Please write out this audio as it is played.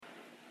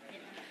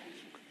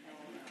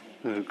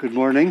Good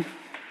morning.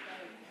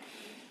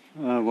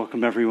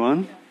 Welcome,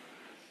 everyone.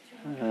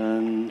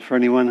 And for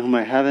anyone whom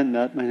I haven't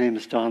met, my name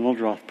is Donald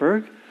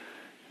Rothberg,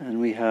 and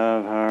we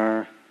have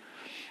our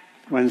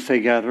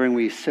Wednesday gathering.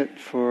 We sit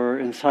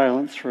in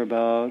silence for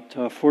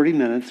about 40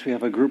 minutes. We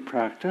have a group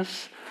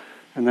practice,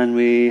 and then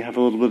we have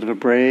a little bit of a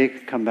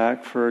break, come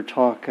back for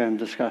talk and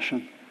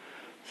discussion.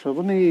 So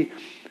let me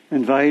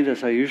invite,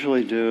 as I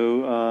usually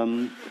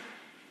do,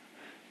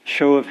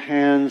 show of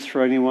hands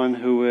for anyone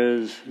who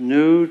is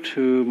new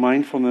to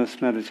mindfulness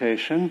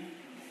meditation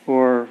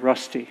or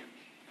rusty.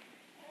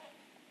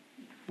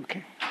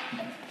 Okay.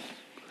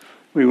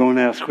 We won't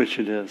ask which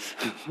it is.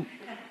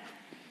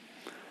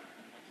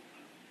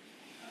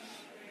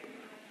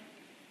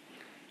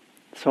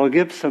 So I'll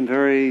give some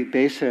very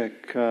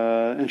basic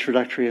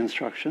introductory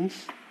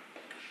instructions.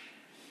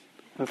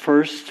 But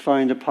first,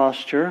 find a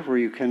posture where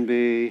you can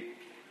be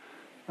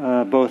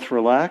both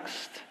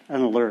relaxed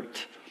and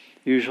alert.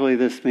 Usually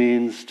this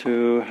means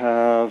to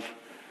have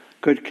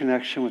good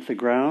connection with the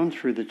ground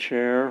through the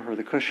chair or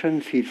the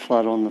cushion, feet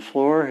flat on the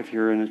floor if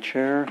you're in a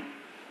chair.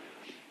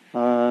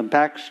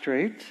 Back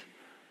straight.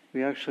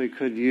 We actually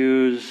could be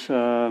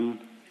a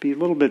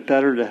little bit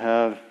better to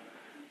have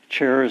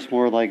chairs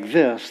more like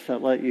this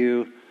that let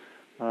you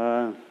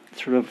have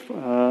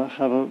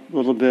a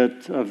little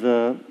bit of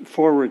the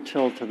forward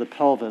tilt of the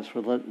pelvis,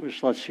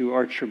 which lets you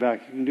arch your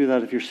back. You can do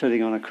that if you're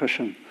sitting on a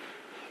cushion.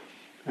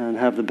 And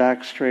have the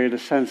back straight, a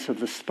sense of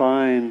the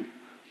spine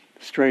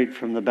straight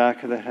from the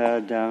back of the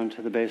head down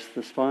to the base of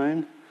the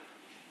spine.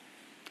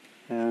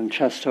 And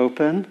chest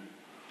open,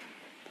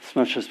 as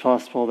much as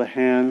possible, the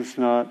hands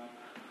not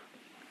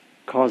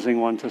causing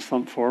one to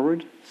slump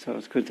forward. So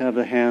it's good to have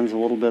the hands a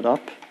little bit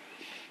up.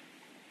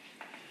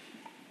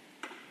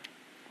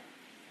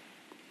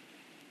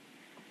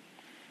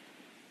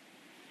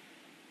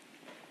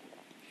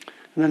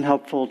 And then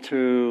helpful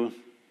to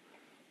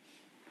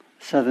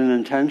set an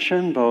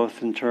intention,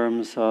 both in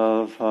terms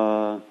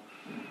of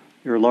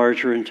your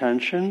larger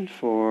intention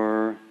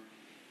for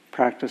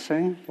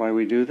practicing, why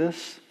we do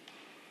this.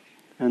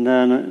 And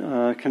then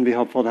it can be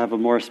helpful to have a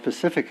more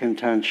specific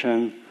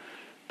intention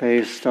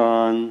based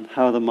on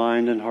how the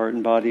mind and heart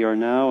and body are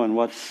now and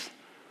what's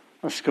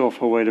a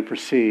skillful way to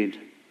proceed.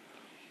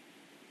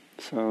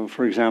 So,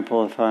 for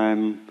example, if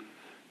I'm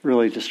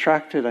really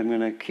distracted, I'm going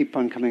to keep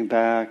on coming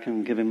back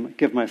and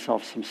give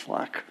myself some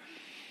slack.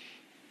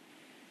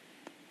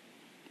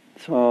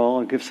 So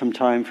I'll give some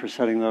time for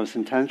setting those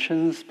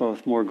intentions,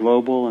 both more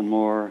global and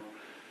more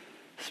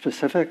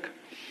specific.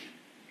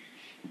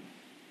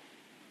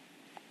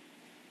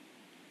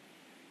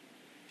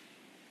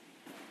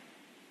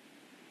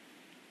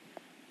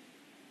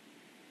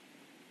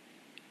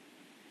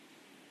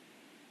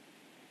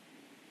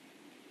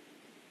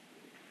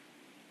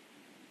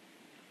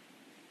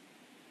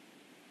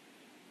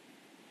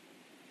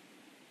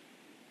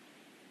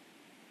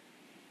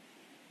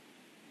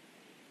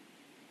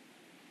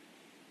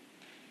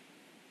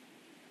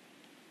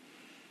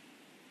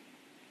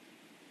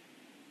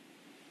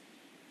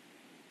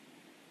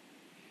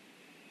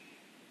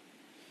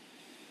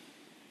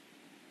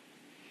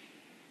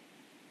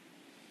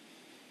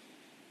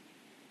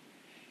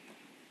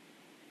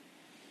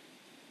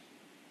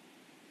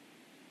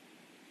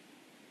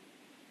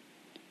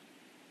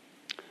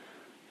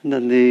 And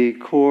then the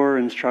core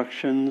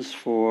instructions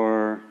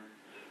for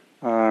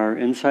our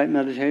insight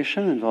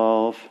meditation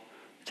involve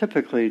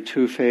typically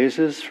two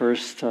phases.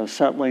 First,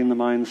 settling the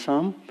mind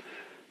some.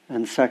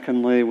 And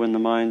secondly, when the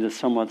mind is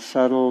somewhat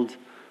settled,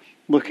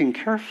 looking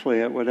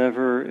carefully at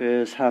whatever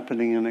is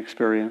happening in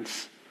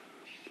experience.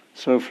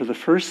 So for the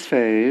first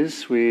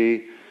phase,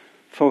 we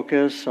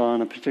focus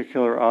on a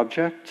particular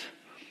object,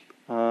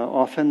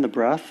 often the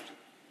breath,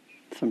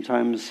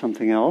 sometimes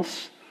something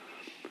else.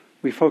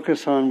 We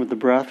focus on with the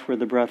breath where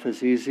the breath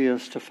is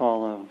easiest to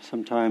follow.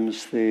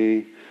 Sometimes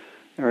the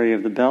area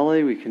of the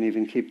belly, we can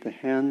even keep the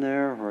hand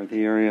there, or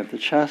the area of the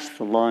chest,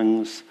 the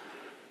lungs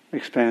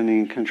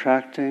expanding and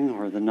contracting,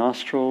 or the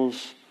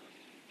nostrils,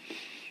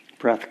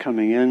 breath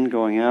coming in,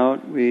 going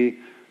out. We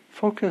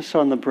focus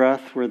on the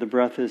breath where the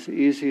breath is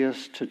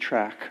easiest to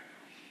track.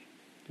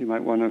 You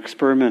might want to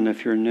experiment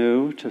if you're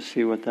new to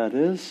see what that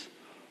is.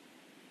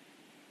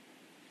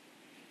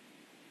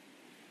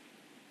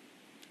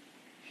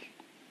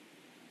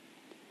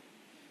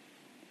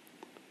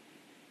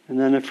 And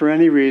then if for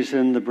any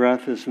reason the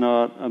breath is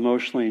not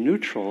emotionally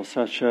neutral,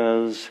 such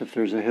as if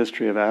there's a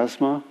history of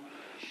asthma,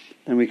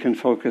 then we can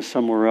focus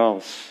somewhere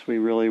else. We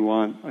really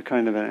want a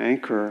kind of an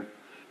anchor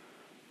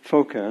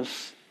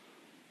focus.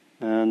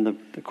 And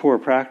the core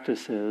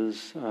practice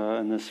is,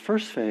 in this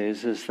first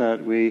phase, is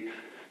that we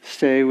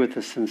stay with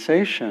the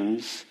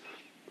sensations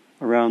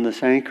around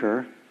this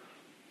anchor.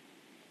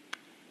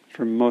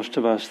 For most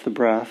of us, the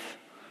breath.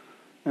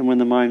 And when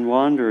the mind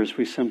wanders,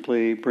 we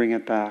simply bring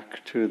it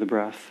back to the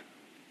breath.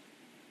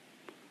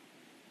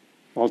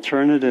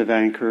 Alternative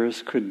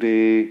anchors could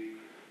be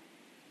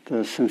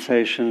the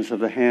sensations of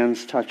the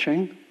hands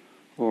touching,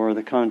 or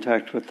the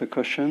contact with the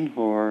cushion,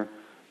 or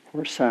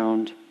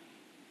sound.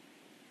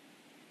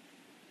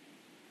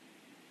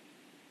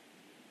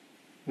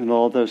 In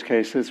all those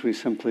cases, we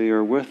simply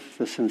are with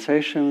the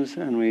sensations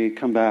and we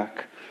come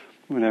back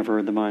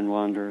whenever the mind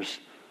wanders.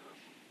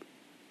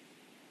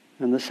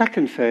 And the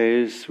second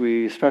phase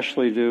we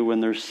especially do when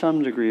there's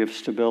some degree of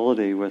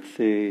stability with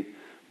the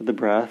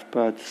breath,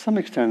 but to some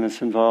extent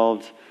it's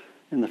involved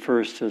in the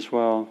first as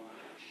well,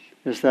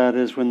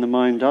 is when the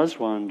mind does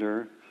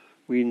wander,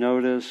 we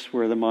notice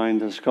where the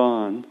mind has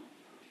gone,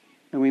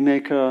 and we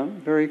make a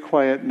very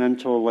quiet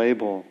mental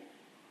label.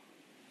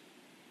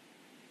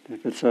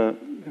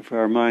 If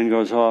our mind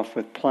goes off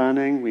with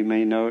planning, we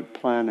may note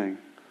planning.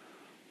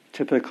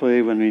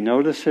 Typically, when we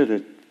notice it,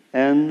 it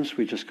ends,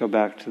 we just go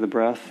back to the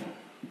breath.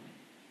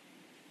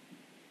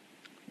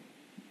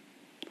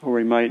 Or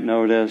we might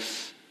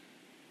notice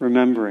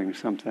remembering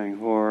something,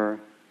 or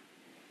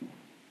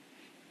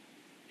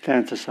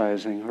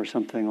fantasizing, or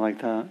something like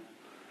that.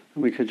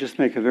 And we could just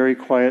make a very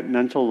quiet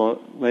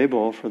mental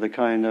label for the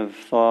kind of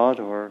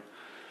thought or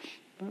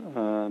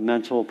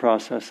mental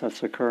process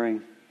that's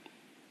occurring.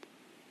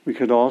 We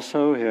could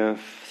also,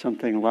 if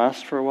something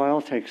lasts for a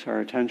while, takes our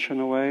attention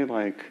away,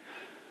 like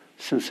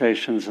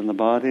sensations in the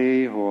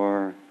body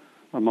or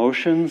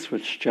emotions,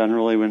 which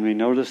generally when we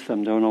notice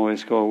them don't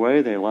always go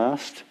away, they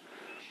last,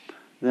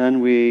 then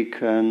we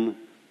can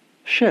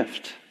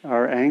shift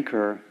our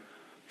anchor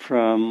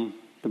from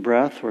the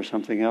breath or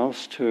something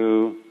else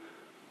to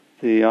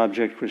the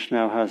object which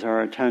now has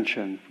our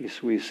attention,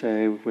 we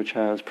say, which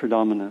has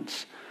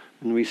predominance.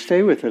 And we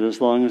stay with it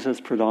as long as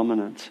it's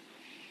predominant.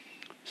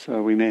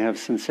 So we may have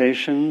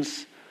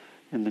sensations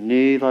in the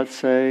knee, let's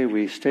say,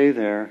 we stay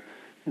there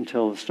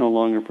until it's no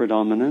longer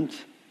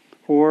predominant,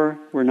 or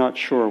we're not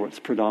sure what's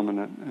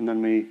predominant, and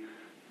then we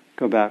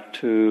go back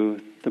to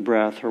the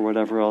breath or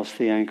whatever else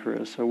the anchor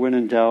is. So when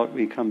in doubt,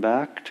 we come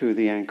back to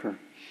the anchor.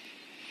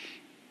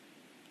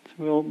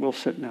 So we'll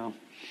sit now.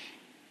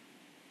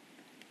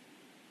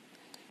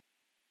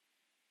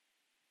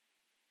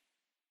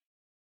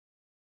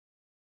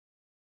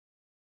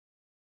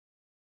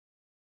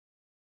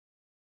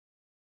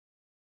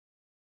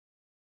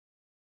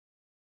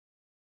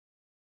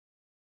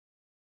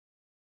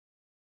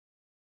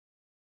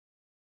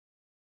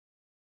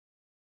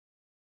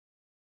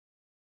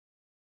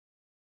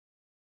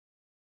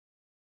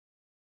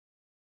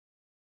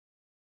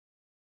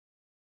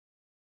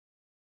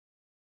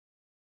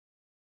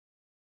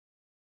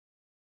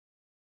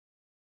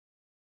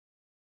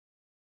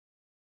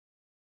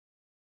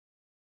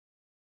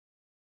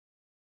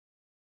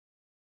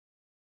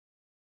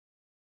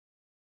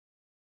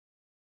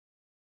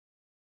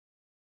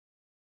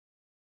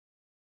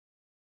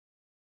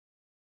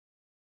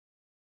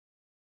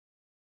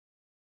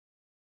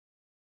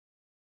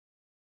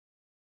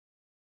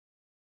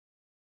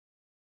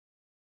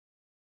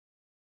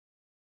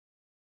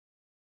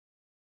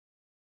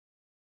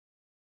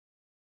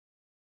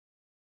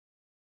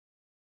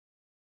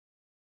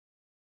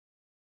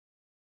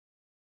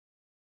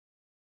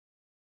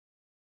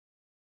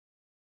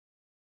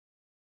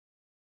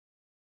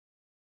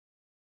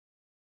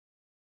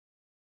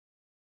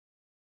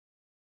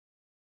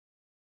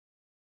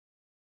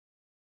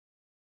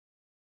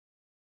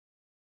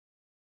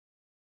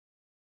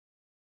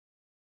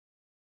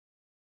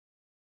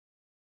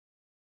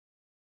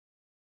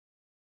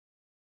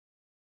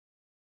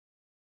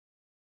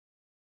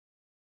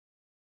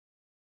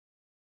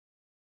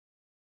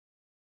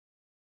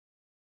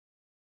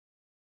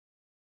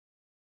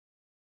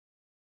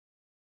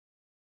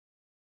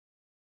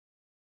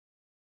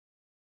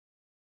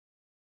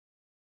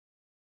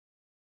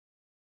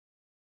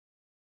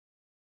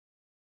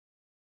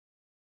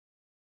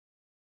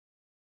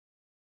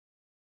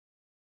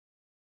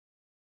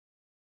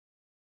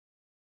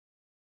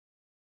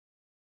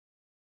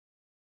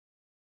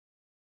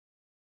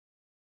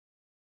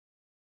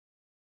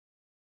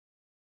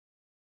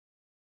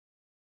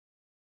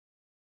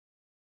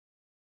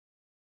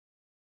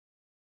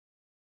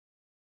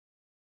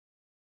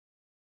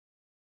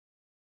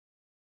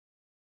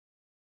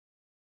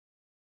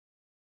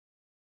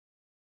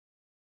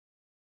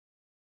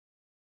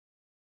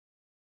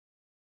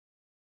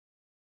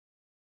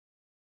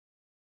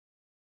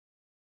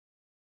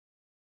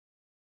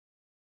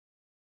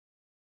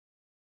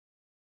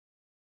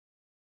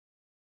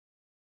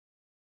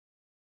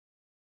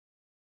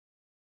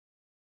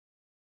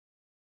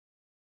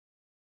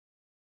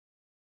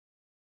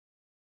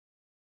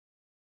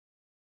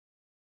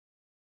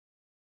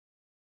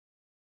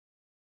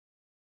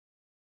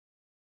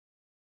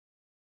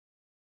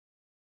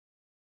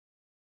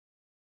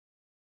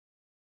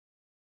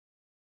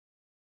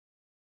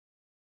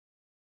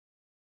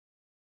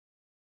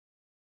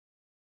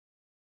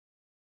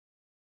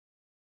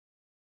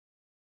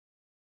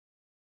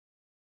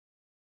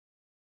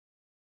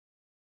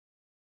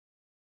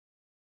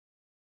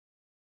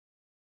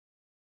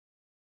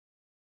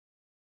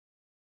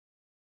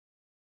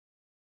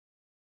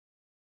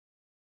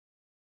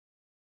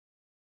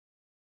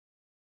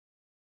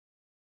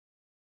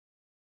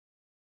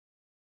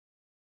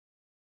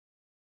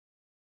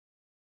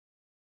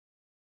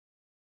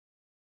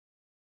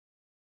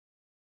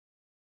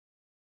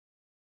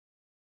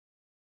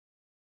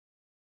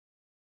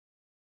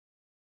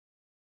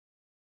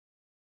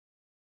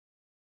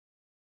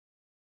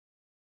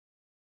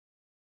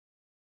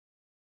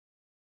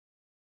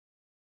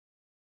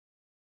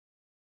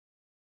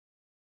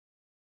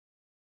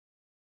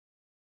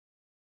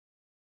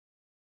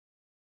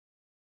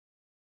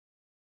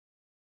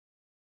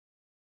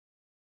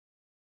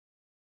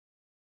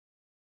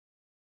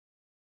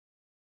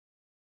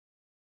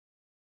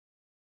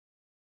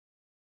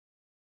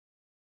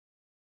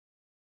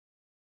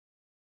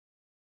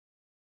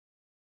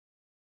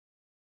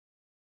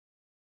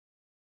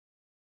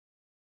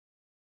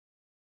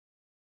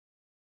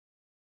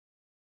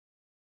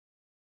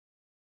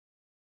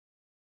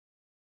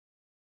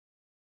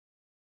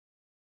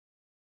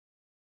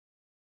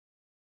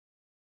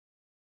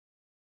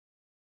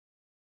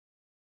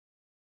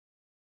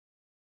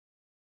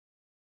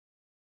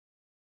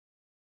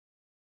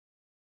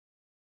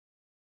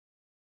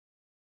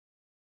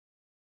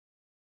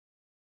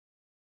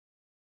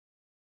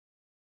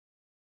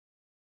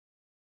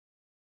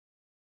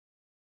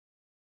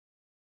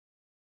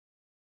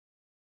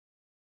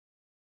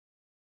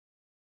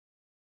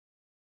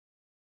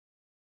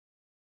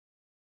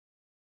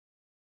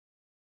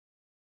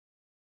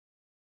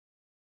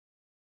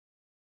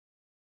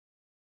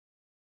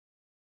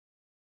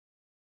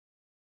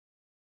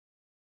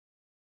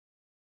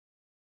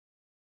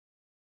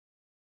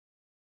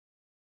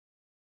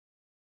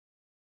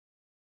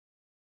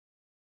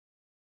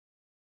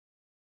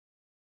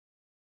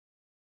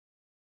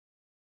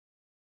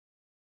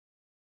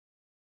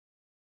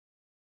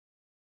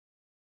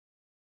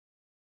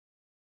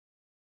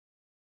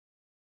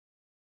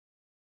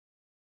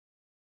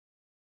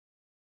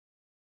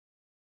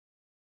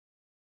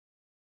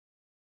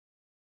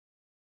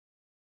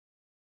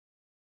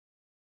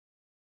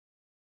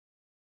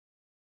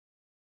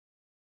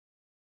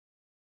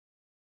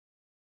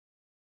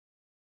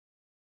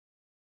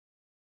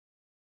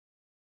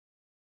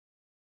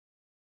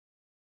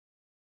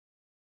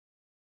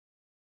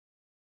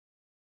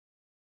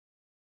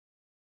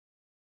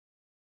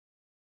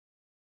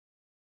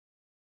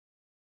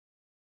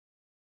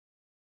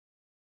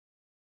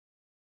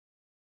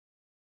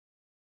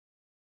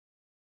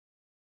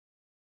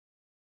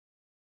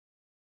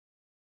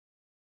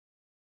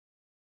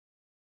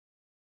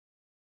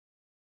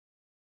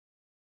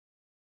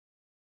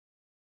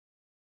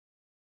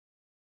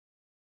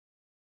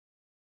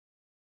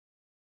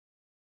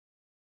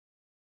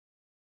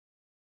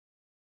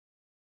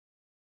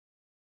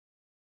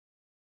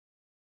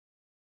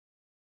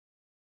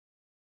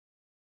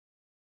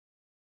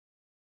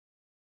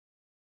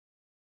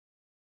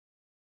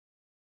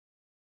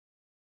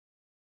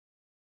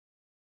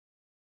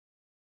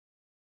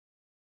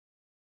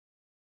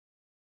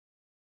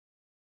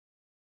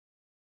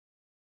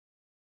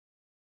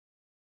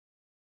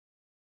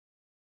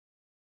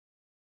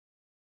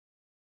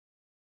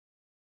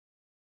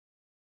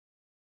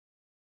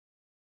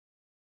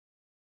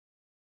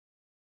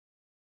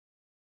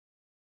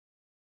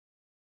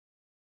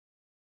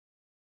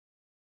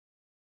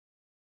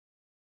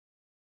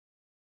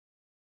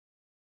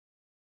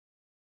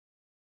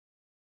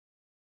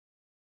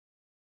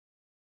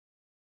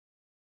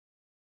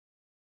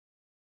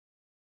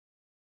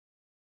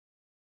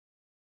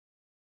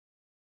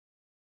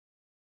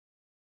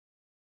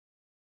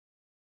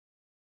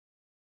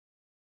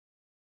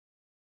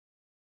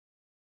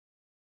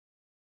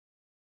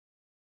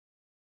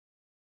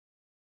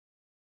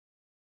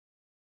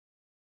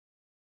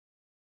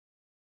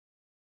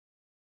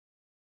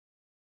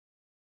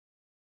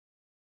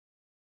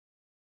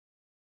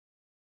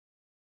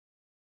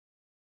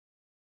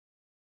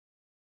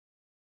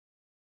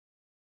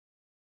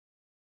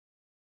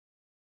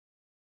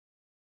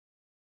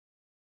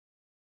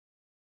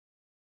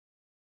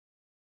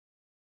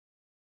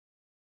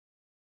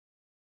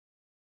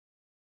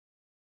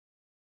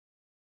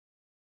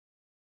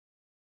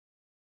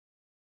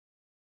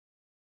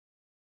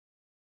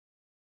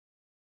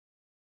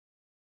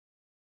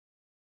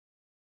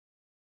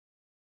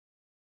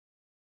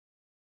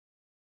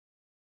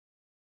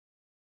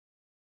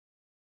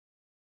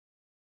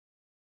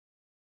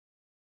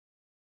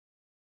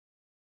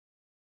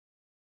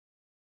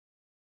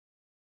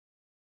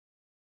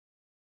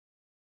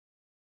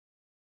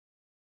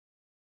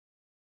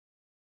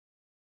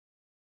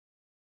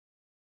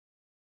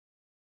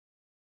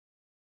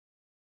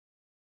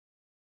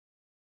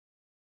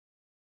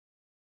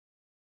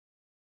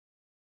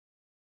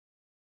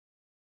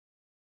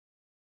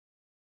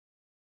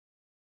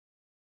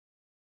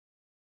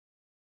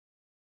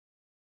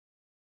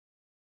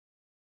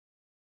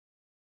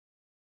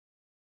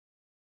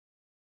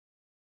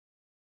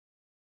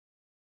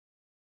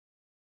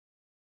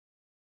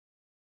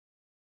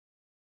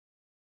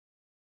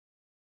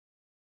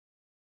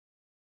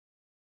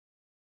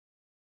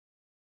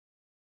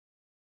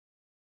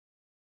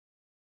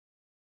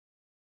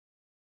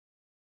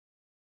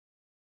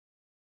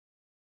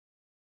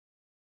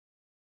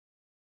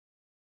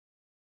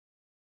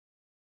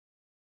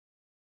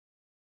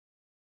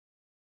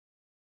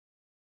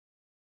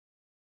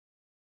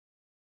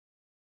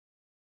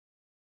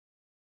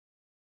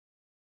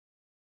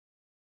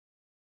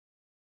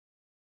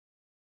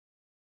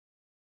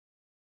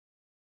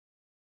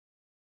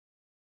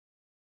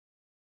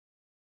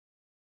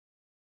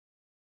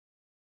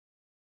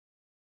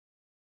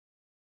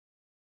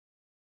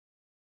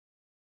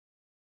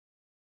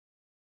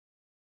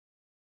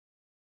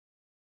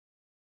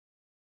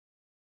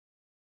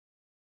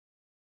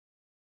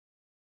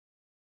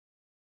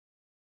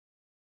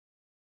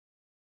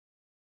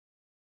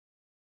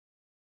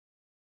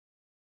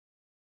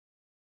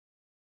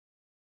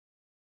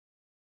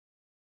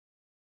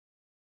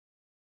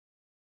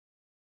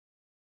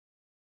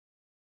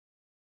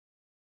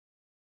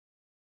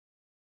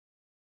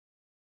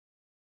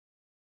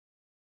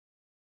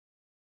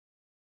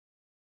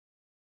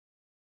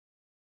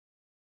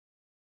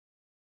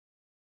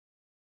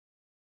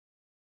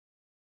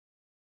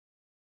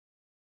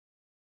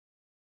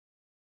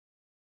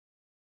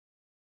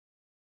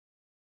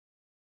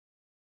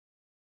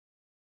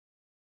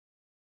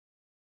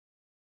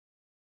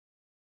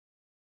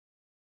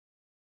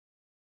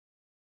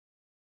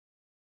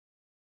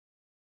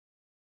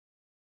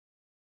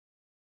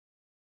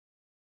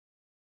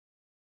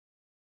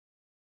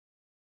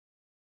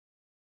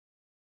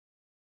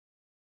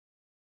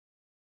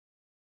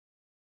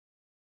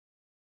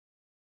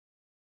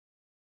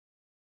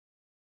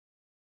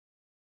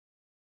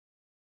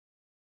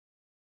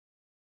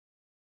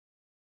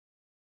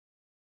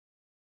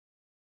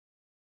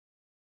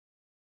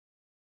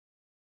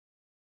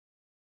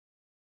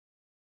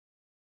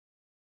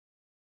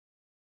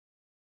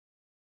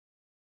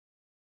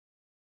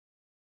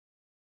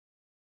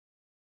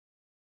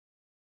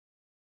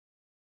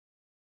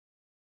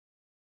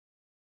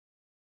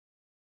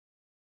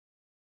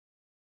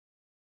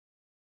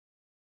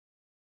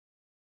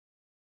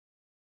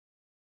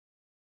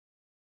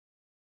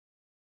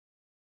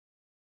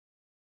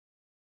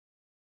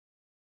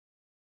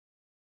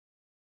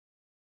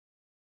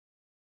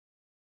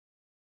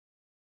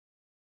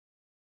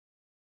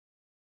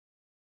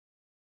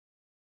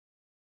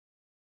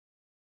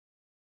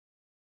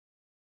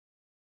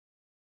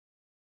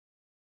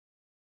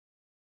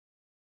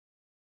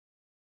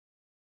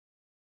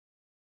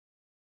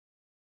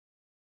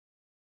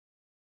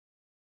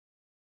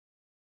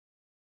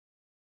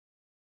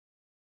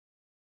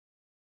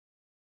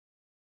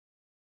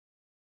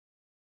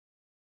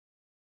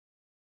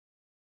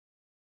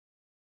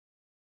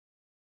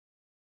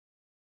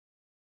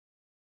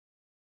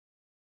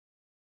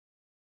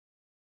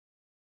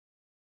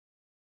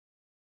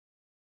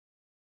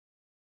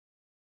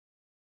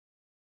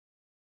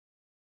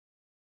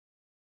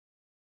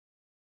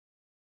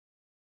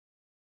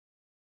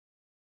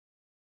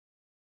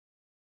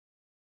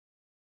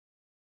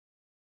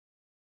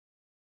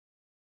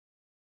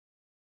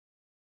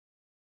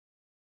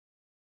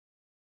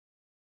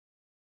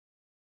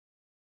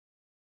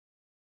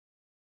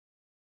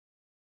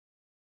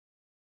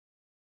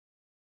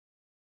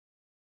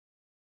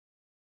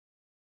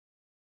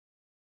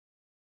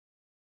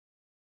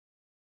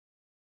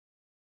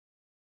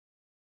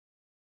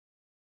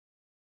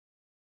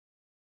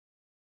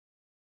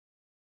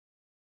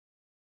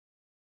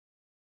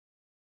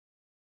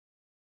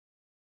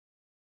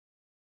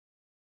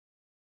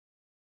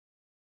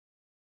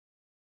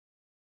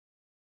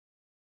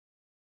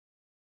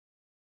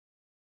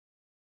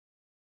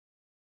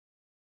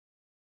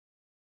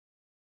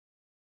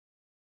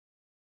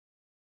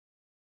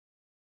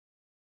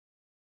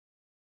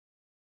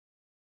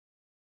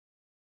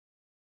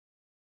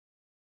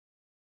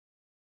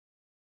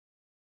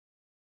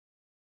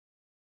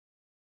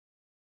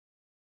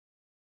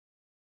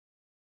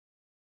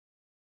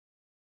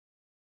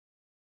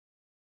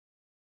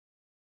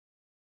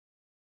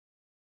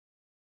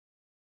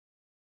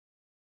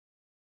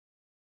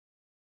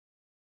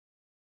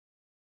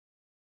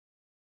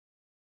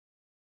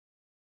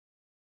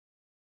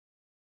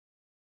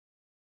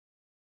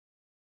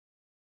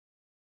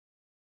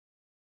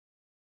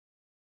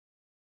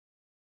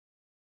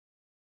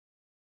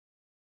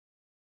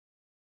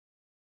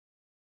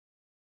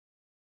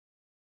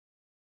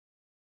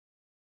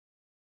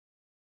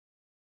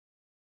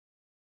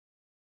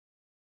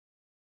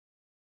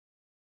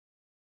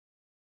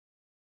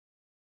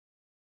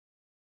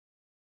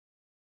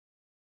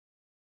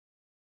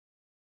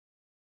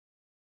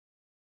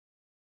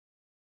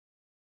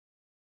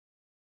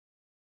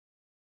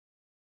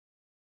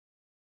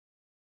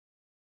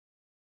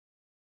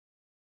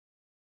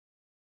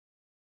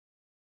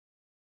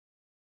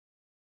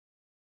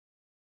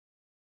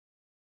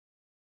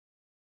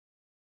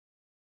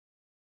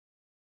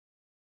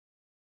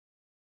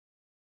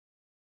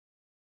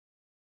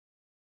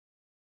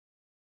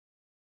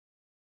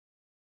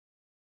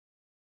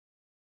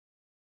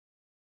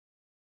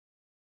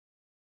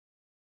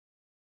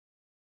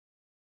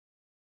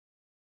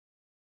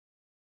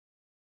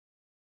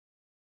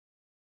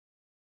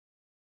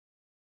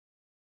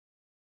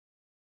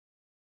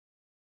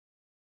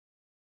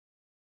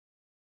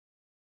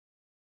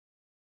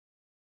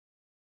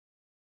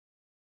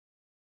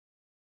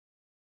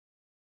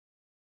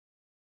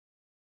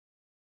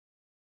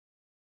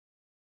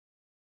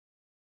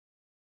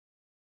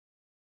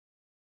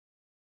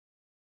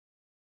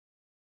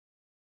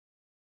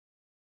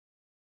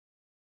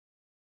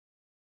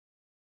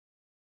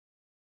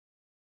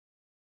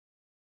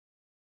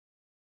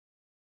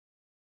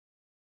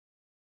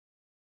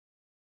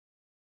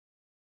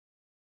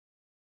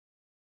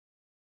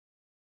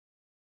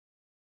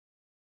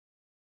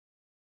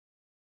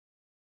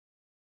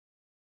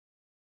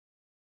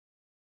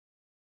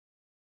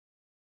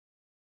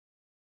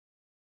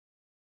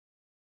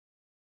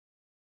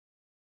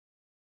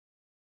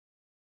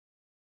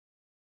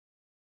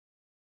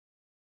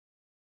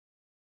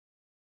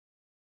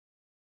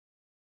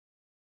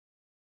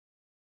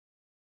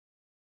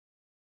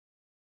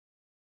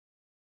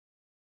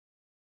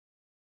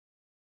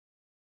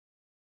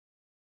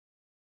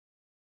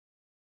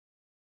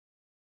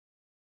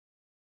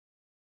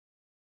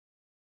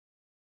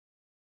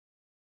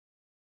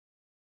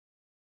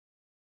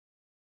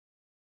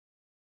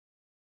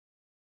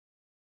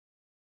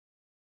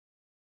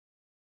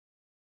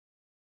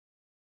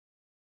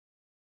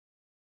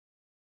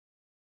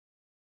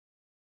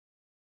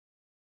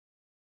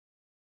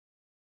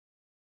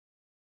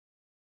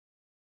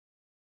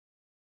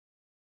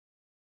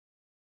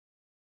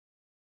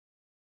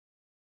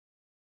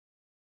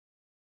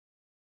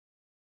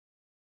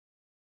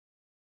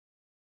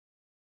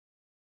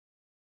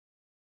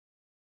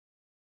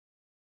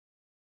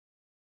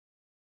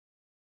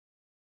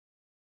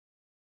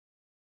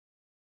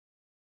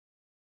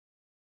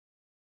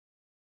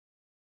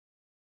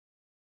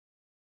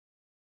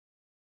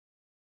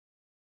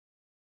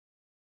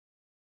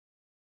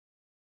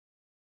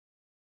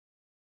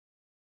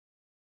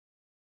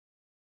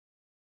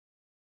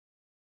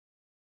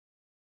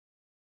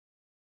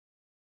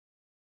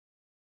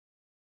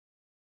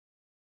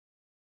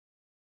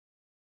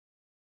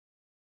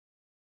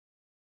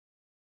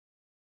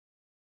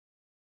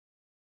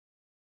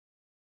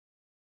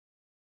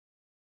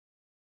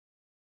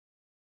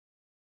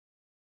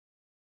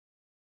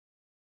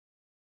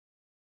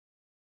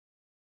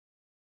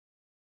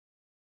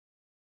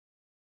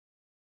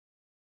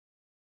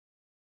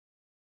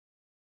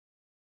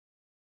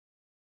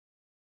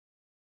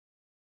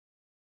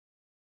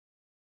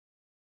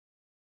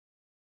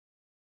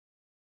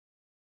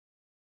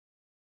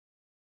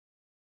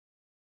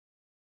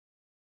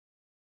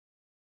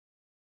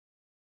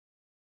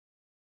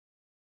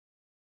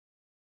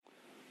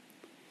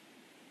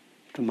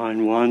 the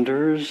mind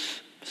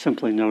wanders,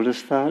 simply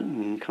notice that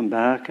and come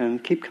back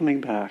and keep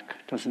coming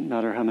back. Doesn't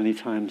matter how many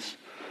times.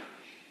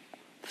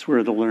 It's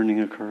where the learning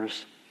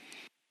occurs.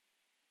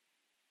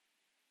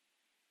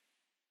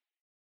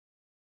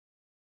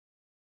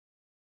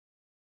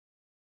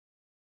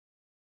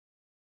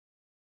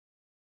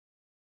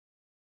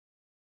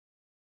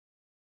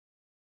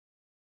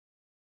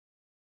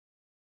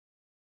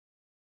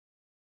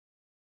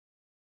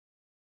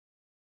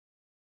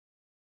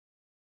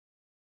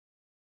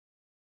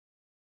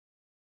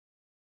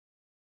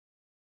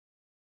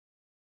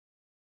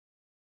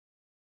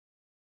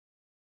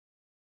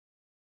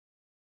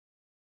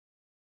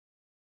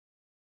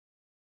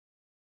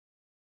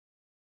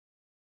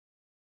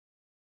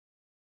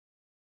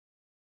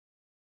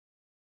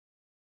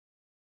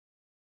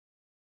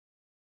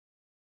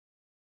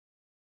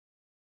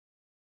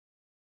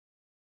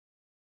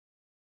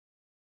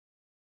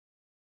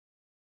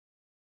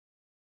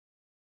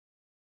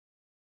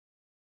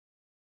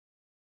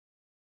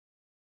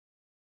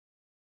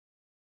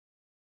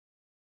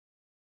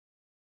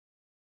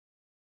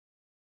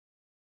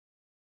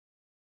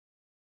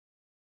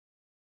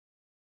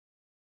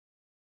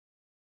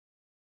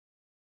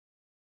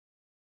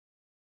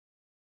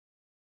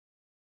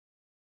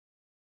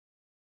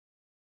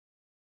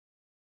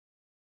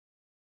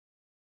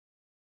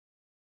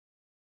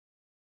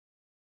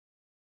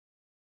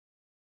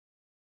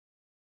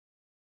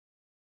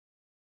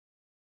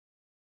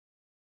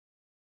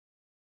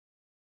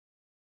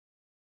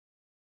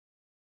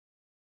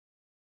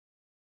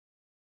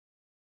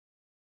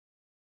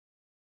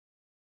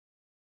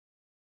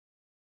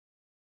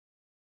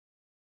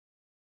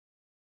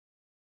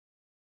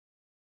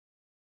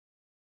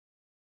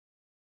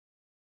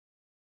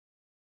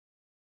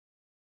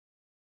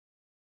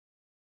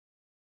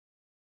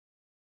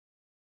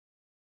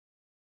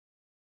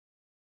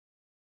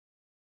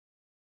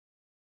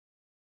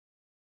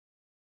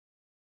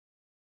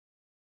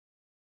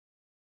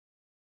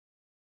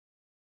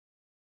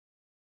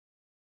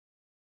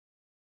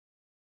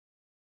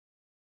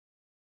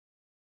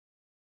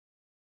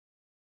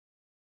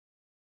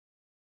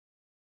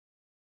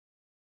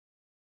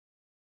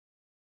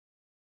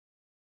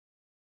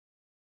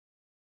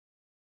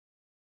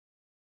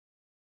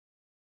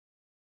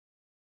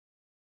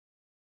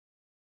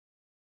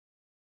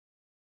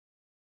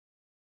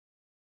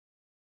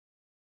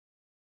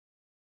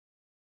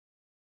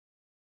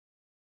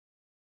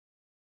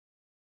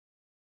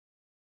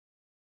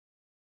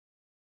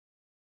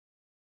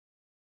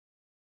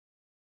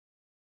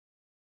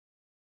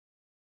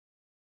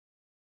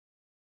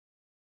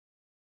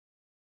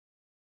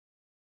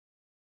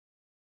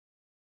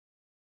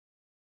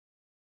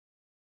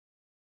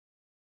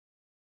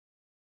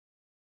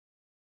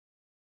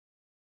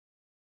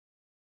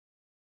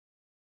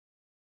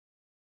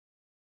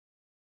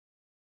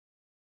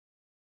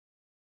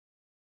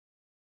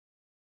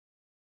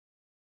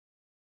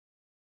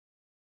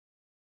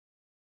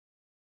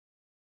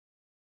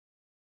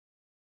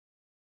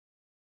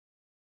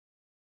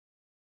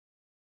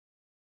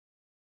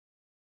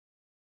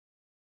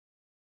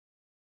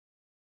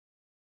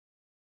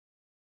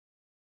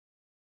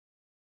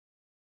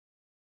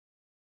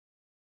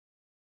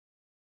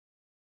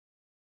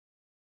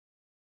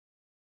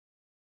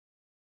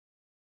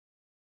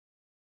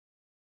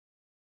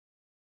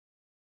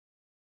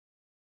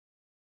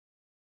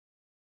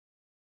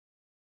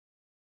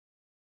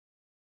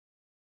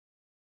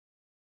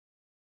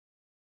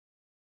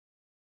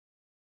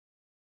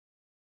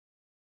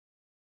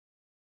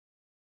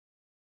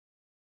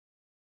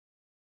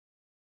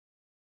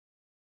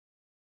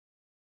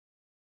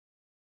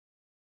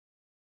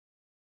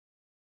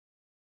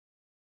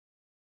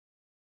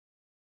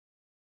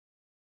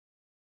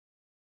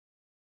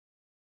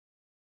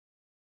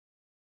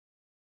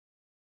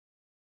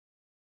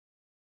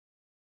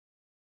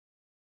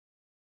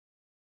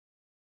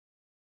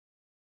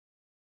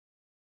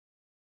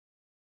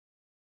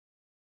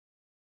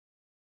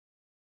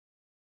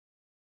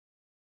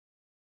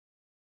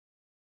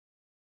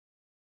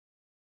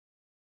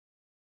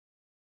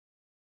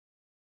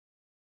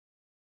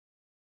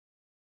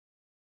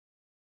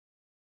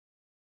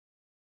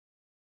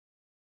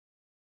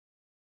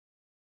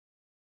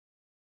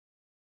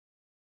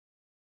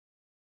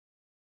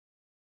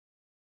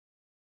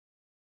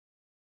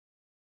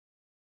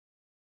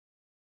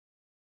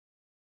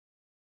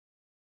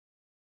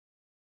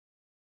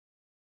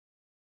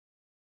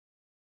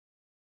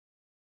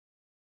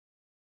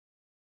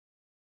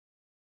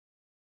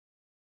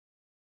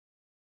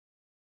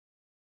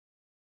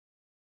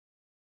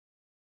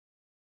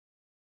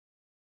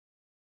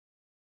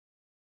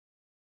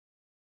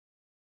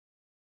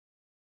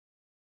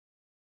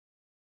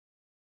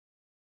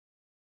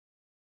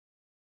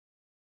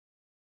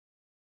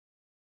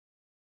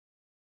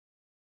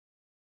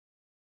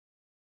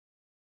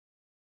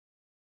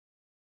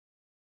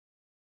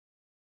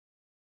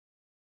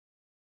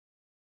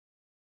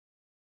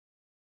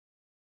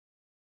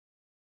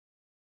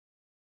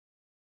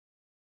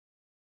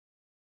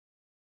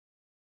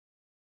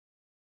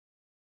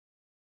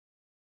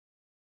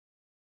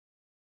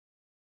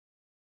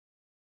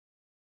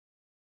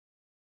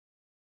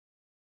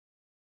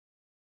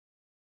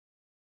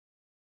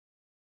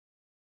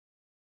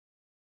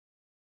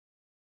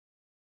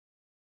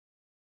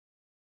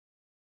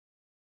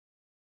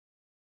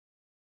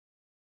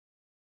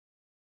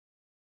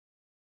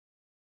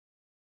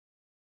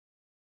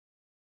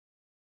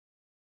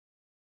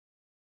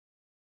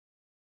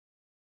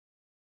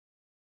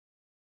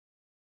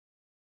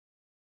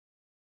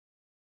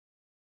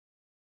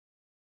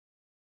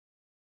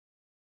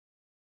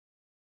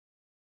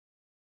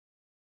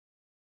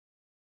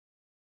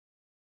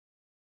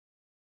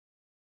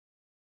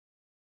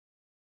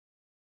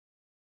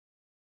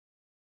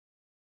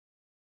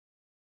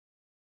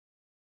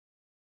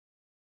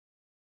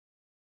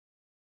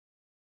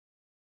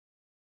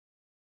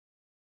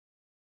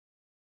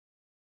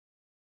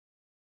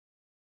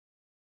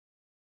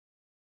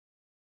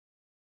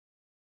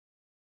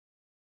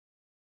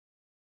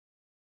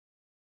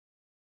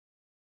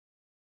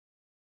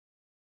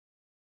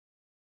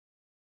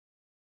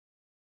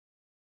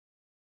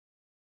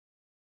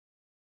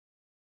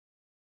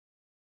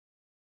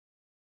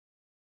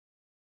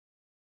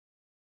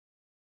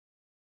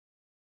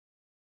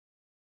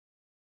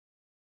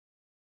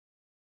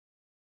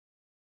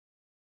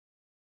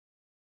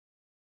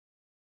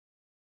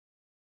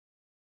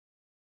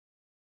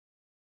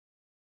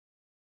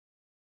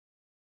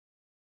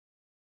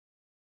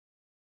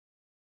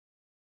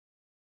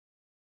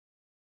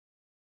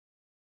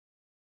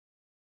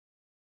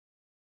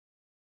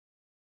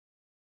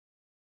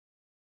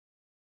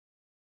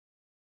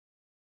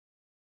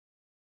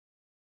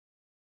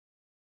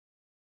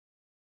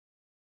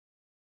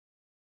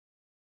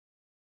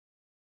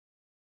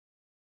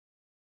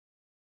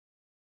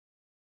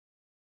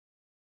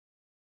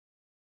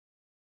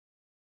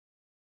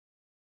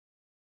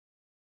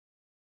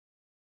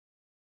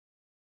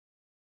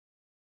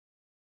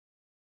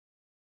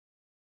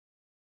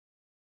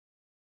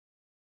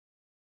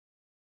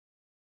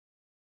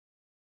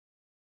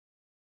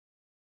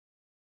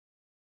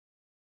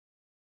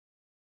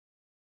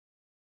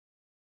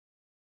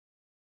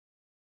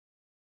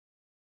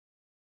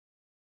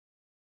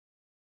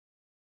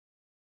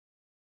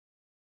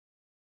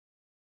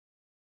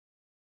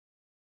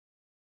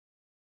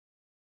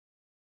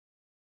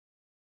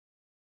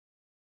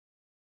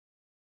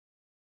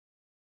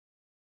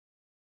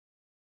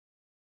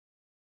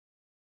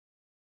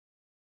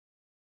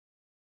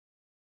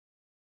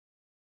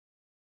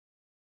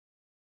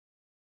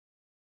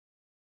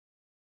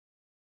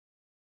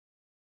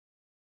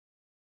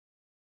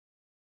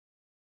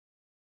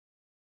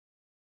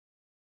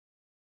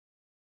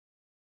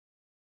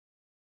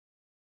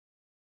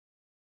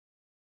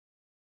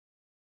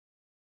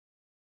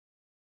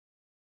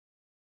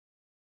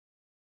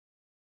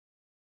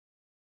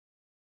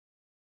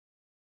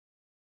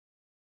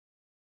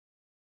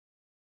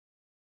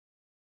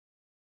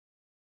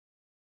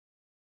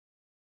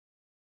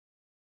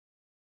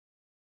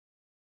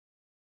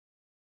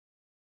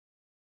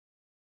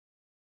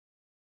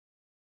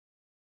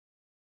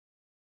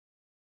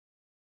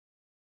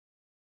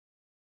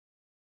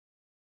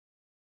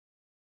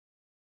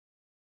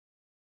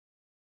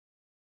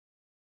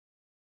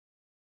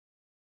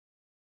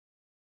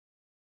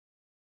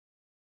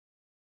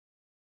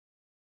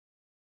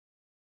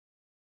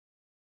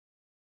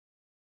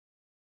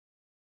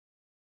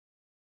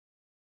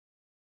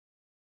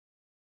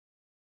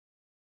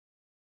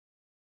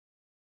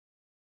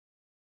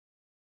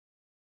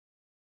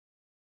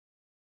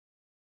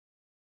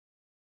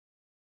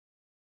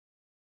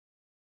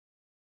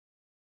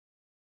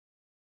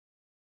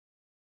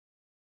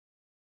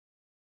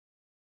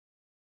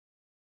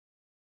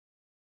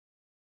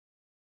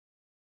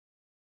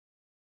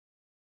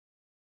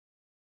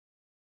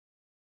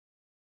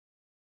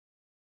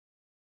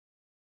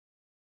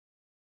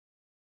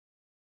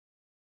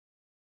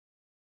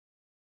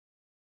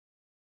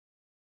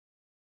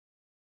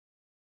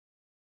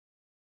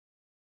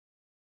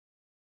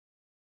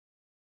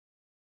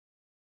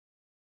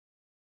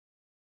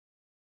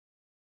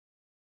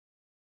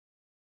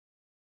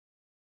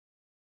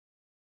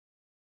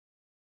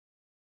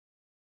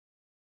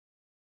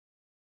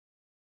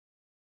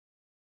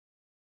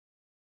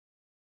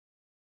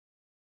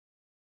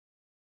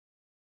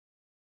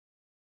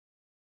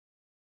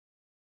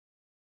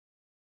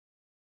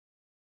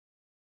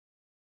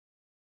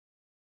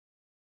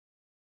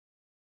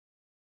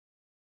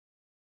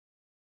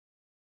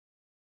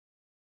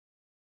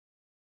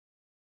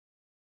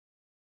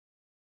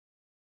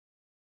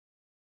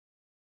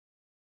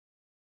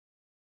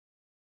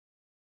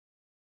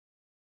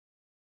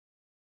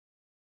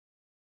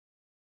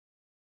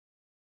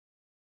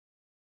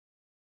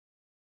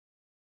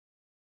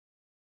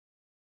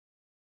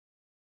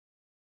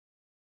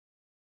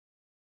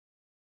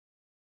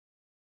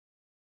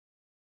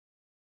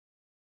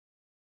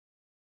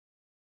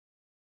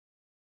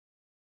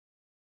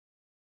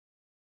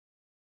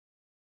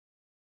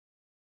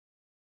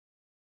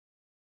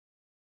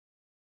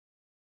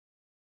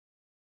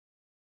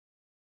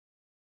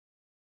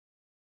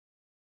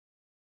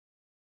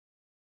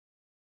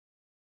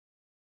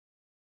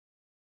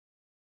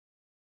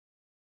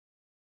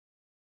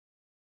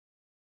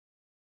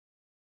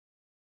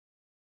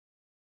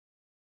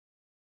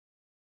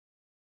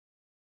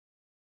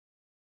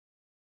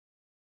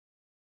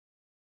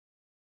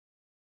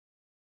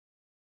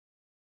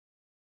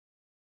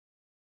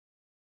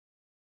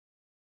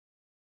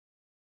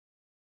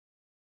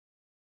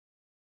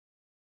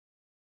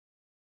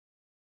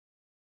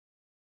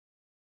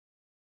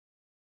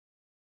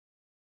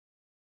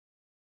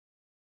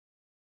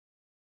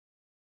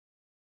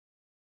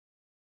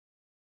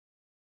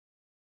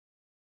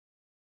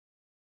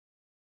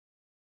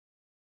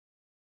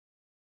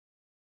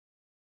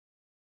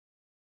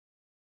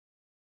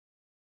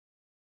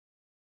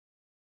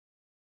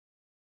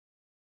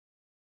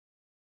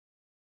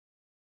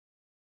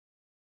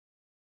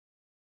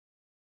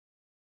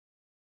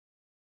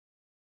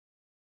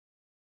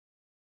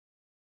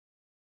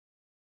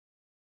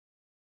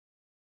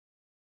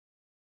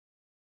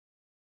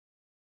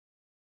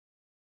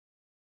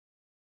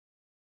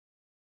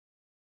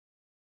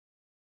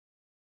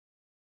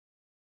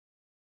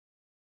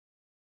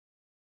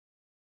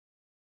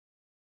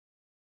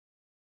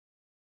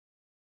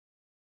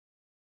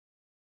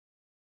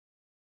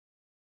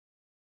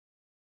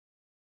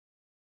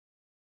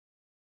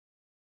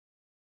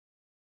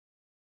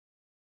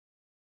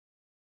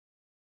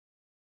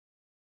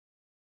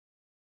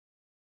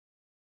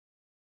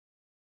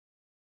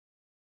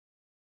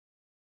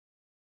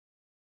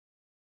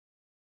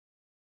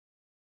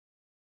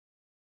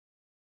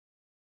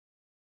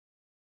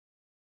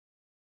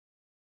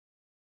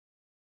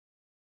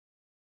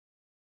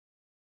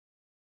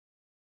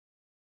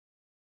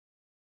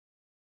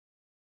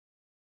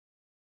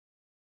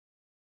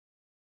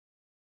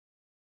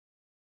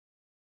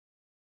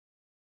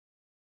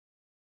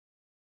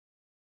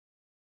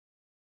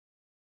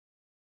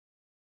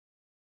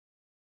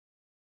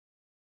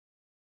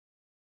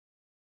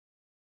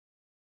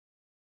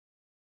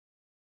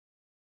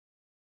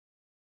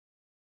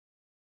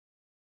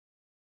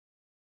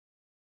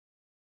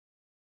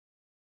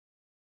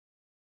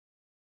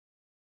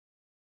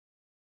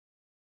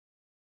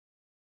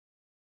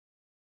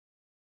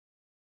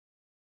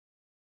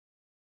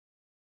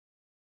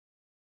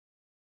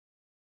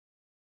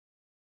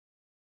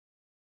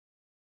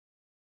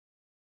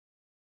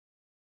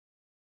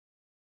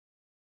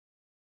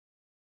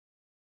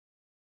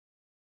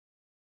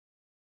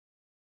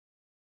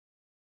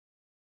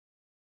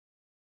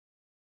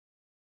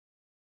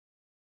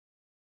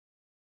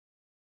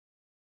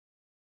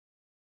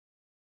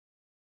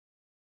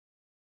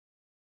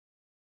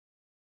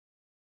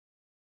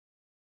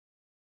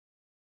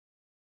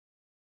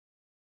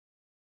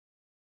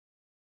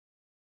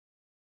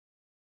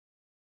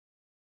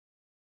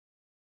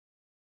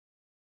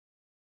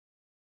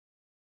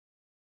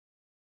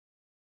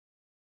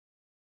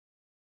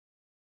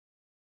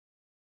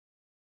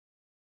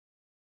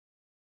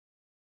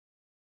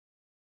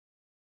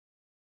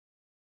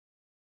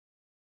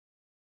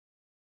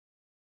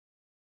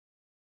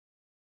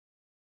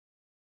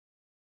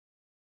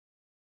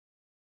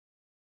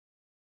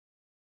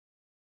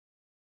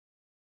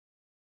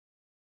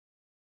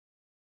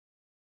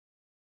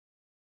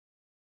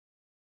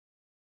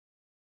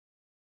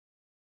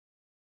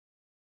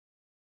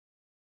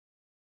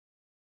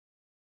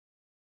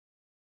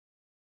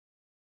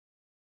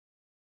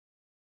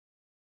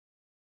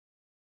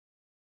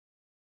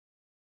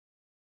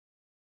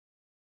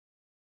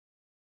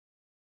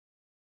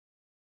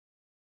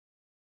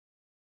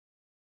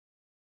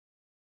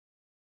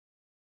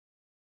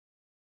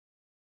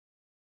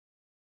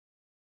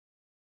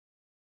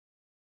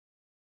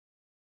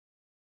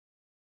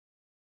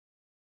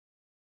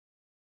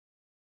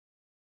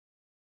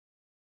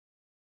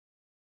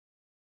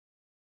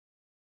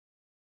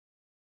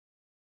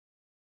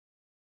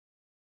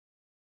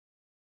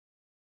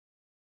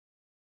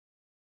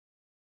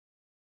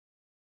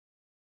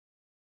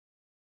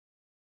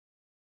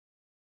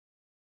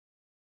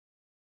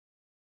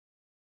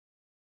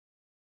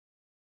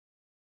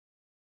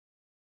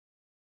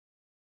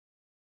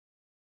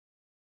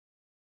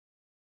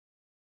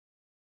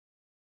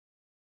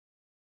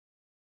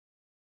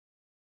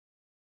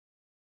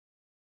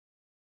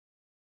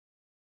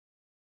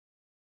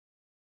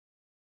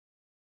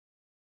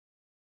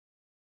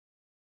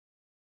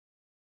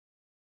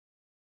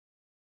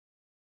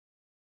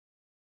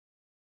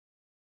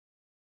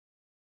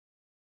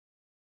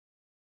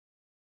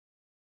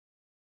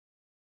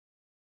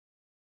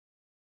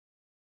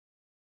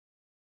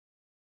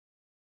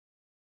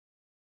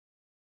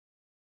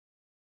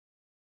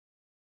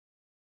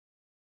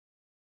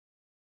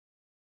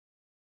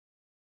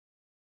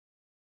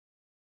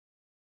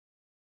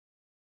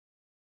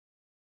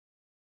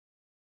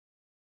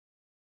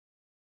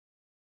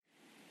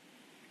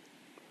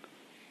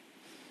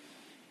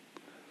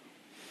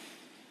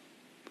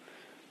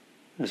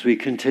 As we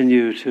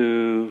continue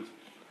to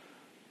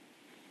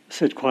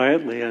sit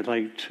quietly, I'd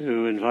like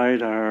to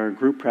invite our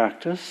group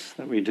practice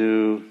that we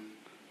do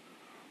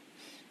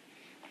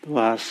the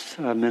last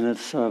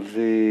minutes of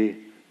the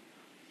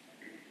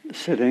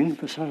sitting,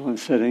 the silent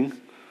sitting.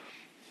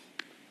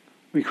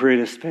 We create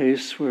a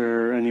space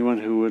where anyone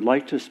who would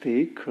like to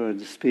speak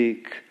could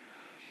speak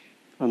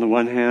on the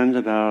one hand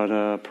about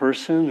a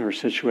person or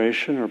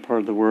situation or part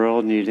of the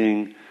world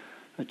needing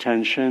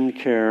attention,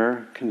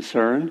 care,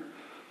 concern.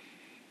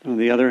 On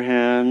the other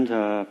hand,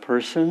 a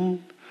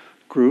person,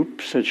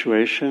 group,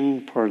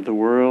 situation, part of the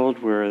world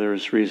where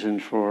there's reason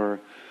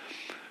for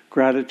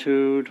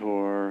gratitude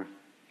or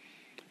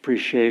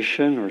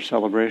appreciation or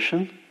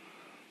celebration.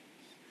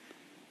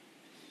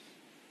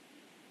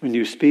 When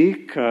you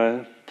speak,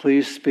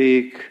 please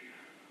speak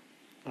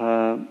 2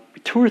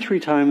 or 3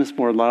 times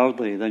more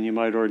loudly than you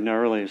might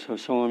ordinarily, so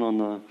someone on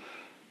the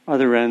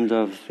other end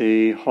of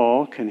the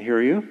hall can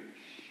hear you.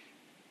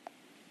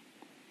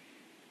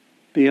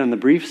 Be on the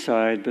brief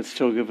side, but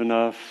still give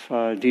enough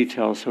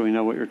detail so we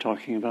know what you're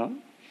talking about.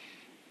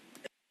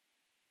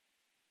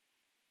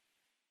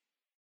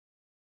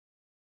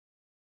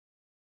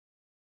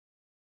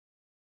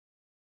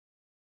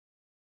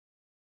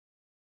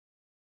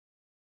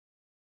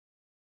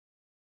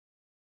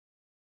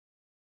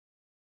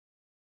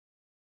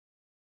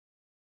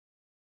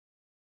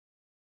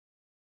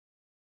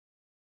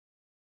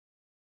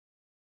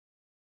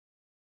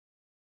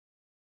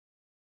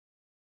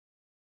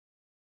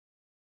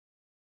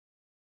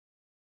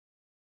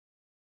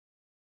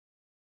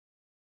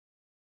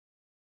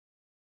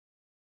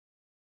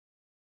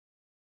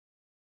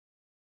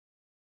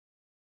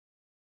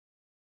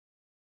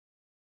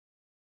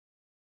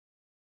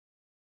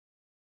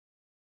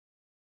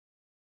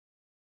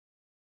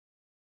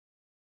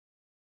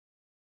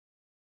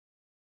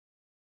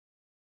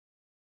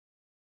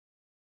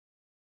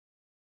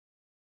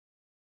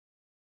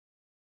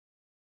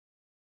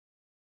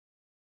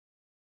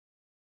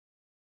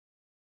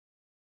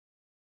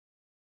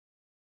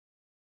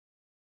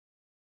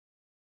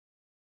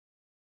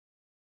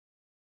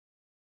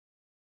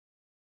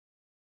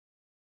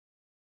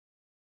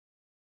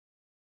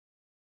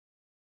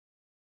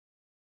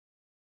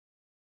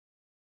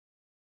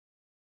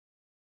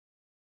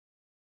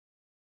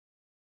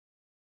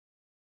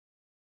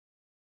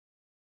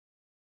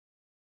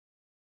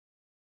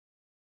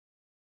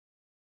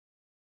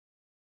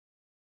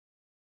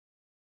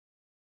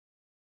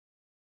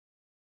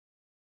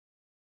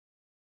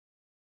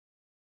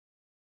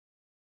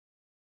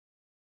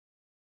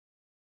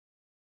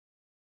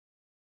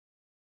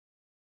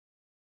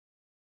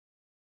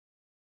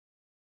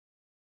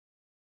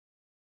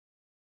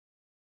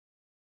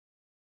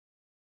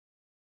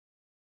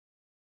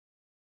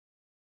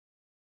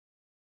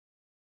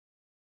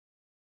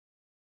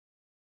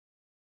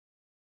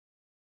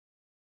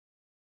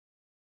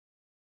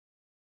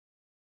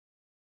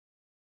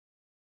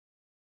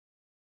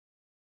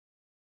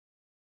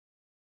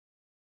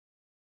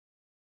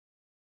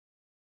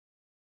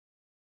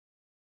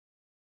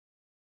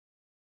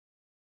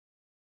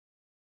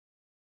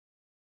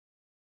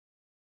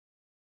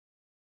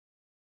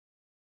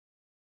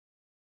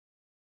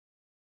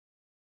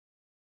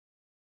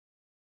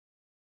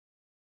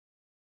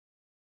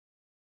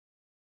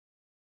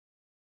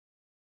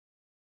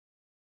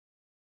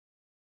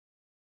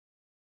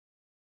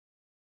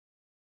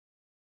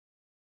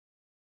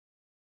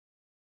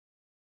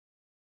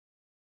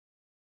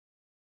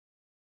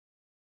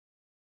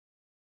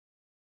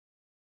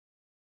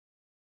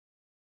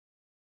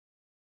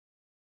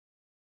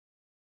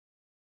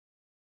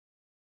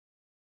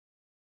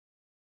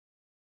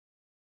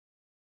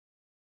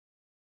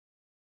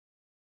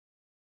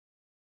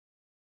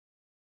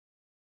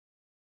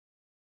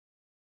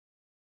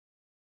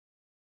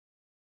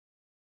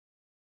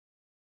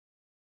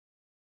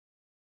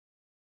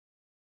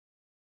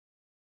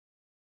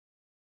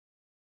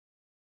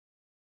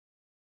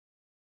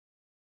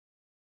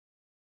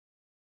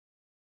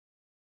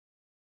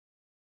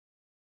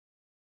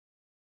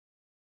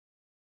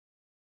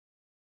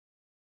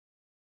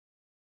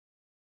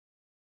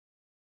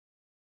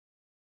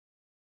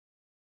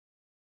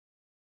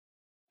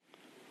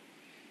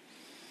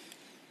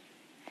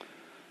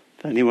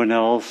 If anyone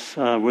else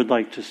would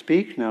like to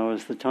speak, now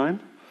is the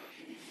time.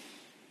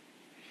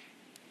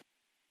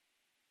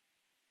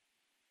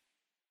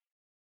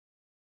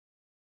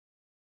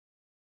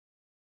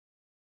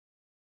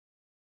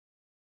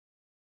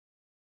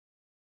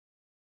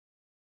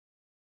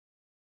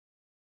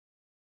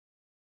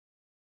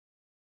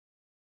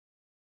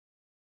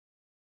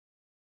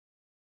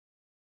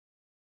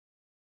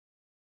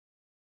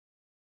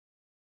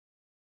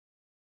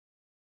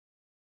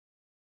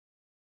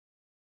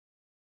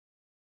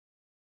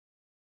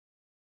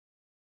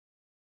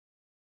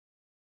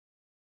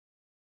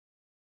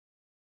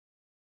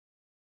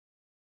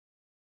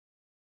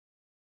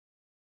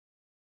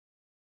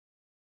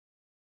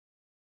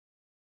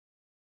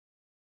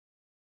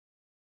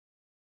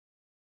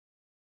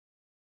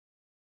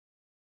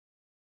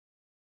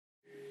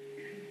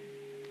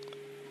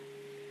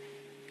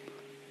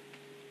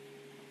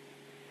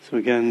 So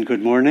again,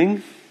 good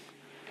morning.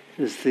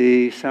 Is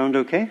the sound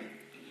okay?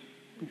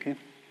 Okay. I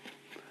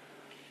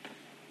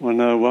want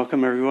to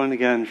welcome everyone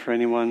again. For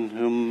anyone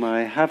whom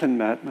I haven't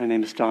met, my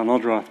name is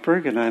Donald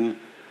Rothberg, and I'm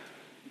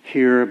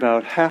here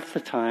about half the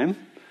time.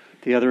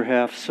 The other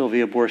half,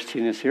 Sylvia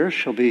Borstein, is here.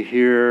 She'll be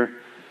here,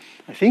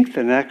 I think,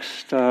 the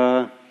next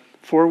 4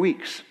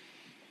 weeks.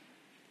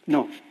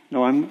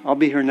 I'll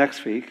be here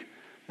next week,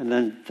 and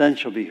then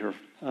she'll be here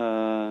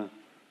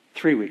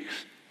 3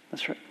 weeks.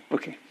 That's right.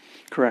 Okay,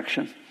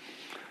 correction.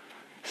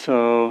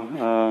 So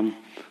I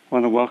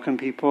want to welcome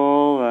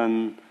people,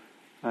 and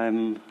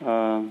I'm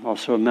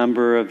also a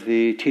member of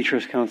the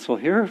Teachers Council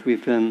here.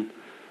 We've been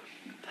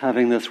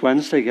having this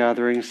Wednesday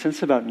gathering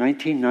since about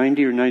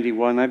 1990 or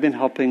 91. I've been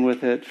helping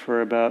with it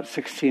for about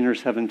 16 or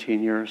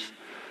 17 years.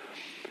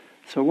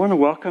 So I want to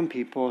welcome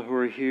people who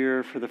are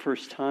here for the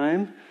first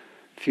time.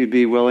 If you'd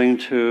be willing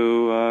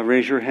to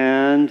raise your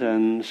hand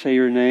and say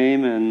your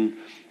name and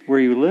where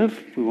you live,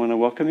 we want to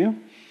welcome you.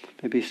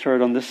 Maybe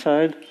start on this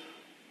side,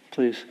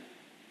 please.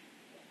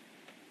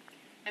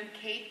 I'm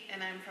Kate,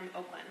 and I'm from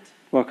Oakland.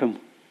 Welcome.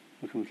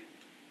 Welcome.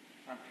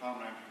 I'm Tom,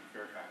 and I'm from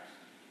Fairfax.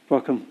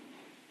 Welcome.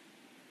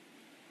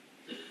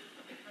 I'm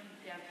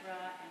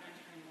Deborah, and I'm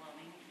from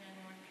Wilmington,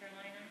 North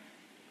Carolina.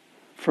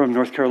 From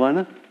North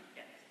Carolina?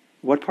 Yes.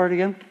 What part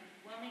again?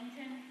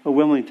 Wilmington? Oh,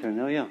 Wilmington.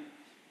 Oh, yeah.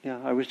 Yeah,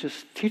 I was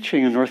just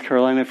teaching in North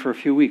Carolina for a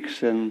few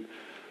weeks in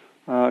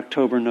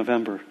October,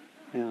 November.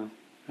 Yeah.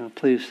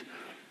 Please.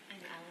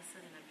 I'm Allison,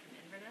 and I'm from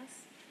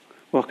Inverness.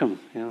 Welcome.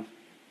 Yeah.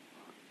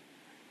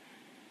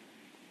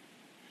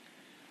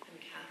 I'm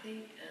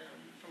Kathy,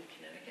 from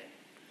Connecticut.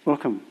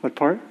 Welcome. What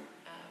part?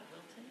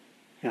 Wilton.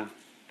 Yeah.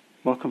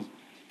 Welcome.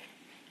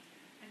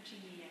 I'm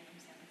Jeannie, I'm from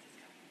San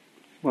Francisco.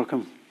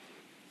 Welcome.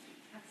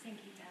 I'm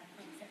Sankita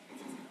from San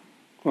Francisco.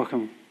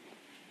 Welcome.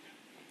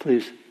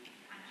 Please.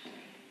 Ashley from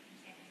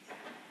San Francisco.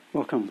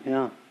 Welcome.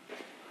 Yeah.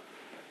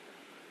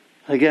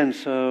 Again,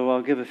 so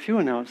I'll give a few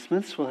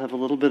announcements. We'll have a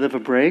little bit of a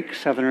break,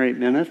 7 or 8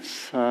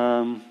 minutes,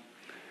 and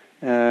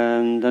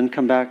then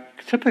come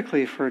back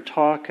typically for a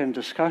talk and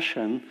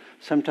discussion.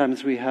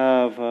 Sometimes we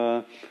have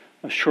a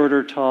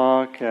shorter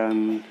talk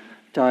and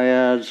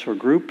dyads or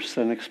groups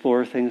and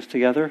explore things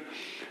together,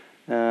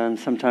 and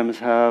sometimes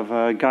have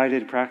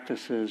guided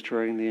practices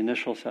during the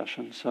initial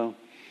session.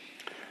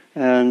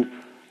 And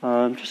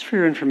just for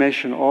your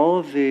information, all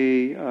of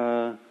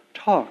the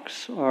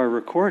talks are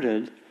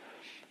recorded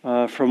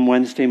from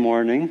Wednesday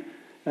morning,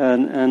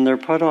 and they're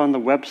put on the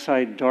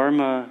website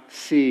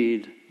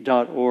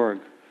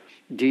dharmaseed.org,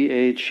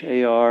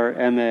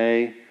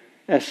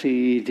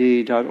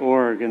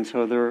 dharmaseed.org, and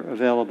so they're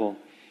available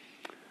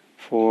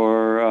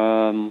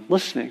for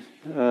listening.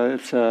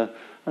 It's a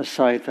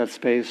site that's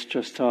based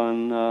just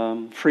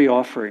on free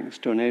offerings,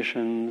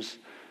 donations,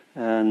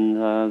 and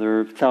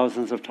there are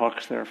thousands of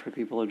talks there for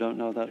people who don't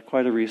know that.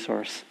 Quite a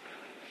resource.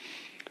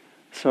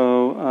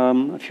 So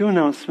a few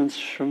announcements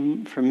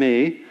from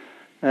me.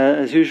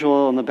 As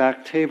usual, on the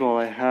back table,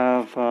 I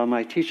have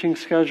my teaching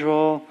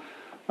schedule,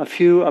 a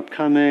few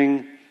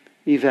upcoming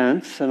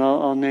events, and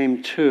I'll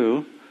name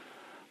 2.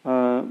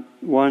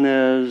 One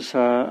is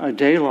a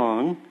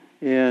day-long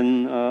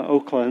in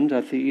Oakland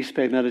at the East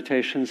Bay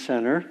Meditation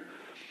Center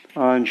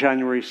on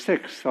January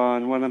 6th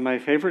on one of my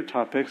favorite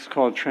topics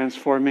called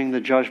Transforming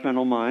the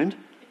Judgmental Mind.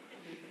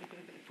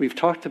 We've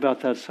talked about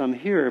that some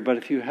here, but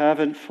if you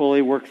haven't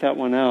fully worked that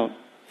one out,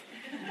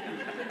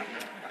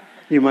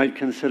 you might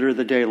consider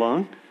the day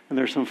long. And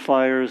there's some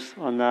flyers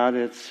on that.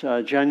 It's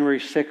January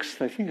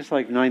 6th. I think it's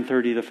like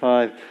 9:30 to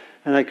 5.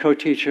 And I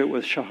co-teach it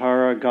with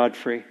Shahara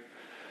Godfrey.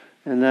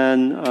 And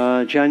then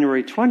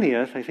January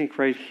 20th, I think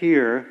right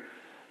here,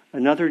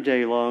 another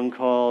day long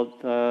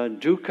called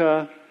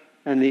Dukkha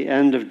and the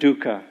End of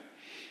Dukkha.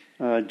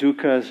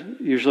 Dukkha is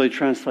usually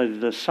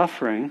translated as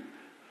suffering.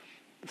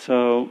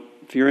 So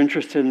if you're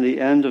interested in the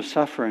end of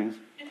suffering,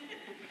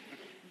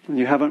 and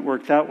you haven't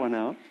worked that one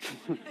out,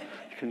 you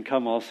can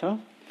come also.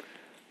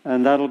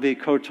 And that'll be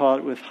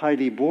co-taught with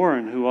Heidi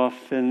Bourne, who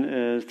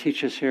often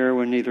teaches here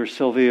when neither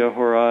Sylvia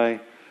or I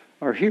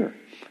are here.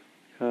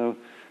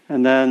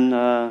 And then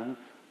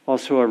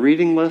also a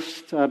reading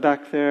list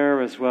back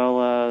there, as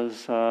well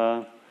as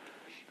I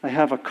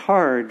have a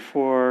card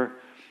for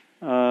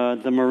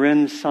the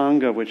Marin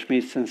Sangha, which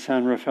meets in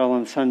San Rafael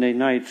on Sunday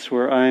nights,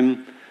 where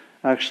I'm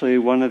actually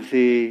one of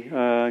the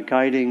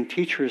guiding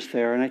teachers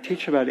there, and I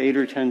teach about 8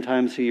 or 10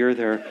 times a year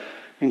there,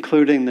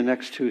 including the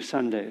next 2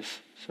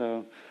 Sundays.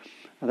 So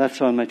that's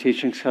on my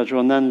teaching schedule.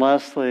 And then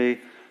lastly,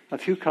 a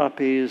few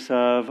copies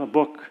of a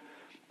book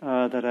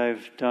that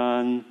I've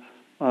done,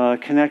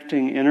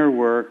 connecting inner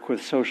work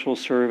with social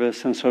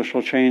service and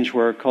social change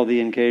work, called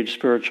The Engaged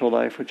Spiritual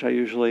Life, which I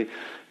usually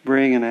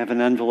bring, and I have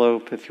an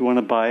envelope. If you want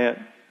to buy it,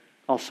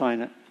 I'll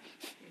sign it.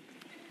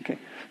 Okay,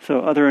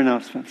 so other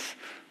announcements,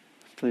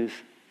 please.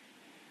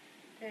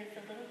 There's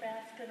a little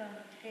basket on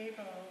the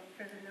table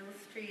for the Mill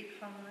Street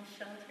Homeless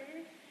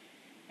Shelter,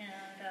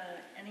 and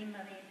any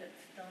money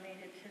that's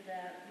donated to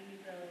that we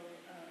will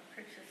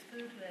purchase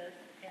food with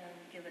and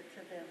give it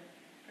to them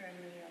for a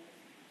meal.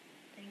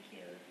 Thank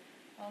you.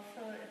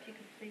 Also, if you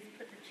could please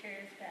put the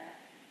chairs back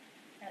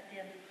at the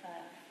end of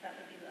class, that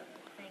would be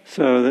lovely. Thank you.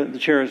 So the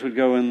chairs would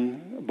go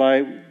in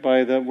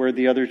by the where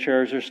the other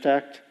chairs are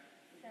stacked?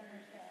 Center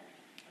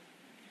side.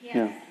 Yes.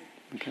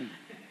 Yeah. Okay.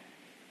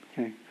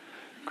 Okay.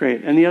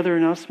 Great. Any other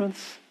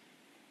announcements?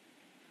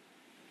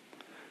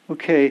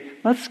 Okay,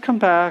 let's come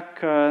back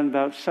in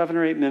about 7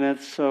 or 8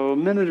 minutes, so a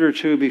minute or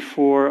two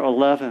before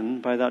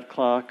 11 by that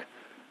clock.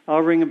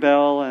 I'll ring a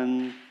bell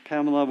and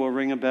Pamela will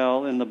ring a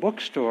bell in the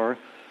bookstore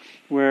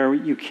where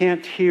you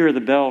can't hear the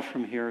bell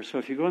from here. So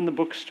if you go in the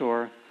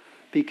bookstore,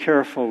 be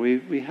careful.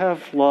 We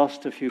have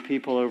lost a few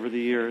people over the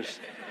years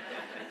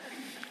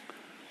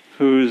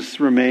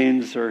whose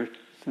remains are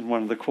in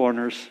one of the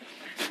corners.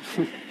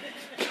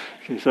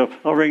 Okay, so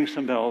I'll ring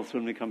some bells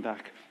when we come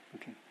back.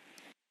 Okay.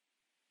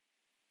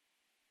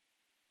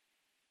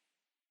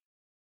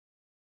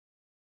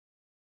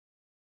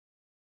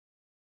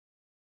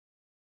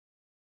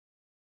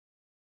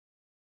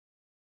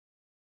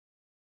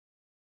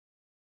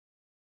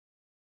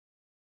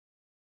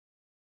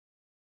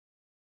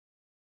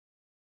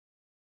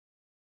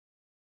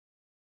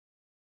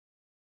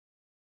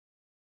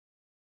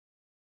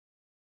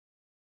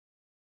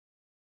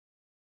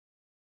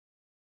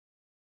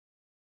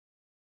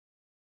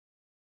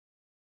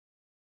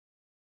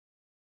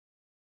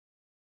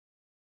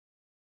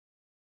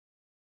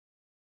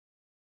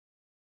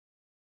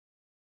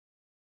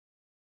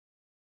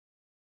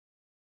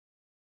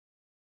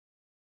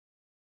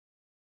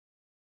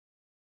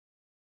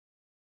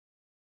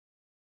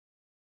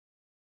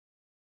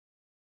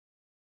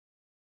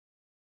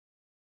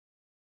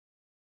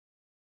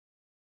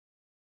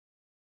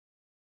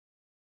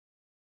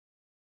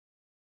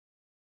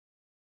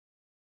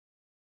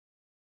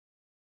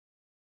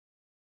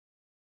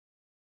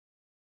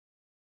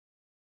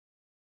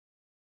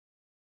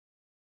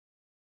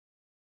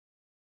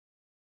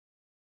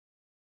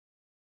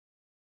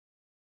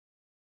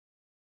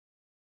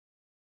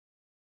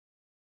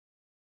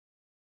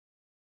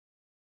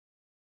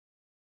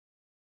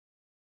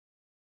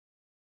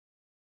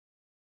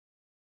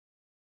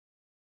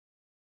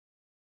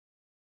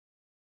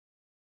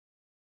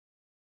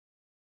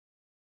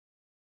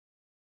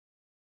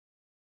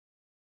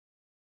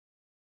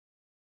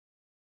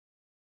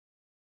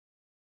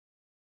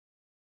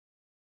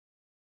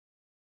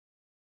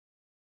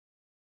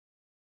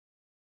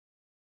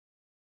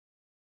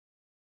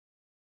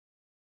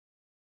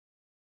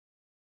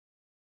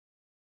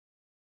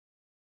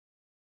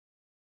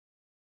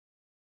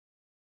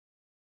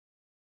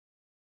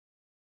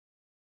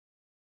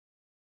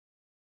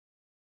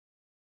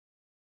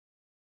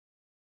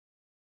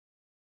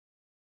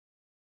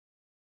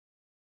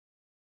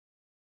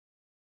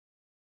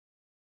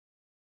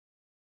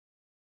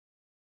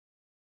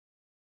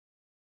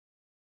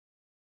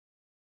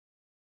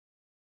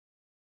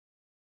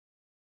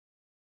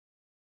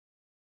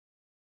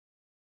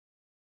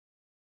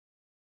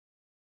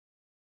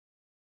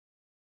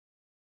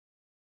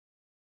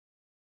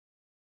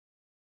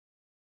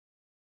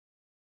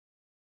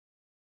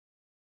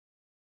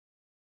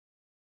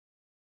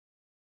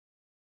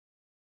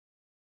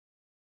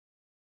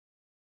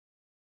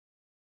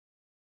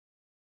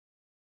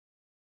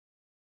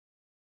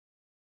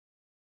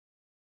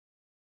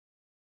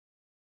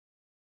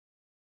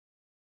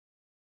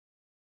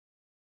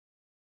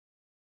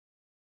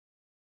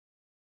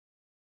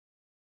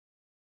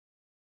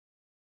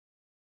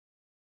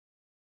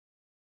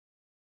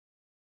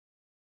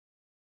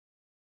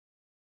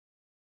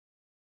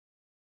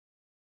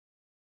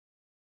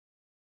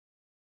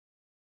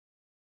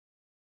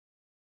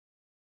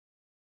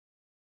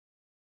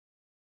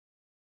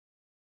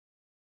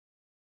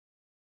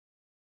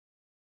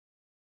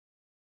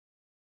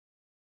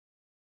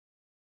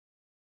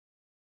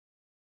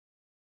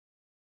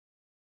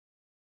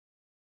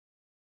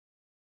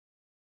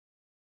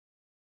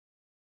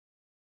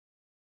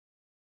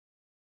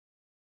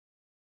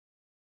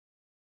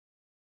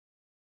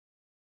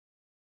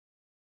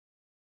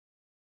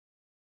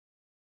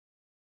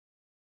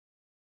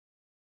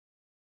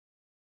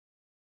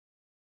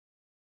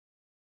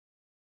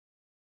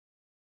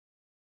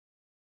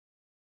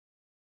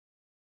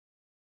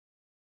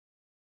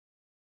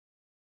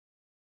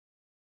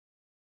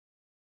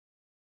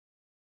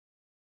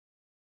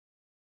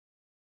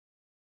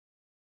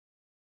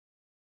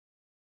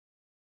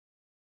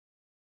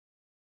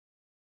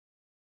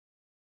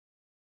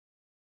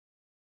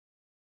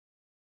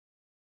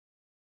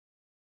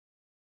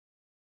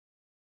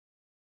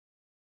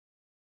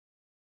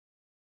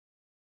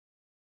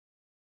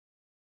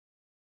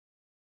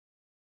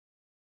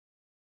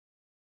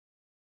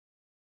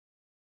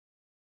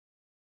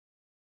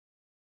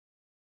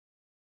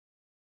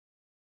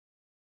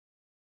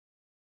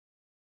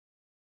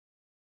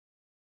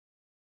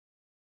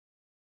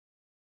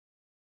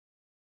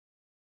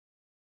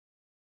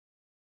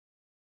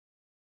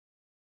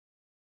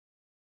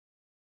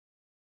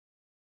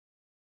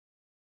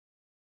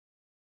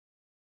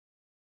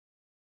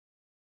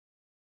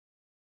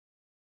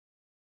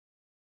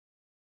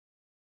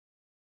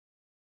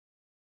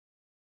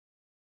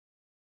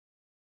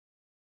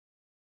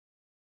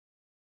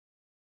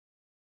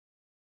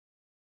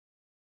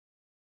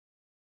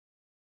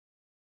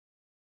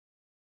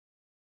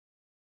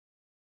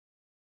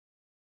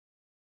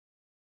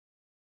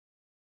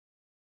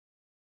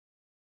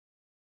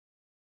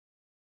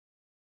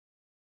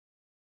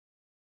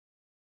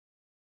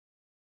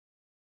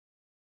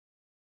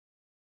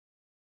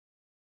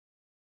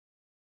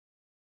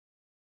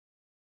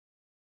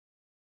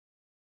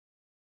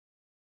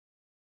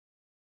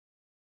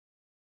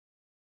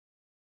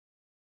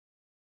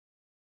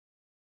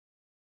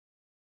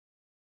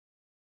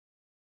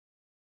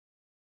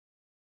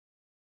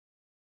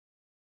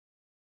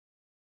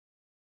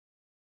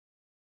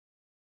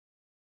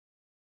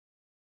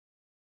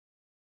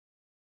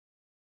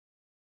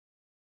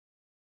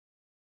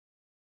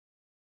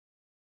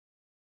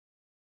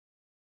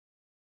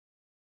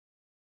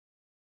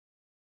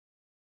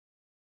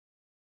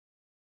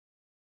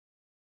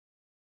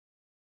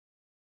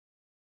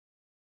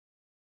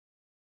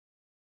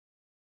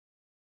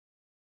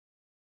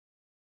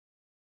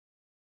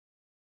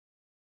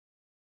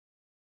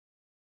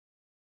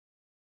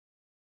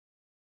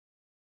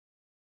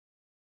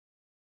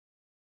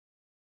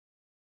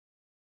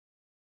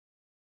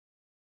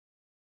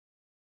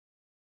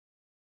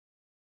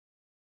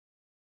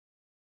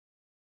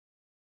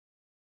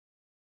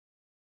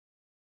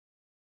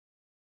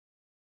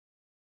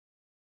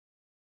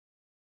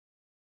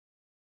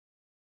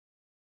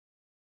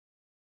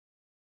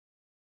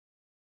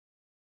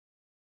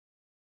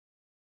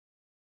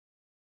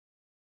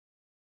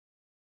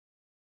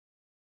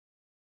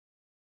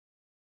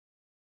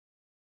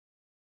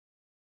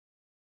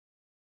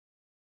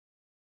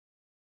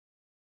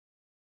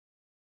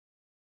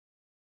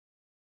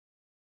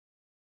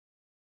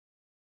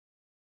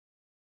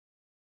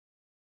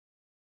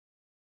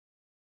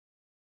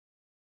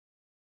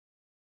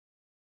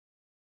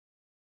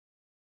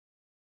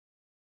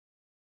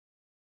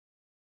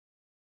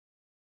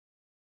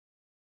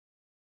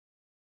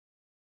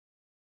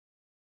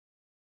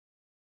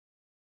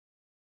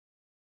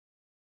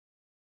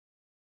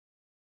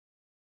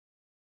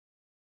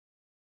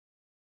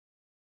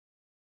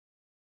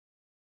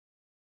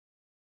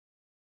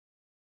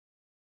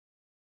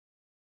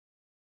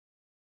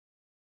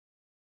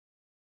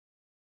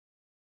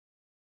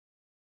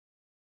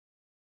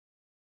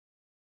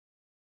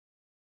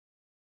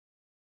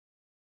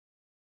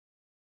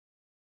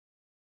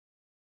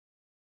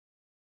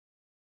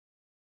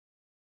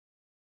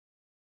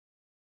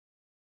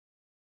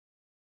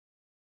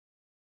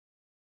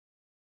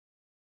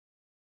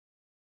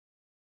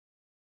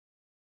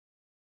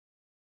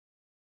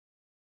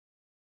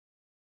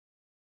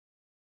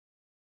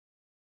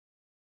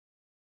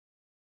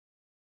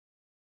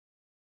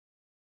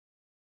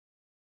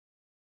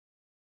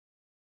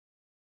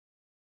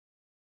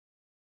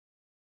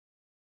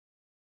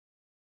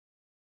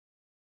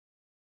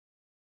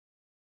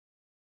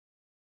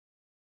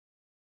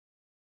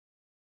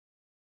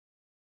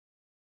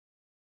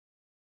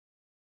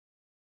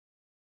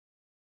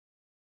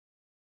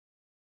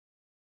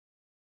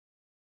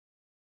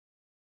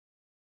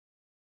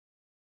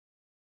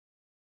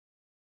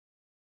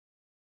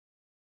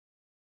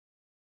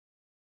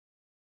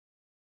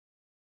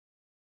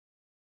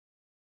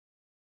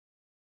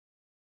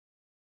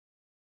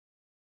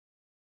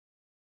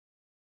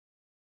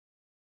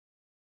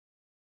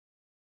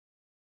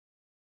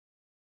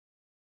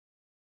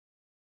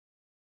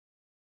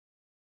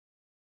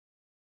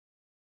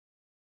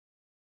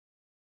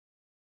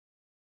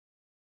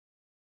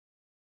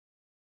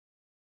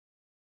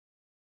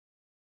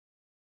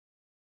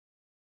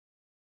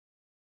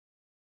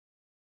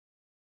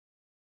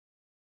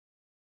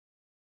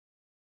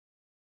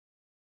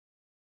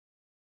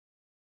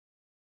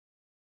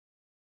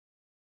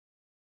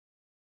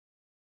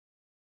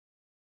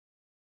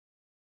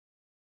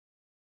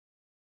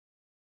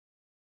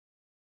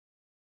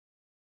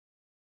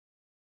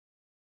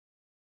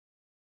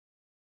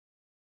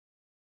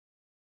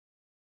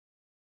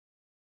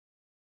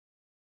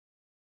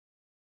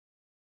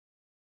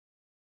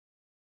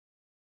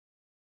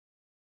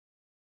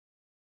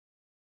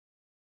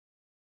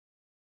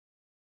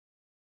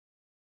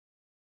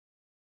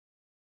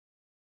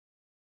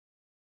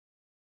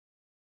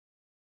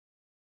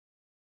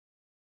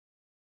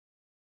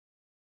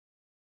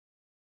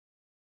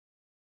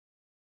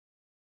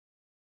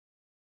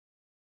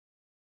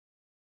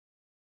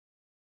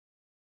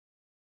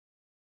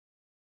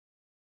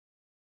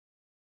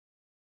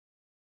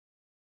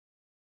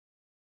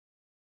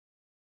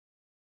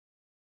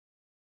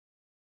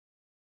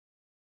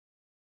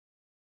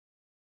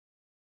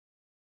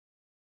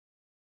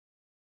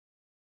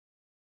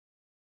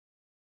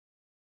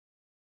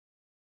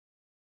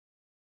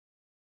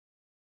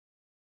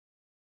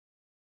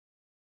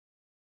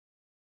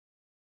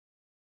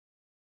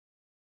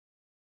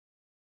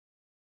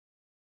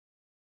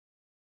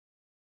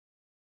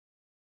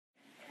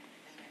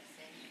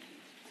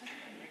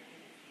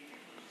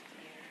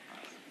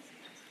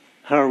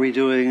 How are we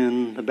doing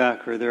in the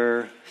back? Are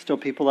there still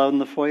people out in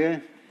the foyer?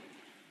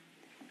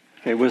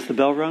 Okay, was the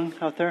bell rung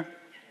out there?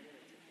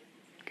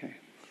 Okay.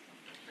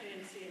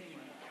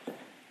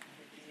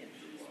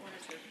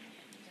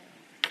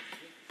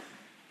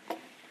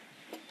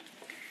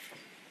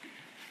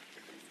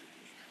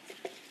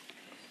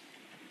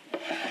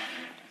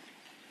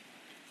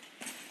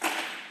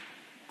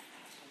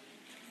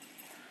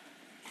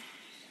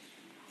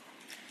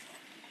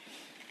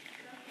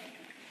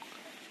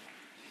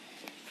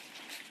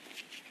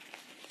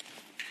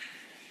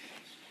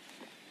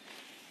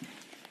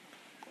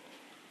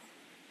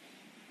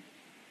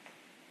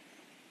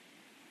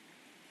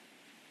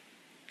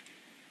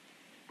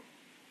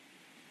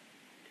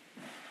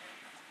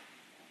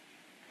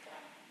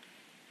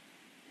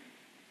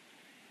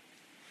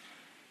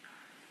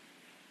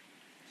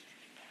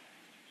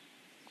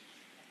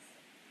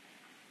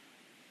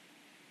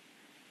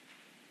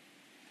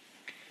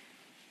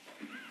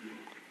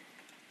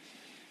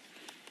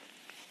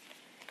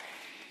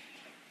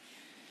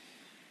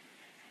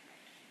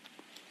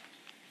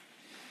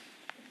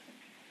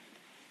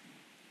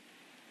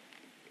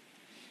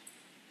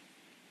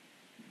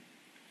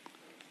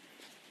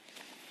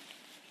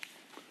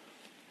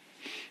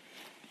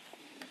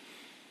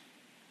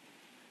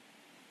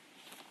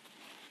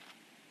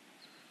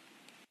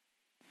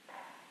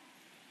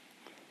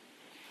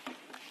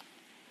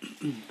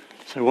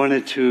 So I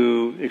wanted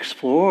to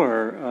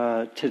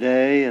explore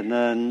today and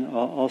then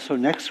also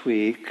next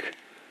week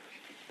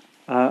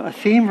a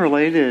theme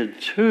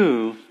related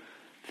to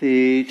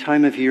the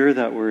time of year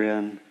that we're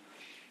in,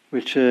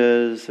 which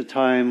is a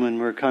time when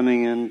we're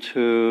coming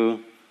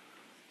into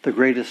the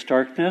greatest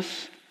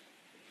darkness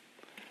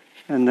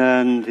and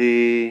then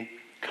the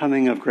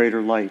coming of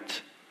greater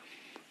light.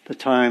 The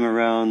time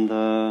around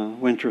the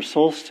winter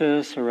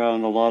solstice,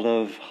 around a lot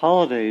of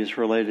holidays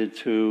related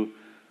to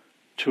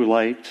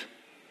light.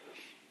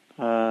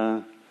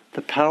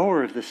 The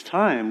power of this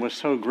time was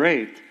so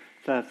great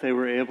that they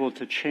were able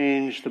to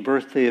change the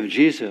birthday of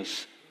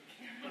Jesus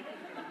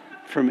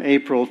from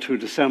April to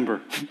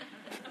December,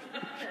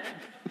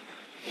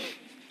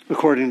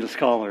 according to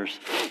scholars,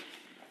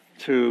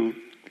 to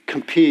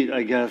compete,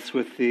 I guess,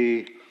 with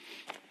the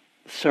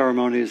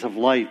ceremonies of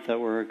light that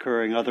were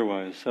occurring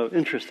otherwise. So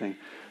interesting.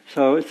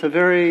 So it's a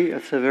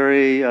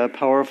very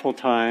powerful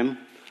time.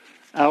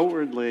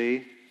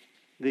 Outwardly,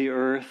 the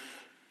earth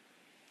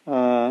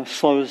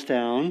slows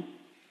down.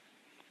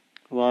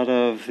 A lot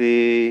of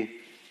the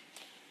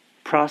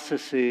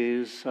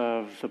processes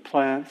of the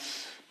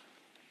plants,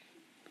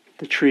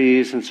 the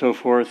trees and so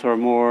forth are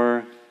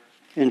more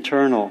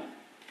internal.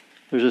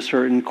 There's a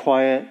certain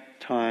quiet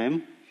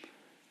time.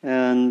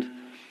 And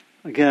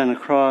again,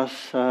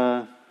 across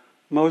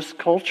most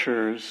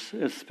cultures,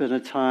 it's been a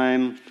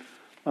time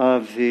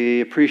of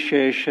the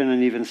appreciation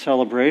and even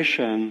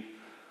celebration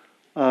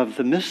of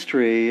the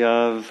mystery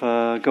of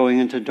going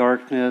into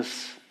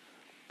darkness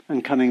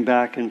and coming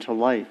back into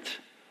light.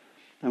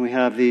 And we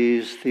have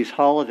these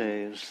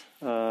holidays.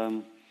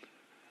 Again,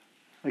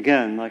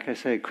 like I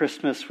say,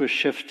 Christmas was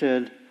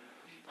shifted.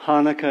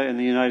 Hanukkah in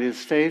the United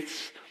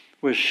States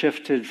was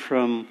shifted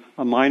from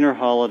a minor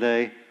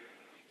holiday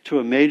to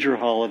a major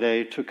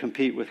holiday to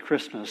compete with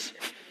Christmas.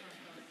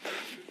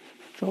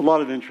 So a lot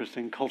of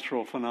interesting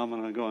cultural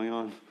phenomena going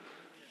on.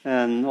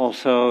 And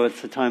also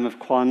it's a time of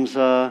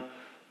Kwanzaa.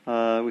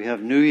 We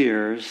have New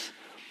Year's.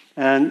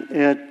 And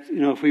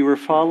if we were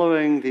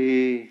following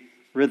the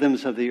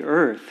rhythms of the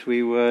earth,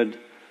 we would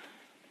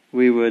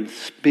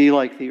be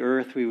like the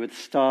earth. We would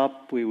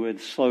stop. We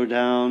would slow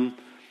down.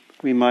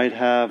 We might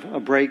have a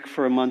break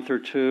for a month or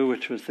two,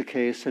 which was the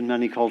case in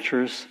many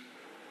cultures.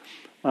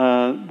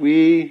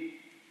 We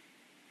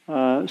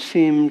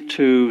seem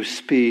to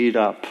speed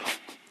up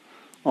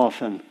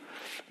often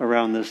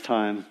around this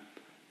time.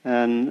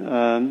 And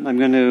I'm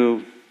going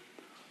to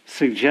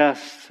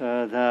suggest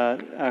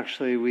that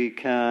actually we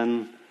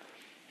can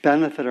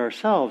benefit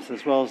ourselves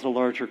as well as the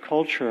larger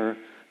culture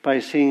by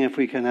seeing if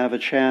we can have a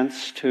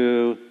chance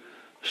to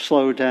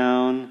slow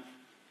down,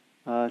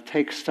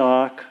 take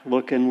stock,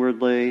 look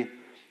inwardly,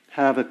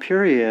 have a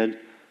period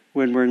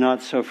when we're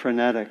not so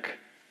frenetic.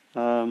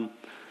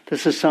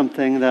 This is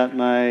something that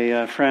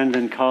my friend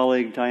and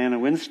colleague Diana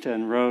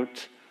Winston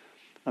wrote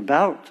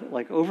about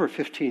over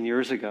 15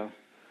 years ago.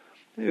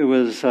 It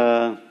was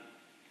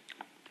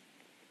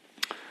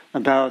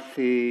about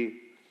the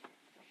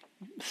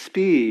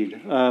speed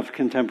of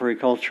contemporary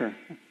culture.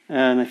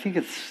 And I think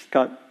it's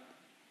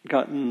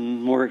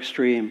gotten more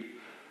extreme.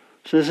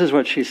 So this is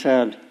what she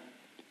said.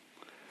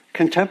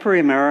 Contemporary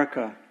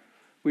America,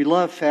 we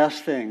love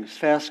fast things.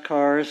 Fast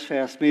cars,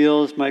 fast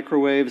meals,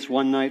 microwaves,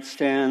 one-night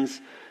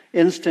stands,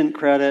 instant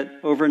credit,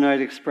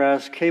 overnight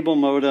express, cable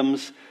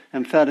modems,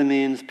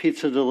 amphetamines,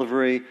 pizza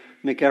delivery,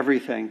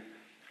 McEverything. And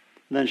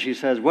then she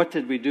says, what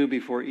did we do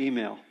before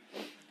email?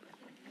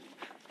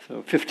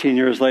 So 15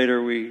 years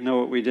later, we know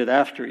what we did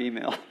after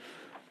email,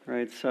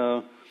 right?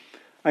 So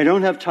I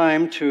don't have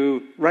time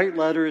to write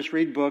letters,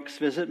 read books,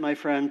 visit my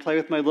friend, play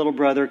with my little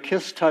brother,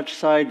 kiss, touch,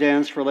 sigh,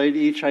 dance, relate,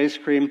 eat ice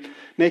cream,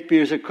 make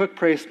music, cook,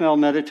 pray, smell,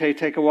 meditate,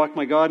 take a walk.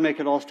 My God,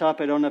 make it all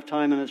stop. I don't have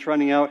time and it's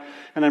running out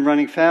and I'm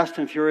running fast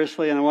and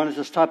furiously and I want it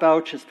to stop.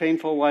 Ouch, it's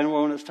painful. Why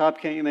won't it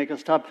stop? Can't you make it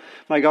stop?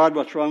 My God,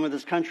 what's wrong with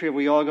this country? Have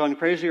we all gone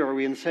crazy or are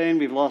we insane?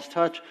 We've lost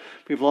touch.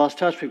 We've lost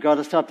touch. We've got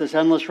to stop this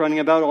endless running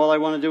about. All I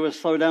want to do is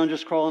slow down,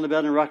 just crawl into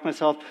bed and rock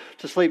myself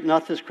to sleep.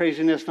 Not this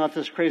craziness, not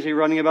this crazy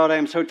running about. I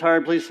am so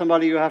tired. Please,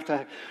 somebody, you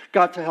have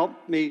got to help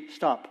me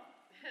stop.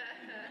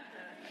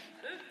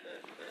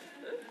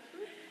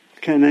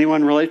 Can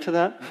anyone relate to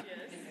that?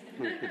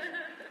 Yes.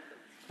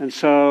 And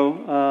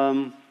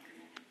so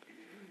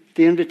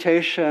the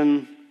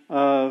invitation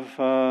of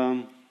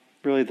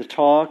really the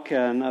talk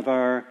and of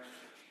our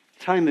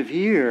time of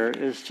year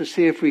is to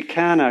see if we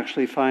can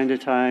actually find a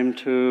time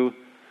to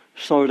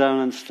slow down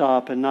and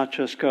stop and not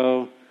just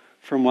go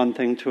from one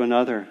thing to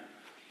another.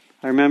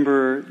 I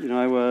remember,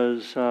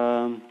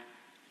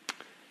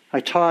 I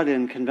taught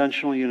in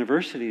conventional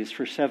universities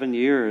for 7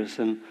 years,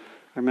 and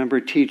I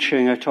remember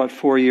I taught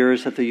 4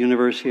 years at the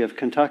University of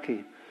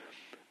Kentucky.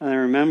 And I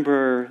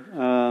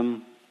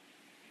remember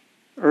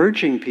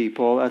urging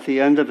people at the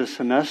end of a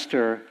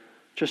semester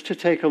just to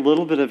take a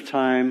little bit of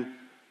time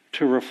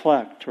to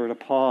reflect or to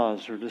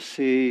pause or to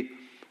see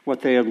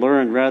what they had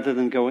learned rather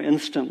than go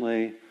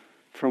instantly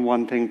from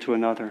one thing to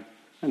another.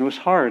 And it was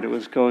hard. It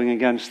was going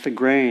against the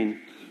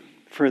grain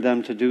for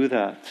them to do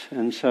that.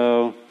 And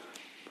so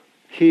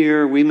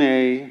here we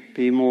may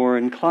be more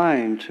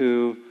inclined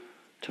to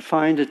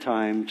find a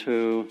time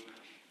to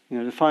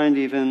find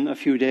even a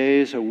few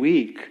days, a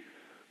week,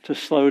 to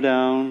slow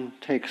down,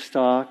 take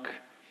stock,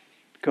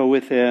 go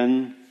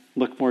within,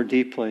 look more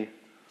deeply.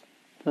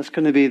 That's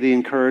going to be the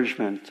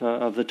encouragement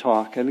of the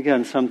talk. And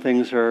again, some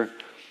things are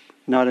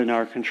not in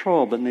our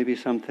control, but maybe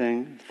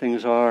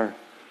things are.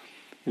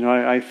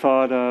 I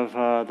thought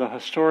of the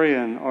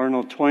historian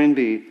Arnold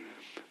Toynbee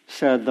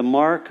said the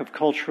mark of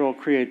cultural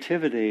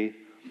creativity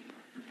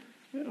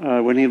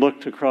when he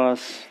looked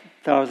across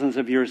thousands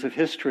of years of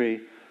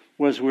history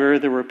was where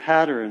there were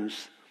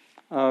patterns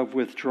of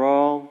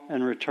withdrawal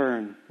and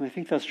return. And I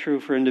think that's true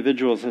for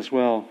individuals as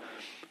well,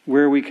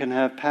 where we can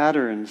have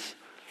patterns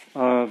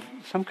of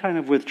some kind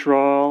of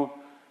withdrawal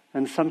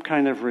and some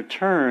kind of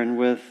return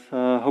with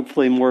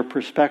hopefully more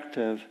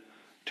perspective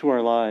to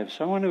our lives.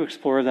 So I want to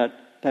explore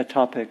that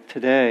topic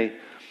today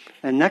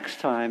and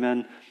next time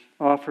and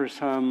offer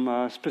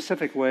some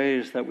specific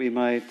ways that we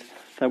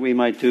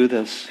might do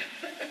this.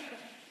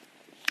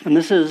 And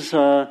this is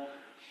the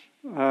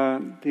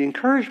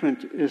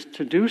encouragement is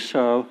to do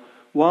so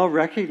while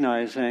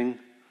recognizing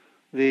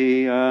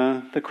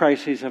the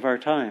crises of our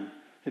time.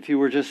 If you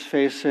were just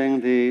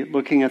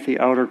looking at the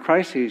outer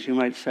crises, you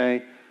might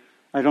say,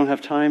 I don't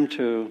have time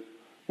to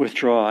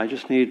withdraw. I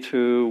just need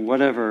to,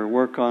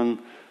 work on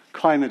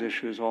climate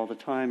issues all the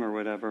time or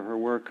whatever, or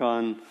work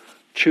on,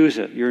 choose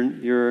it.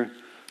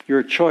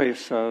 Your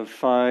choice of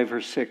 5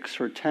 or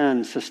 6 or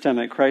 10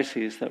 systemic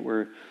crises that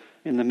we're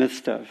in the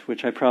midst of,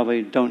 which I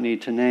probably don't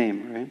need to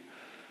name, right?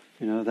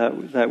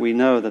 That we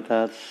know that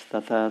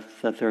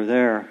they're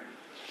there.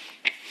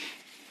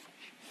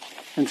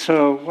 And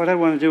so what I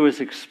want to do is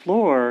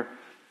explore,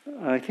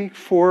 I think,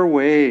 4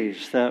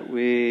 ways that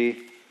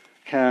we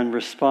can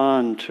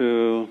respond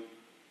to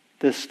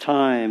this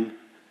time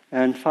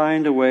and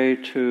find a way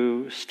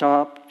to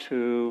stop,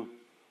 to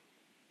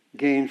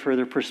gain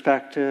further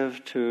perspective,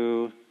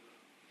 to,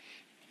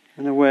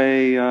 in a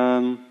way,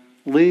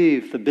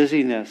 leave the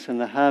busyness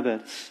and the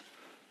habits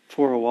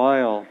for a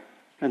while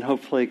and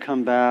hopefully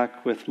come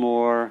back with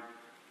more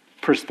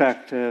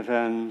perspective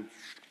and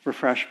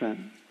refreshment.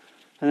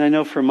 And I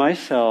know for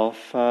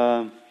myself,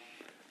 I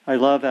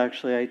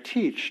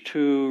teach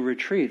 2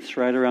 retreats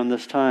right around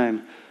this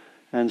time.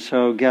 And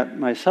so get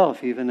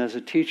myself, even as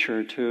a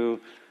teacher, to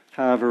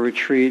have a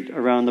retreat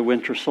around the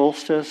winter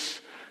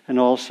solstice and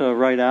also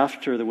right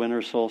after the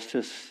winter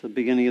solstice, the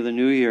beginning of the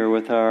new year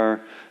with our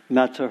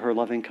metta, or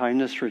loving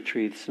kindness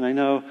retreats. And I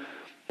know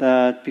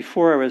that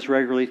before I was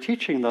regularly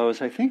teaching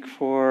those, I think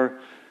for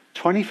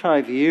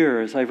 25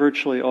 years, I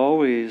virtually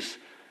always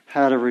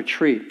had a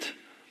retreat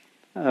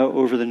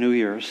over the New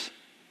Year's.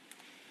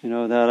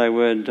 That I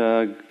would,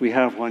 we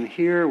have one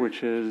here,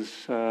 which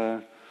is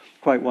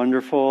quite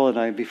wonderful.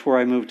 And before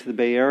I moved to the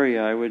Bay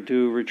Area, I would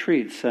do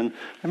retreats. And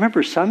I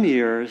remember some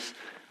years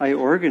I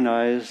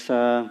organized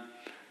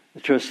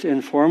just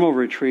informal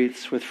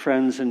retreats with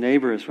friends and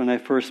neighbors. When I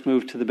first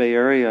moved to the Bay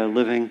Area,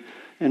 living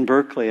in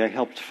Berkeley, I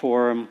helped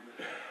form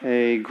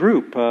a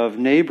group of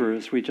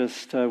neighbors. We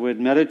just would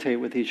meditate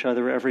with each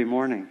other every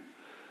morning.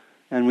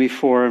 And we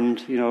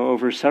formed,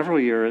 over several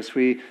years,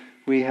 we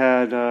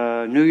had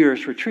New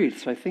Year's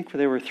retreats. I think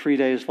they were 3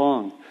 days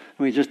long. And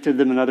we just did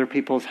them in other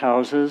people's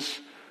houses,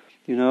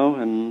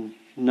 and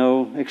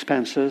no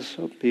expenses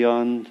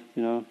beyond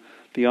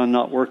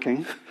not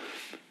working.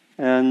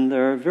 And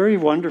they're very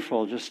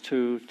wonderful just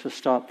to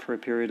stop for a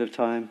period of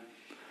time.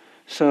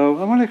 So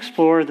I want to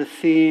explore the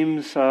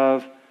themes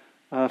of,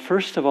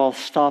 first of all,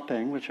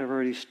 stopping, which I've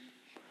already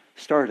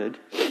started.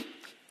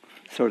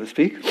 so to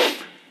speak.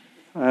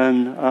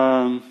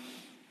 And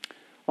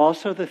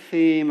also the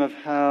theme of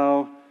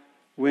how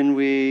when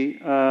we,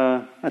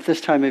 at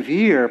this time of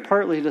year,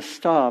 partly to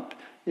stop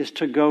is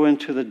to go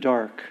into the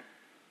dark.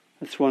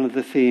 That's one of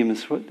the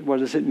themes. What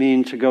does it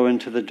mean to go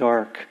into the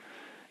dark?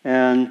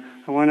 And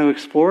I want to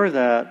explore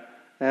that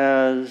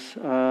as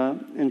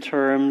in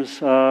terms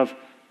of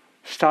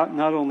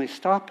not only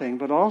stopping,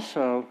 but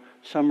also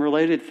some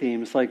related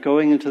themes, like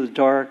going into the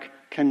dark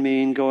can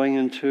mean going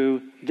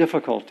into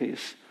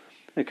difficulties.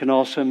 It can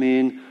also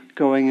mean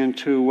going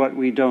into what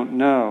we don't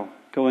know,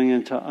 going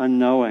into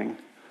unknowing.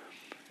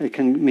 It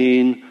can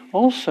mean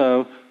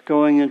also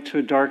going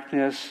into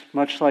darkness,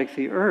 much like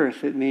the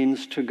earth. It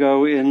means to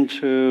go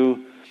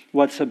into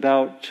what's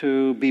about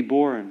to be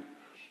born.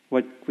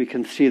 What we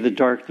can see the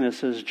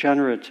darkness as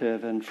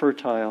generative and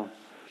fertile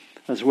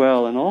as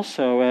well, and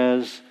also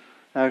as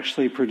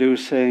actually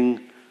producing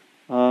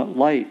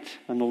light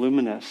and the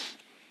luminous,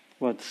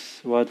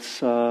 what's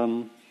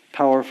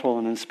powerful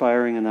and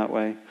inspiring in that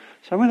way.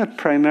 So I'm going to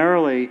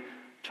primarily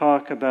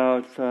talk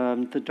about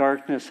the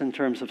darkness in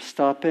terms of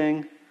stopping,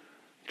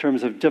 in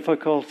terms of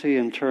difficulty,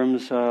 in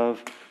terms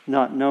of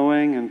not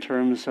knowing, in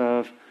terms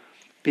of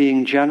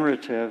being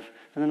generative,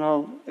 and then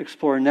I'll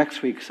explore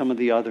next week some of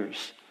the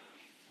others.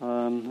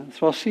 So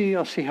I'll see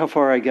how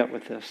far I get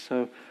with this.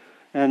 So,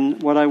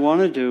 and what I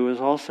want to do is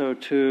also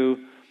to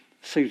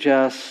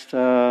suggest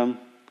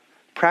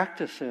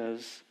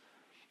practices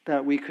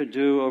that we could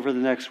do over the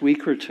next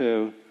week or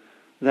two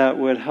that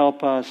would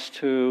help us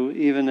to,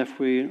 even if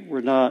we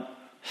were not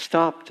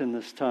stopped in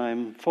this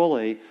time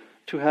fully,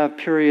 to have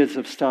periods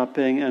of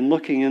stopping and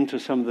looking into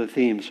some of the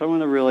themes. So I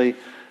want to really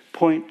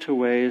point to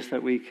ways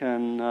that we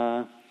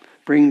can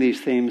bring these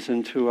themes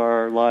into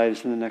our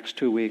lives in the next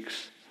 2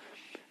 weeks.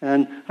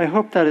 And I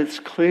hope that it's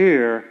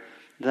clear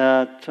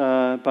that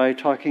by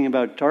talking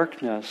about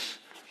darkness,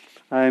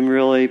 I'm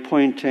really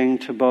pointing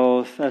to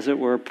both, as it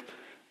were,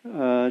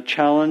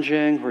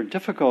 challenging or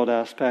difficult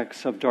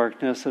aspects of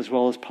darkness as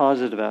well as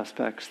positive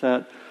aspects.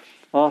 That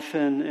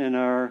often in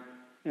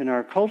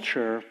our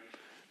culture,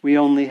 we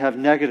only have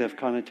negative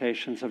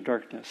connotations of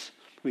darkness.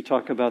 We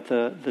talk about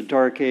the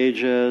dark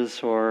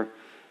ages or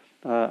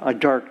a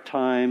dark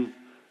time,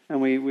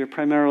 and we're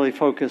primarily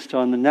focused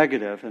on the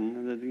negative,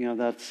 and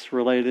that's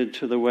related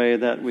to the way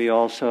that we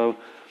also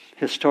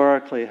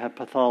historically have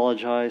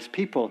pathologized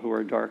people who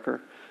are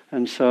darker.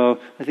 And so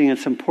I think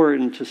it's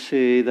important to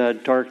see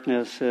that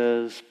darkness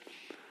has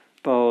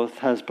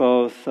both,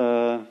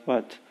 I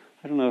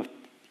don't know if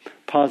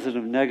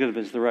positive, negative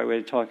is the right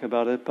way to talk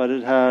about it, but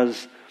it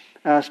has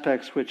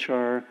aspects which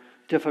are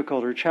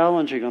difficult or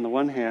challenging on the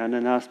one hand,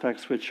 and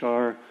aspects which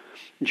are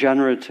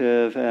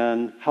generative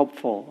and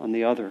helpful on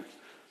the other.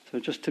 So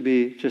just to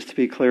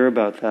be clear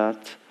about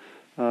that,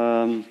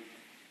 I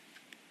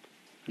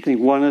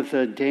think one of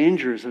the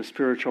dangers of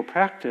spiritual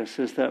practice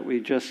is that we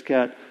just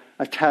get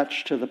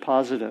attached to the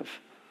positive.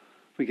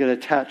 We get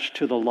attached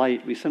to the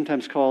light. We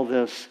sometimes call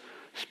this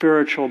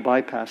spiritual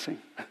bypassing,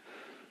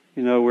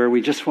 where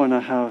we just want to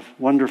have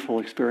wonderful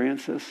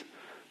experiences,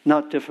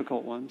 not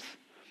difficult ones.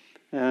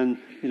 And,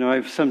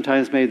 I've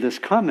sometimes made this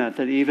comment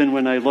that even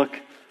when I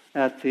look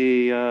at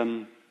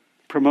the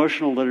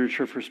promotional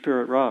literature for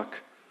Spirit Rock,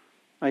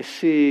 I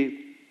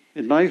see,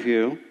 in my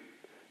view,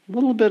 a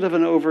little bit of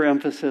an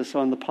overemphasis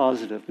on the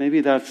positive.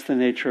 Maybe that's the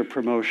nature of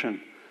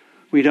promotion.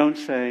 We don't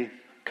say,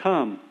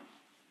 come,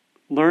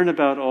 learn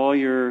about all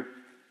your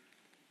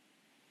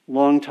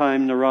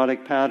long-time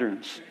neurotic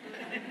patterns.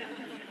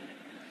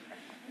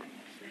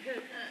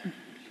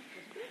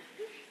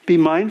 Be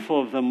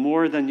mindful of them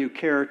more than you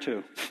care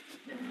to,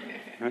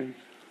 right?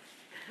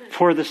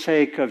 For the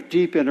sake of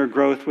deep inner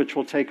growth, which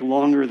will take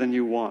longer than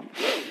you want.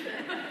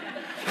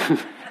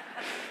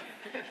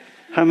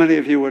 How many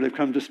of you would have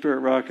come to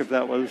Spirit Rock if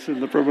that was in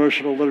the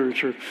promotional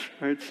literature?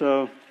 Right?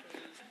 So,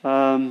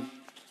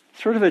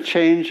 sort of a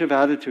change of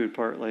attitude,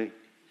 partly.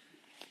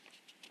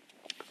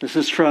 This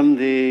is from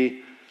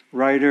the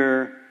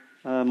writer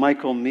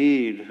Michael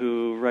Meade,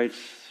 who writes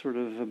sort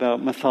of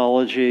about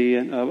mythology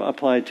and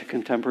applied to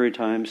contemporary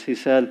times. He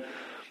said,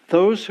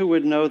 "Those who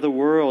would know the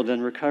world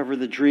and recover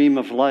the dream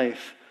of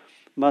life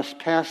must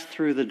pass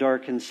through the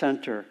darkened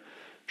center,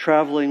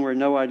 traveling where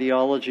no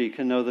ideology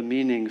can know the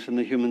meanings in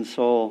the human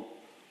soul.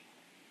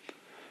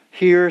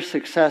 Here,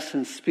 success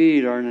and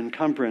speed are an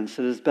encumbrance.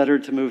 It is better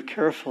to move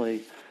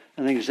carefully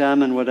and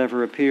examine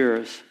whatever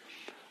appears.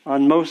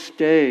 On most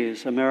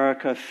days,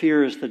 America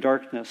fears the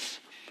darkness.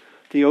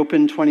 The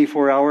open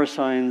 24-hour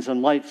signs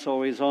and lights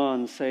always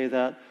on say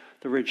that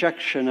the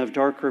rejection of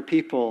darker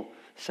people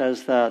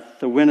says that,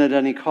 the win at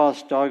any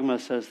cost dogma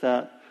says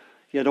that,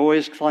 yet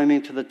always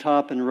climbing to the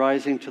top and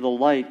rising to the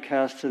light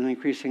casts an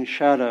increasing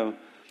shadow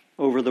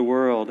over the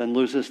world and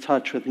loses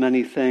touch with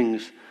many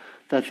things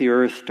that the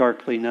earth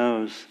darkly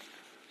knows."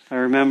 I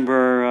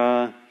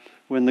remember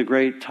when the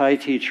great Thai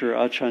teacher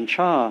Ajahn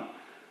Chah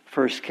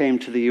first came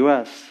to the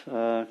U.S.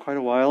 Quite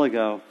a while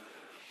ago,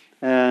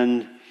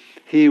 and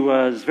he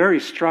was very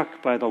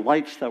struck by the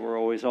lights that were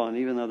always on,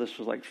 even though this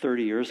was like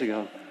 30 years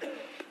ago.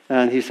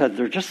 And he said,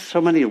 there are just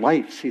so many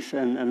lights. He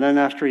said, and then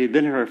after he'd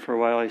been here for a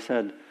while, he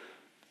said,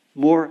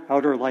 more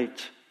outer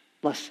light,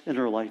 less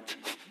inner light.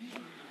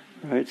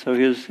 Right? So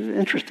he was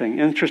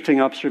interesting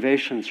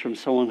observations from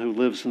someone who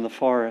lives in the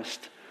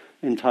forest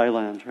in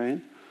Thailand, right?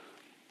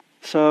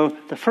 So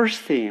the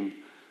first theme,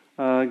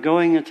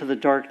 going into the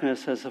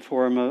darkness as a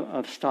form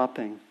of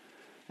stopping.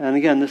 And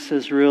again, this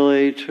is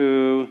really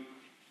to,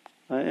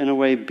 in a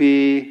way,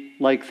 be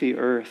like the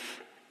earth.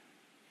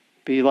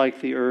 Be like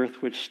the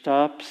earth, which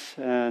stops,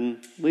 and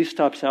at least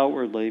stops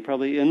outwardly.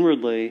 Probably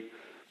inwardly,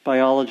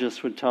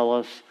 biologists would tell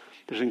us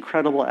there's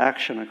incredible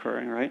action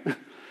occurring, right?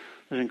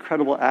 There's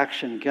incredible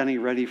action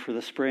getting ready for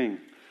the spring.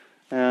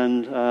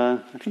 And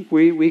I think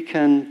we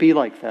can be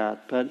like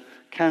that, but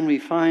can we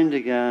find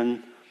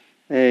again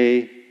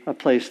a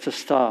place to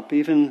stop,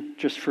 even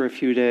just for a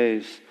few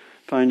days,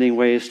 finding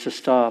ways to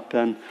stop.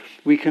 And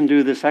we can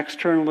do this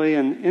externally,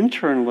 and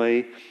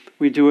internally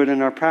we do it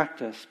in our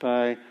practice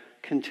by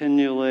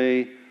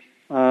continually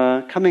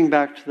coming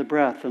back to the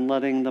breath and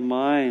letting the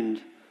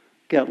mind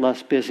get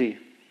less busy.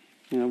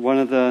 One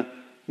of the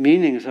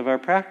meanings of our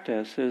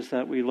practice is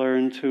that we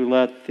learn to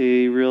let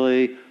the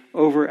really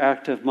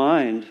overactive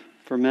mind,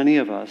 for many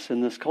of us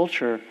in this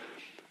culture,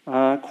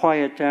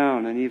 quiet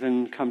down and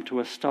even come to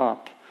a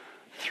stop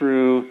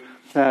through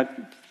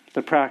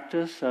the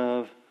practice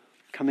of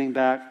coming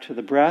back to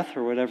the breath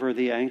or whatever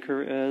the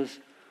anchor is,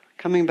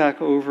 coming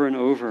back over and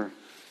over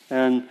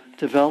and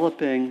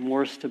developing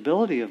more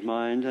stability of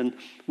mind. And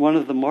one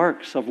of the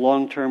marks of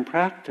long-term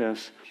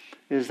practice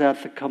is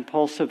that the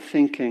compulsive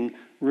thinking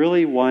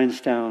really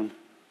winds down,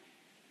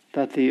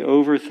 that the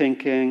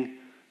overthinking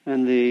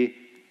and the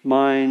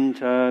mind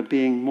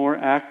being more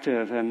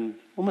active and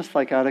almost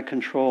like out of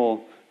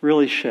control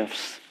really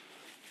shifts.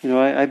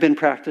 I've been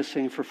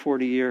practicing for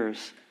 40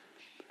 years,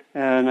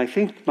 and I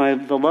think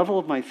the level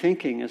of my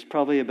thinking is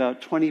probably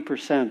about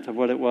 20% of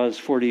what it was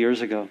 40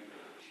 years ago.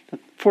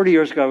 40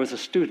 years ago I was a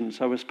student,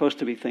 so I was supposed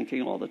to be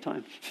thinking all the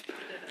time.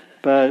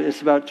 But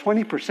it's about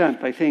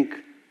 20%, I think,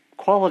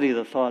 quality of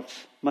the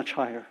thoughts much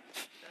higher.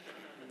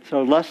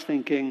 So less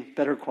thinking,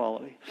 better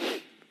quality.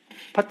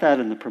 Put that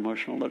in the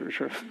promotional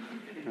literature.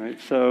 Right?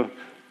 So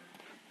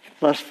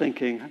less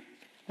thinking.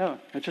 Oh,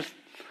 I just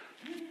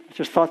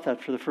thought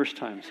that for the first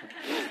time. So.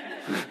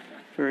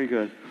 Very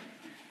good.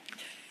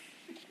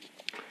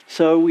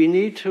 So we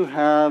need to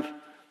have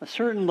a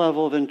certain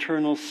level of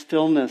internal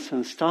stillness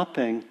and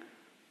stopping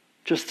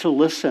just to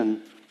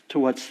listen to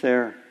what's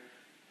there.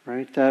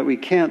 Right? That we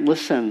can't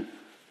listen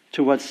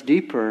to what's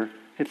deeper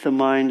if the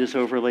mind is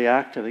overly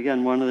active.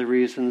 Again, one of the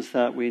reasons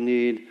that we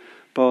need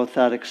both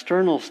that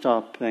external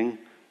stopping,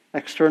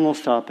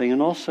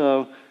 and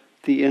also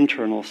the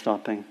internal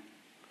stopping.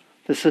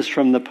 This is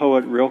from the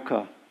poet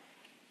Rilke.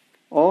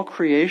 All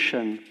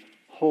creation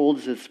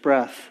holds its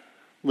breath,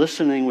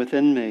 listening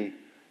within me,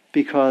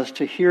 because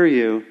to hear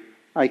you,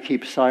 I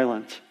keep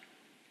silent.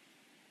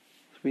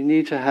 We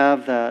need to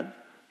have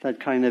that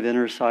kind of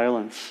inner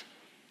silence.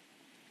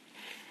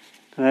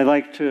 And I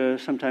like to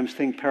sometimes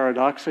think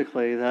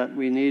paradoxically that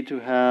we need to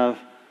have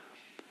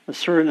a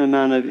certain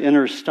amount of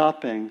inner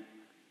stopping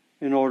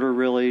in order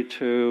really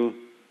to,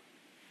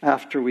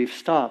 after we've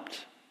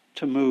stopped,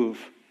 to move.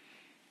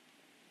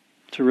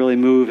 To really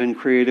move in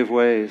creative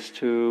ways,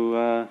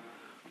 to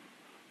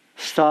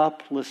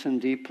stop, listen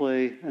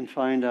deeply, and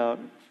find out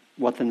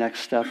what the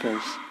next step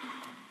is,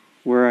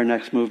 where our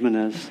next movement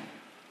is.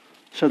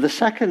 So the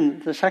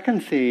second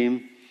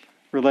theme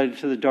related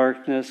to the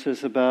darkness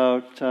is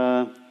about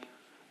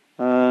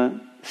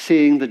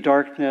seeing the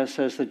darkness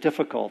as the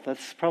difficult.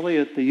 That's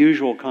probably the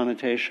usual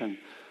connotation,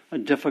 a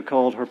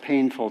difficult or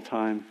painful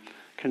time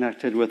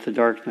connected with the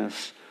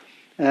darkness.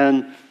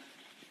 And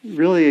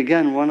really,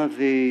 again, one of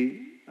the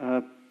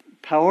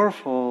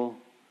powerful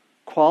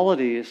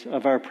qualities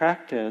of our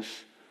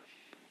practice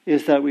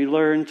is that we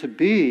learn to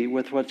be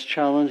with what's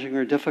challenging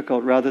or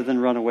difficult rather than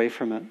run away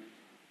from it.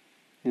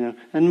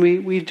 And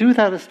we do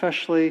that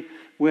especially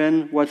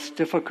when what's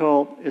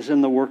difficult is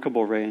in the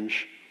workable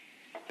range.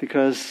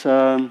 Because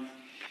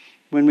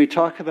when we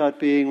talk about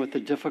being with the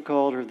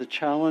difficult or the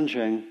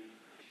challenging,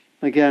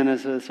 again,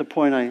 as a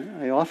point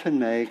I often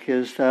make,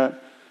 is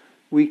that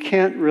we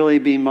can't really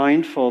be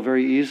mindful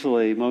very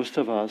easily, most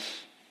of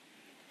us,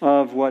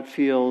 of what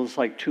feels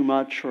like too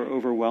much or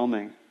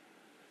overwhelming.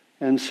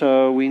 And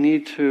so we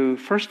need to,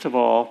 first of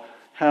all,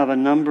 have a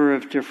number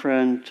of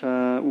different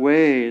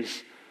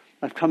ways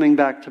of coming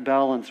back to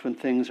balance when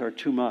things are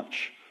too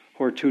much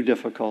or too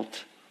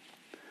difficult.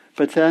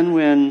 But then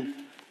when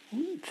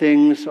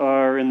things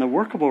are in the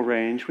workable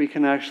range, we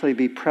can actually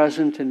be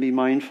present and be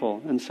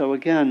mindful. And so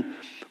again,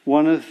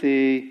 one of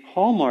the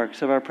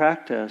hallmarks of our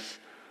practice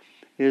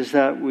is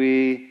that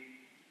we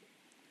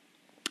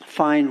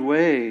find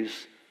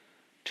ways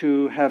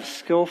to have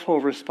skillful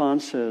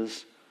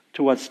responses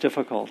to what's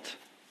difficult.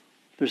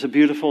 There's a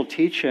beautiful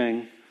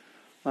teaching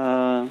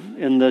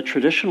in the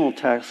traditional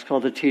text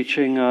called the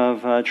teaching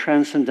of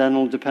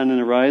transcendental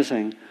dependent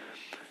arising.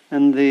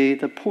 And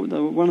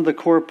one of the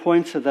core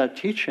points of that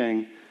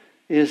teaching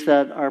is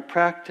that our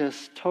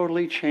practice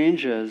totally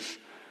changes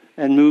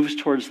and moves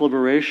towards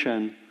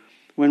liberation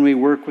when we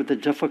work with the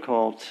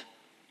difficult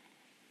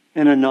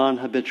in a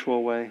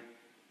non-habitual way.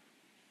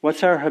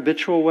 What's our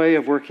habitual way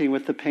of working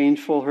with the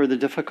painful or the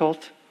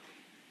difficult?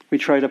 We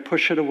try to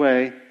push it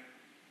away,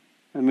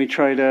 and we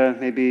try to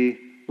maybe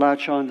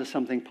latch on to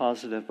something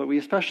positive, but we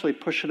especially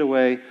push it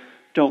away,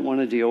 don't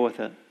want to deal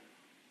with it.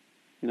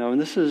 And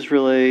this is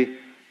really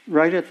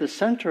right at the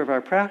center of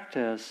our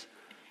practice,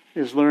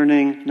 is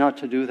learning not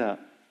to do that,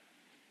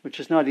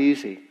 which is not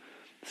easy.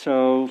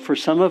 So for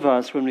some of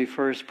us, when we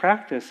first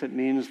practice, it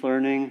means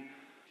learning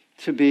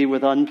to be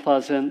with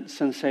unpleasant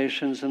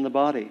sensations in the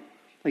body.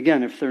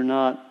 Again, if they're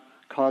not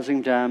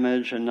causing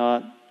damage and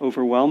not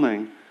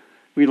overwhelming,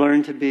 we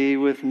learn to be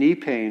with knee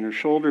pain or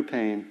shoulder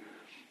pain.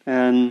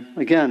 And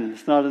again,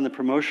 it's not in the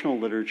promotional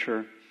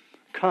literature.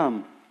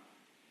 Come,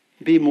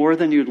 be more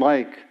than you'd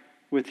like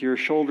with your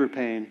shoulder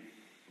pain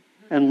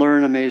and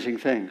learn amazing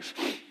things.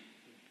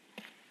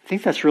 I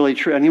think that's really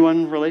true.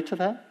 Anyone relate to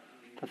that?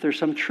 That there's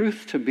some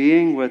truth to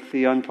being with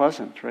the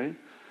unpleasant, right?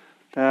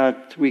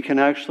 That we can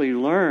actually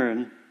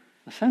learn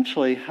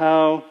essentially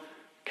how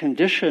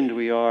conditioned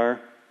we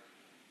are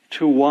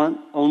to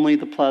want only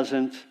the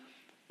pleasant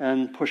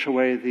and push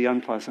away the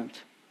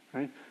unpleasant,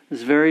 right?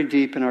 It's very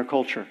deep in our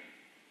culture,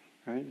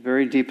 right?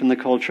 Very deep in the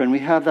culture. And we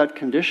have that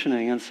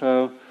conditioning. And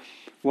so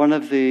one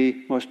of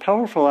the most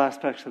powerful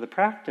aspects of the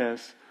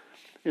practice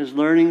is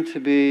learning to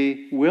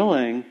be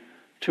willing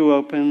to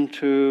open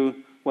to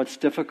what's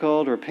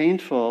difficult or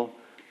painful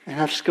and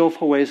have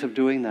skillful ways of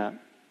doing that.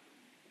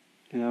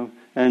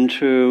 And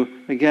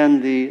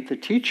again, the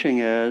teaching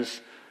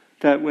is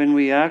that when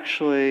we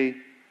actually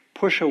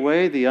push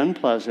away the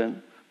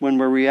unpleasant, when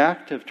we're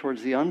reactive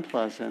towards the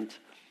unpleasant,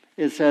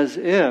 it's as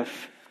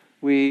if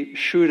we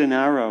shoot an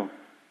arrow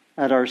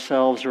at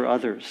ourselves or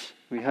others.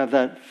 We have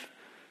that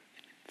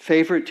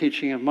favorite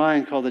teaching of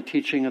mine called the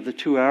teaching of the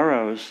two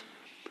arrows,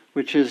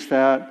 which is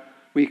that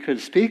we could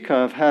speak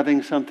of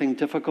having something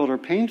difficult or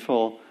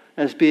painful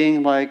as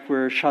being like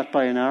we're shot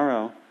by an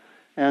arrow.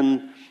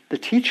 And the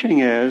teaching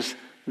is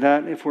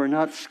that if we're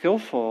not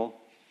skillful,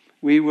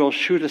 we will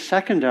shoot a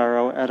second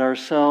arrow at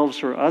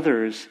ourselves or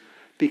others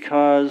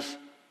because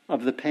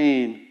of the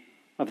pain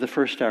of the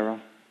first arrow.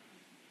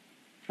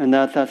 And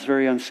that's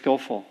very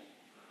unskillful.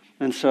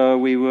 And so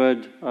we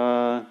would,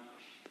 when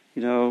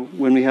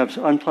we have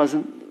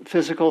unpleasant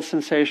physical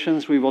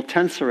sensations, we will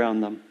tense around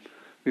them.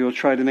 We will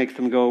try to make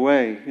them go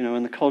away.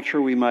 In the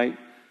culture, we might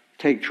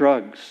take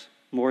drugs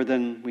more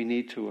than we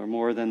need to or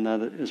more than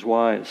that is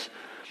wise.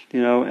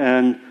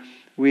 And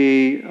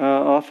we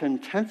often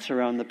tense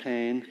around the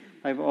pain.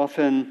 I've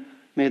often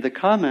made the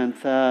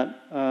comment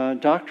that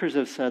doctors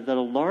have said that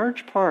a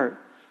large part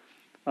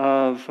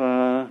of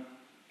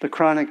the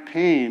chronic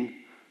pain,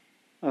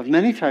 of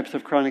many types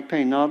of chronic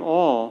pain, not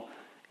all,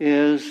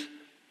 is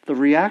the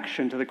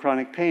reaction to the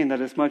chronic pain,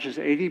 that as much as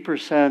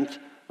 80%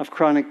 of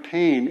chronic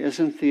pain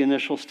isn't the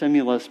initial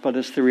stimulus, but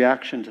it's the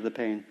reaction to the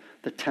pain,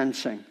 the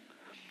tensing.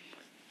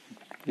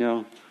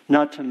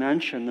 Not to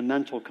mention the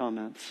mental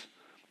comments,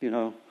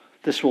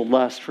 this will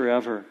last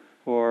forever,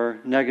 or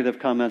negative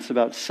comments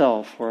about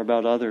self or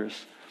about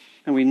others.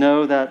 And we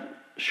know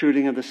that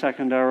shooting of the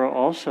second arrow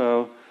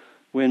also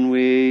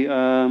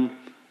when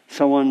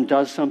someone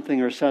does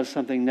something or says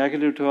something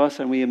negative to us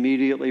and we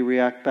immediately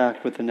react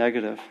back with the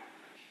negative.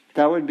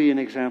 That would be an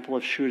example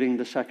of shooting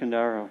the second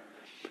arrow.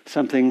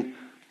 Something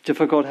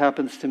difficult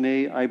happens to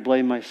me, I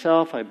blame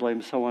myself, I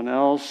blame someone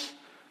else,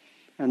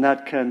 and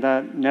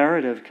that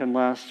narrative can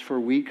last for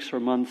weeks or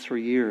months or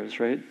years,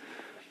 right?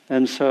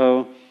 And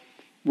so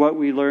what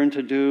we learn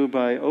to do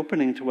by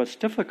opening to what's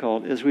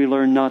difficult is we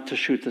learn not to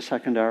shoot the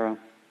second arrow.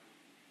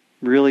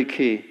 Really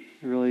key,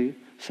 really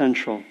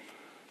central.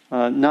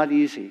 Not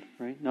easy,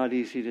 right? Not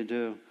easy to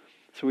do.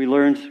 So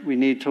we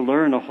need to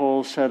learn a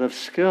whole set of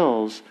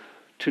skills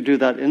to do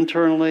that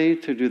internally,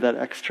 to do that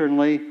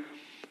externally.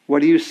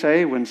 What do you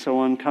say when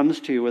someone comes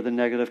to you with a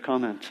negative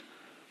comment?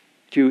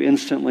 Do you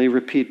instantly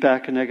repeat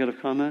back a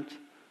negative comment?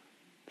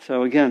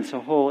 So again, it's a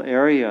whole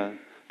area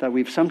that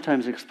we've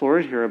sometimes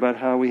explored here about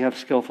how we have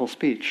skillful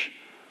speech.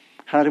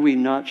 How do we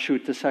not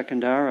shoot the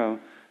second arrow?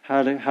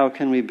 How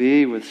can we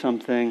be with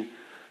something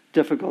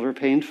difficult or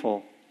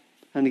painful?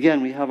 And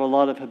again, we have a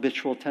lot of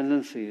habitual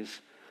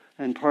tendencies.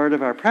 And part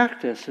of our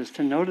practice is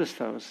to notice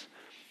those.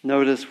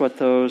 Notice what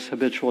those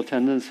habitual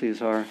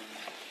tendencies are.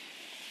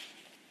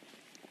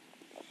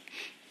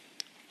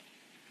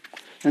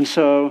 And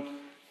so,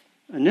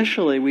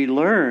 initially, we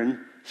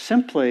learn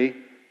simply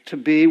to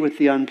be with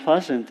the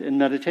unpleasant in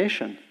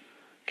meditation.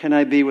 Can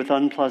I be with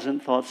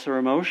unpleasant thoughts or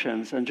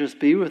emotions and just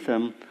be with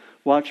them,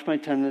 watch my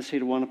tendency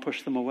to want to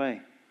push them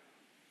away?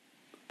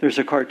 There's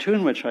a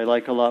cartoon which I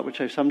like a lot,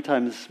 which I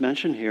sometimes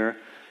mention here.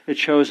 It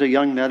shows a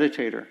young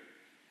meditator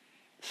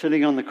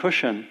sitting on the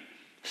cushion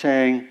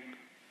saying,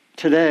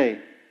 "Today,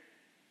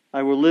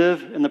 I will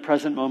live in the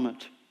present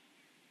moment.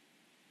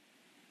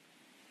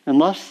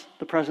 Unless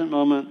the present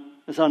moment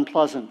is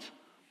unpleasant,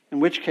 in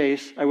which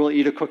case I will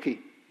eat a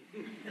cookie."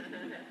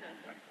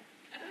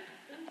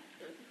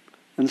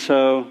 And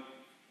so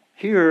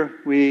here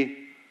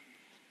we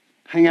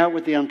hang out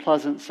with the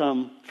unpleasant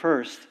some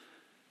first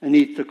and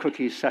eat the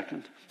cookies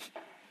second.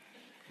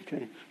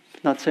 Okay,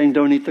 not saying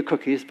don't eat the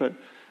cookies, but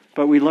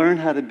we learn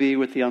how to be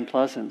with the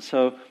unpleasant.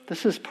 So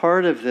this is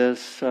part of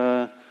this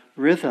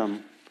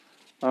rhythm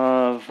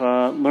of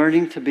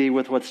learning to be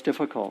with what's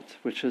difficult,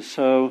 which is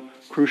so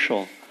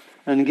crucial.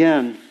 And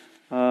again,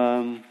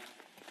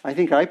 I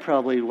think I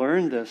probably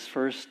learned this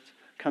first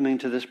coming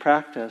to this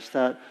practice,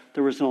 that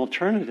there was an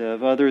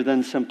alternative other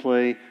than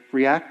simply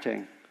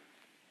reacting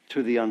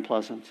to the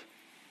unpleasant.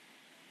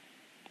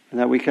 And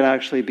that we can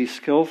actually be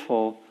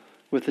skillful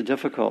with the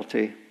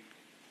difficulty.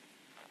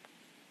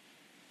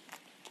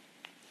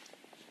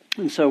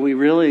 And so we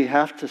really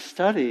have to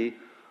study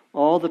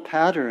all the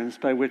patterns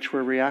by which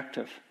we're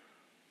reactive.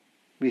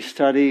 We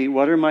study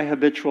what are my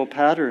habitual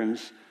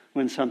patterns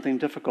when something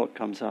difficult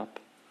comes up.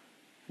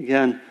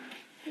 Again,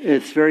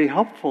 it's very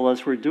helpful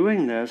as we're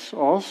doing this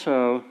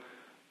also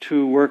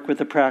to work with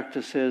the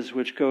practices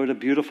which go to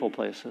beautiful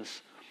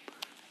places.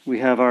 We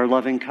have our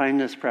loving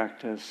kindness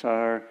practice,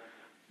 our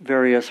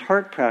various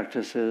heart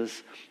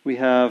practices. We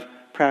have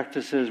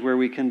practices where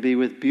we can be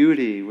with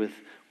beauty, with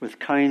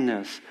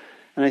kindness.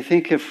 And I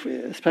think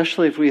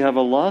especially if we have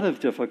a lot of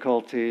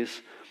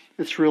difficulties,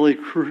 it's really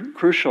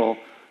crucial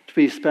to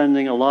be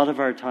spending a lot of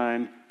our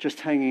time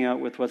just hanging out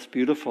with what's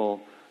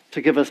beautiful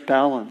to give us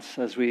balance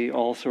as we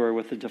also are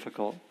with the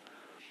difficult.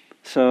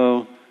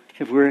 So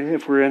if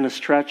we're in a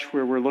stretch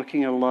where we're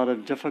looking at a lot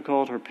of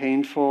difficult or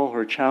painful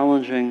or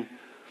challenging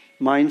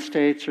mind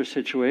states or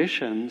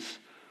situations,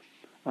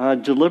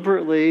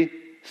 deliberately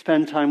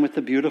spend time with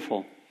the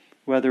beautiful,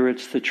 whether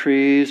it's the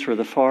trees or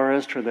the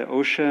forest or the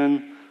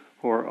ocean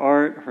or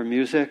art or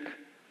music.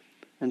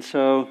 And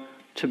so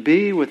to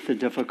be with the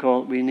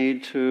difficult, we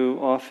need to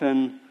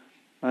often,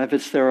 if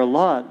it's there a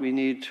lot, we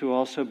need to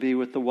also be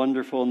with the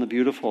wonderful and the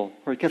beautiful,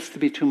 or it gets to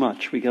be too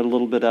much. We get a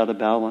little bit out of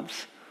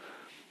balance.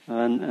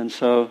 And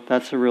so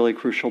that's a really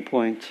crucial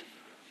point.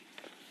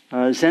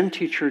 Zen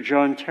teacher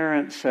John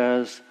Tarrant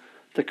says,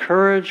 "The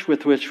courage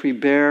with which we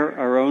bear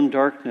our own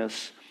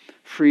darkness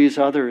frees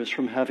others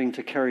from having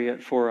to carry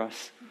it for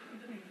us."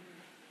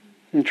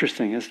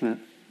 Interesting, isn't it?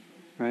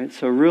 Right?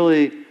 So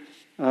really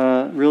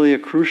a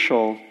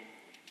crucial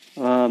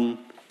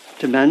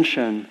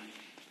dimension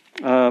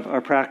of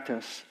our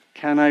practice.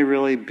 Can I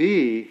really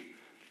be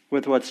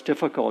with what's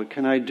difficult?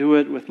 Can I do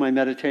it with my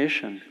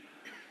meditation?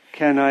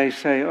 Can I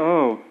say,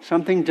 oh,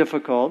 something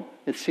difficult,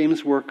 it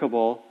seems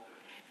workable.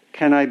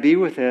 Can I be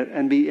with it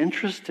and be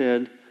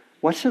interested?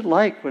 What's it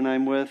like when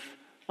I'm with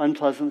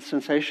unpleasant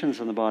sensations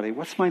in the body?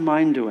 What's my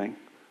mind doing?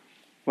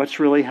 What's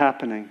really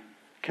happening?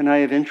 Can I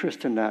have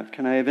interest in that?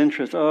 Can I have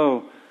interest?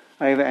 Oh,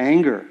 I have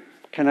anger.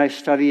 Can I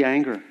study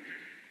anger?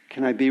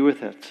 Can I be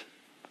with it?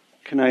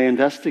 Can I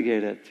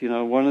investigate it? You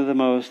know, one of the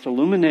most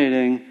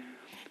illuminating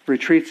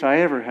retreats I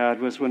ever had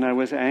was when I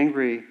was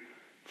angry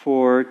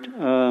for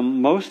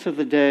most of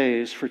the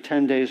days, for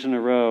 10 days in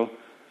a row,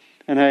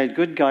 and I had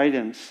good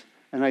guidance,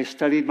 and I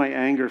studied my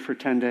anger for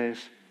 10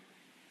 days.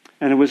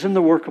 And it was in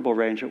the workable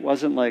range. It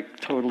wasn't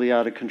like totally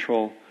out of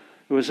control.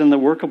 It was in the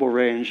workable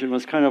range. It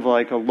was kind of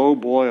like a low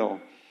boil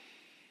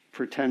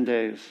for 10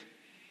 days.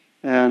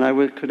 And I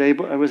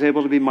was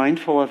able to be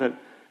mindful of it.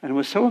 And it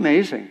was so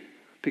amazing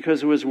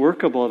because it was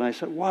workable. And I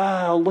said,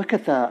 wow, look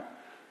at that.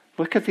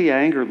 Look at the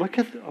anger.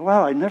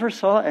 Wow, I never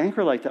saw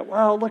anger like that.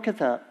 Wow, look at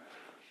that.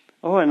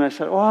 Oh, and I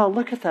said, wow,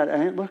 look at that.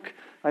 And look,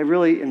 I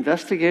really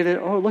investigated.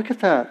 Oh, look at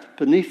that.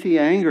 Beneath the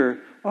anger,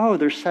 oh,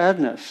 there's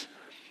sadness.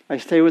 I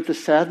stay with the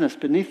sadness.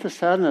 Beneath the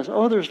sadness,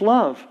 oh, there's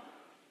love.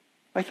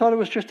 I thought it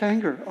was just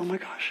anger. Oh my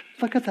gosh,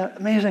 look at that.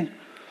 Amazing.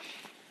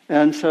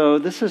 And so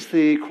this is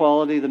the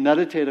quality, the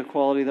meditative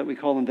quality that we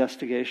call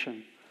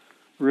investigation.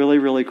 Really,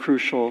 really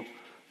crucial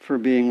for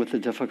being with the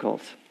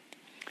difficult.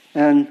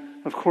 And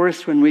of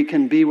course, when we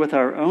can be with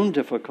our own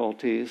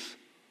difficulties,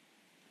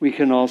 we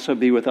can also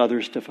be with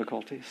others'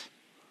 difficulties.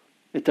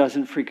 It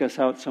doesn't freak us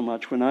out so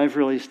much. When I've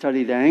really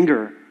studied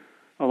anger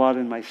a lot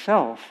in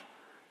myself,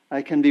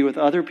 I can be with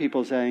other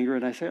people's anger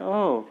and I say,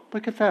 oh,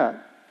 look at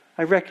that.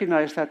 I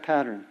recognize that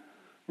pattern,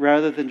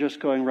 rather than just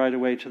going right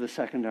away to the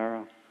second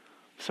arrow.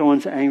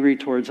 Someone's angry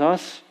towards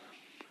us,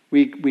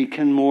 we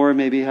can more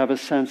maybe have a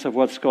sense of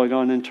what's going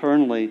on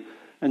internally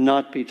and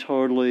not be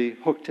totally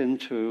hooked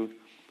into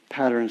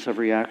patterns of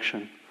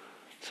reaction.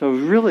 So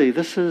really,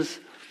 this is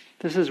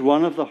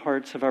one of the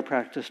hearts of our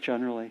practice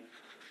generally.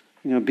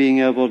 You know, being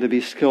able to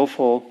be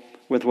skillful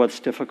with what's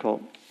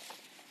difficult.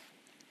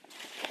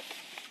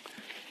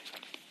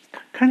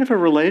 Kind of a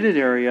related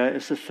area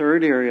is the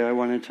third area I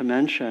wanted to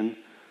mention,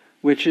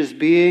 which is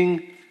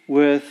being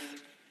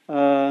with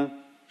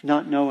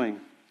not knowing.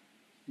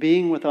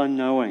 Being with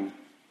unknowing.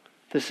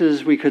 This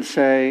is, we could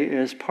say,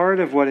 is part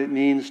of what it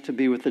means to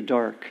be with the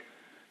dark.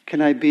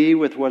 Can I be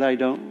with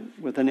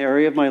with an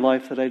area of my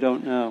life that I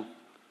don't know?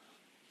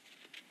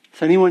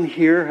 Does anyone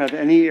here have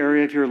any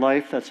area of your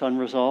life that's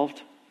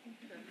unresolved?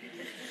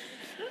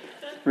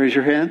 Raise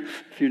your hand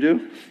if you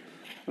do.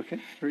 Okay,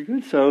 very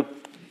good. So,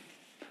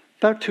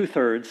 about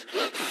 2/3.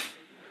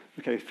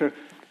 Okay, for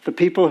the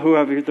people who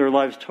have their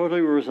lives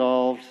totally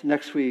resolved,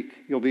 next week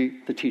you'll be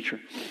the teacher.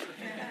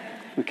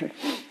 Okay.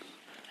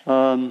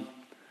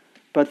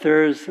 But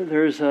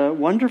there's a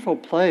wonderful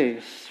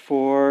place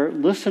for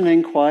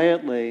listening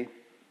quietly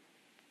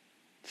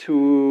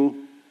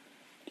to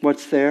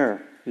what's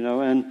there,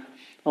 and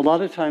a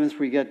lot of times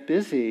we get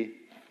busy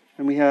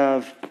and we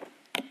have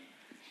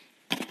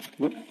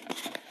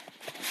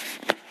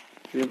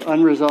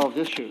unresolved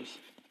issues.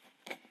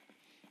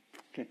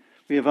 Okay.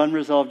 We have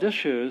unresolved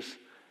issues,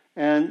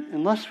 and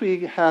unless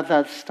we have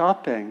that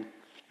stopping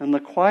and the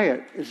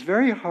quiet, it's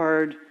very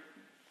hard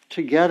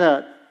to get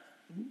at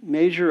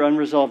major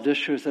unresolved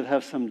issues that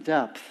have some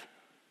depth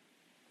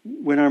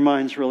when our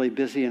mind's really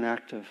busy and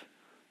active.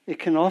 It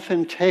can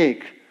often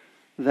take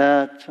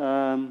that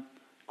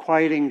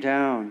quieting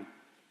down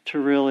to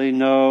really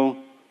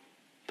know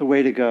the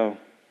way to go,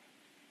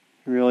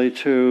 really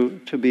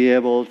to be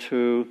able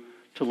to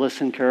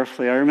listen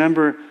carefully. I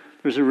remember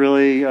there's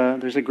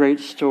a great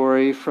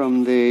story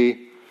from the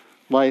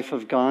life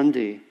of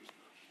Gandhi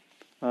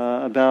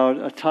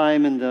about a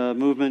time in the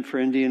movement for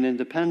Indian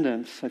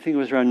independence. I think it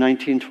was around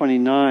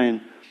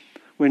 1929,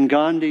 when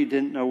Gandhi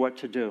didn't know what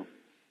to do.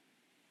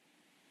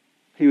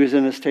 He was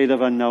in a state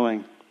of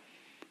unknowing.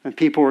 And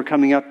people were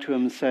coming up to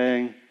him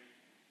saying,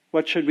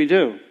 "What should we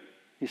do?"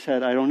 He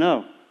said, "I don't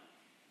know."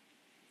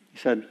 He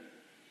said,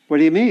 "What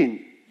do you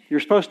mean? You're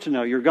supposed to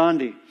know. You're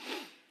Gandhi."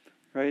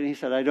 Right? And he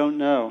said, "I don't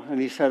know." And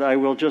he said, "I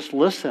will just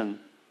listen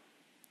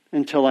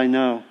until I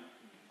know."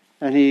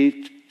 And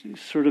he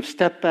sort of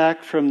stepped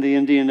back from the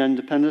Indian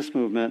independence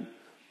movement,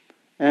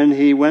 and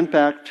he went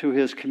back to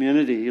his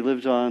community. He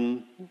lived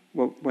on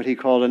what he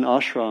called an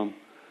ashram,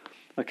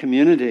 a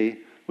community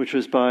which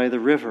was by the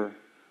river.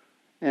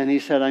 And he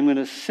said, "I'm going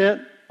to sit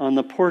on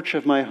the porch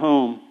of my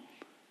home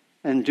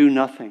and do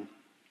nothing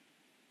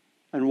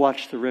and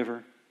watch the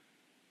river."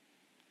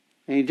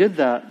 And he did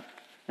that,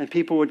 and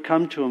people would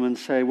come to him and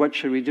say, "What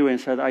should we do?" And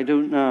he said, "I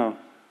don't know.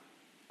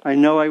 I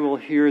know I will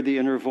hear the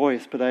inner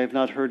voice, but I have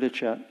not heard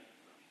it yet."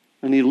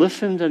 And he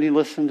listened and he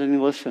listened and he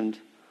listened.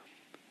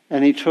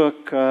 And he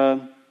took,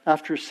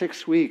 after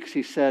 6 weeks,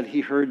 he said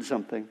he heard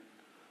something.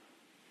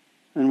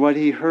 And what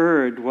he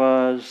heard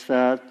was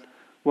that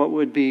what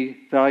would be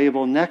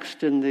valuable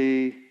next in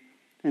the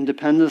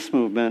independence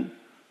movement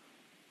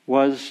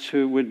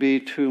would be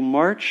to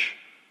march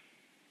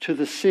to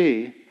the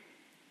sea,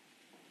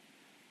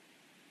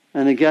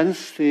 and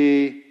against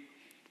the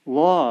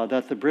law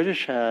that the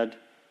British had,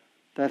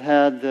 that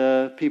had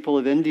the people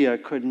of India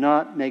could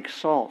not make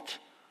salt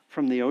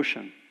from the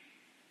ocean.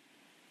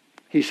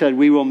 He said,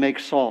 "We will make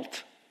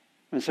salt."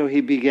 And so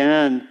he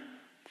began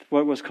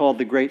what was called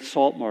the Great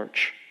Salt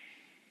March.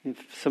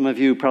 Some of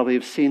you probably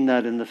have seen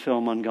that in the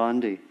film on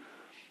Gandhi.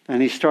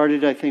 And he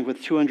started, I think,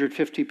 with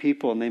 250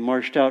 people, and they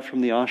marched out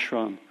from the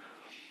ashram.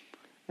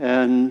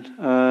 And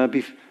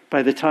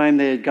by the time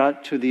they had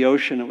got to the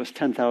ocean, it was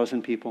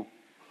 10,000 people.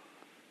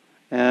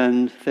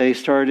 And they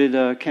started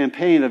a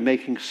campaign of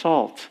making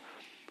salt,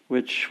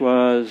 which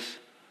was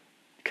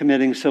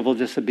committing civil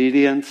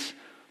disobedience.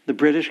 The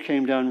British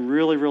came down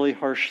really, really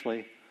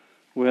harshly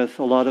with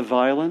a lot of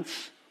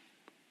violence.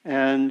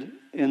 And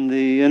in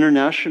the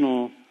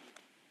international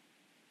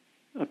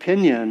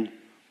opinion,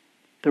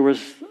 there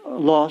was a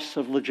loss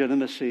of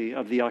legitimacy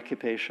of the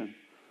occupation.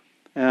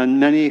 And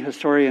many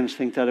historians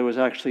think that it was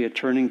actually a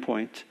turning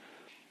point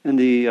in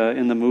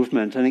the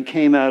movement. And it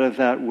came out of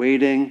that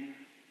waiting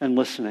and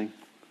listening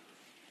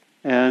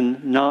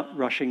and not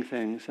rushing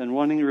things and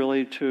wanting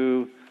really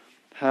to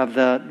have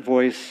that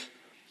voice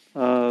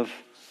of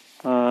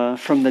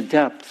from the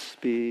depths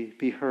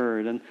be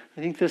heard. And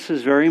I think this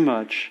is very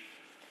much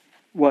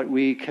what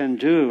we can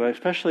do,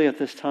 especially at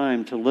this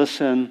time, to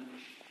listen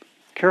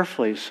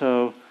carefully.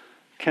 So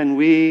can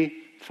we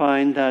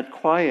find that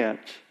quiet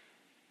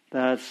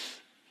that's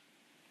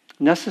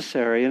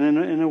necessary? And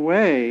in a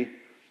way,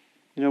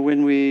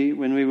 when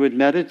we would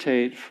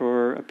meditate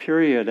for a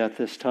period at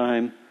this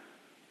time,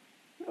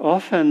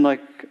 often,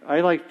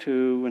 I like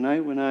to,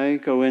 when I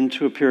go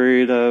into a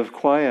period of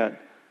quiet,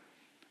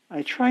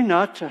 I try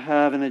not to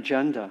have an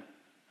agenda.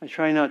 I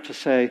try not to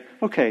say,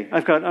 "Okay,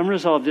 I've got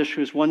unresolved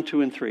issues 1,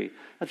 2, and 3.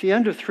 At the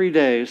end of 3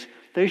 days,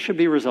 they should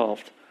be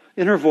resolved.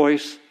 Inner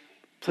voice,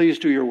 please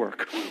do your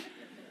work."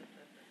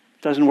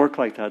 It doesn't work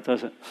like that,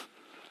 does it?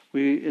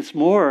 It's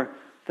more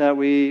that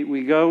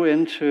we go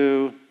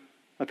into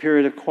a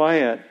period of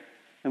quiet,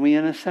 and we,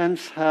 in a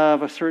sense,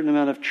 have a certain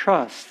amount of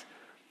trust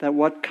that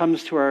what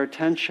comes to our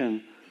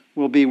attention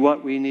will be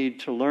what we need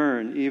to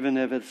learn, even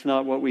if it's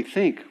not what we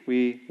think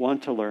we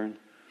want to learn.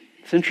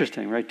 It's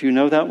interesting, right? Do you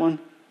know that one?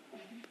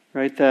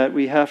 Right? That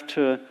we have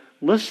to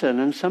listen,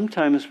 and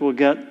sometimes we'll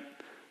get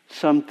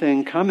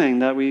something coming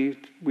that we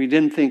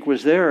didn't think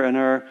was there, and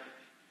our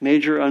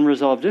major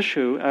unresolved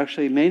issue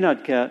actually may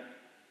not get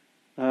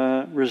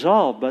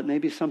resolved, but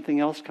maybe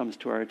something else comes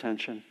to our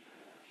attention.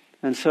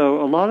 And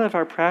so a lot of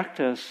our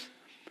practice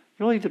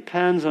really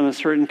depends on a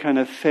certain kind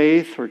of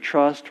faith or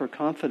trust or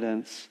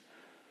confidence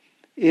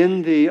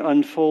in the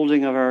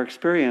unfolding of our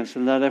experience,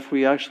 and that if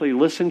we actually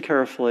listen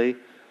carefully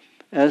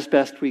as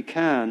best we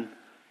can,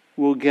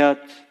 we'll get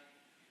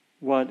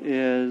what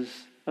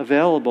is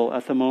available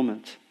at the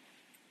moment.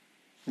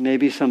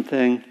 Maybe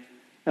something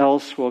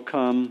else will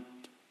come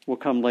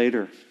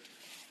later.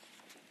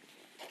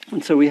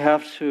 And so we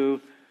have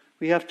to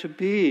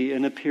be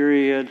in a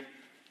period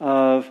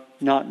of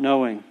not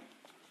knowing.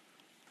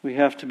 We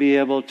have to be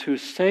able to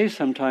stay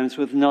sometimes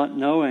with not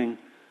knowing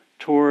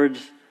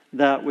towards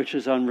that which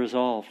is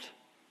unresolved.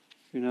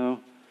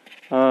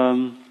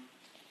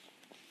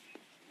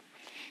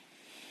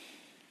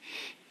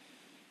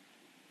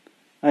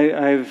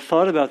 I've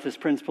thought about this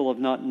principle of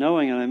not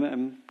knowing, and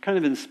I'm kind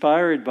of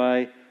inspired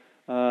by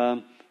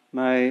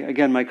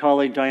my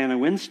colleague Diana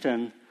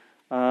Winston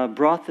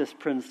brought this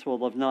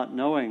principle of not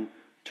knowing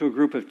to a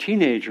group of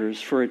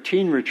teenagers for a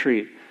teen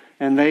retreat.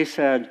 And they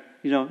said,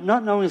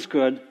 not knowing is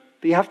good,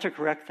 but you have to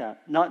correct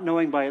that. Not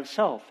knowing by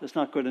itself is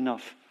not good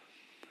enough.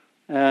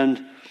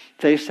 And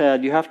they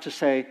said, you have to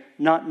say,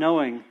 not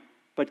knowing,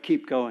 but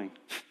keep going.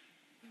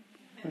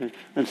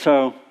 And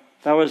so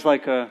that was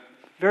like a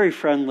very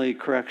friendly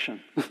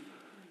correction,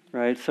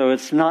 right? So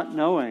it's not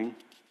knowing,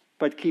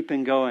 but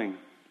keeping going.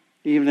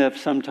 Even if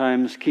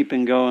sometimes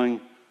keeping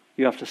going,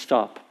 you have to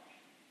stop.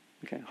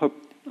 Okay, hope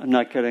I'm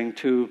not getting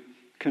too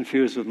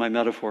confused with my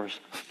metaphors.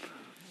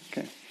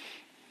 Okay.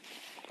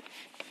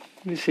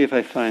 Let me see if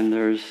I find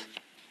there's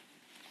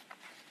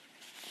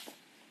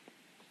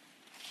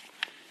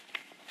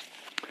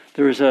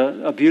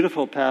a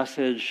beautiful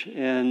passage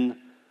in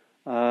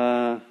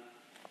a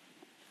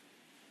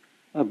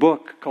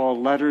book called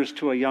Letters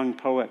to a Young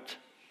Poet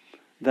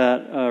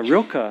that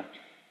Rilke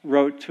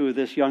wrote to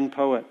this young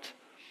poet.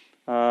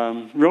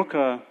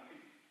 Rilke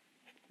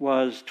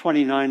was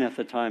 29 at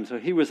the time, so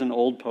he was an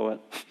old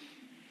poet.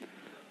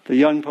 The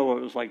young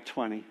poet was like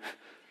 20.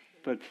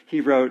 But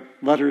he wrote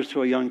Letters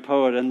to a Young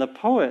Poet, and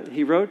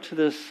he wrote to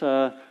this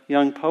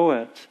young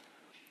poet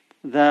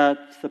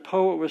that the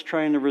poet was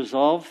trying to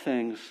resolve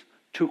things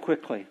too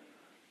quickly.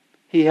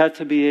 He had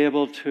to be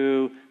able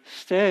to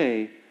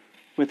stay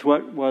with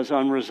what was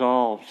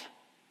unresolved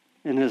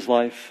in his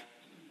life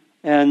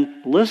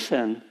and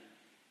listen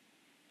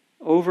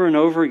over and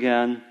over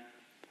again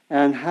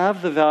and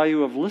have the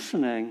value of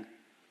listening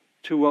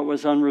to what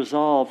was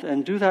unresolved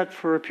and do that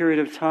for a period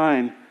of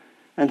time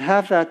and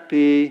have that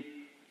be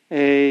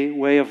a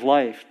way of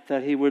life,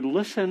 that he would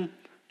listen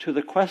to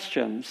the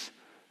questions.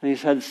 And he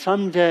said,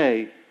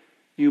 someday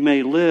you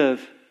may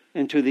live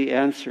into the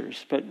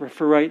answers, but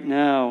for right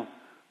now,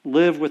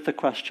 live with the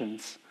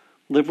questions.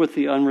 Live with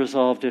the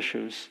unresolved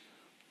issues.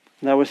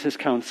 And that was his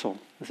counsel.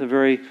 It's a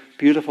very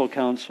beautiful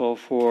counsel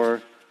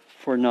for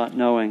not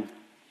knowing.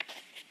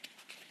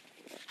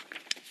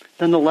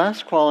 Then the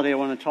last quality I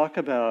want to talk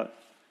about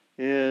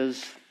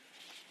is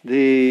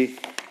the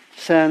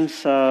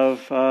sense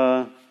of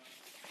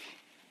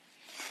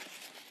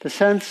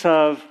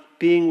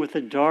being with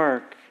the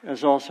dark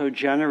as also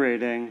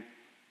generating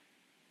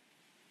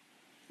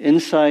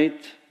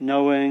insight,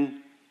 knowing,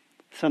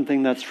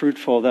 something that's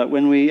fruitful, that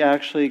when we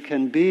actually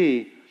can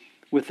be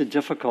with the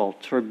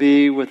difficult or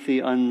be with the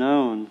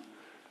unknown,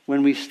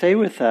 when we stay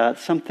with that,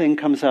 something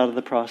comes out of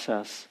the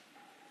process.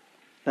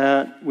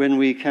 That when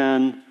we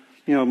can,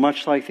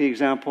 much like the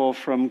example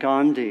from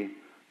Gandhi,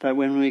 that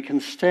when we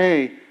can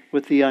stay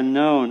with the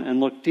unknown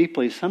and look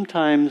deeply,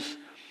 sometimes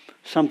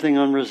something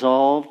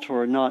unresolved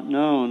or not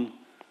known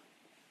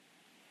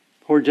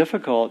or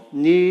difficult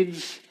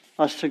needs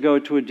us to go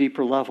to a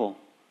deeper level.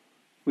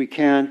 We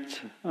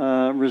can't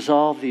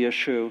resolve the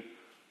issue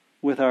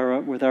with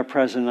our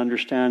present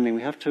understanding.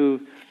 We have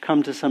to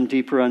come to some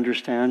deeper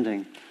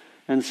understanding.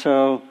 And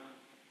so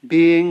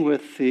being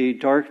with the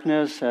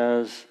darkness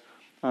as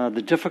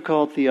the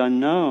difficult, the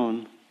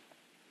unknown,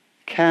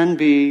 can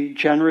be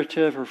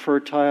generative or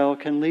fertile,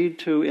 can lead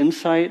to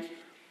insight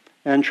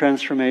and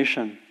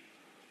transformation.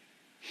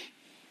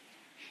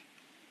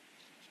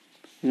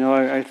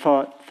 I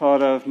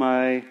thought of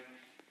my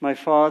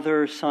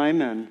father,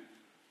 Simon,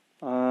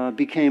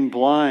 became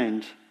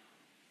blind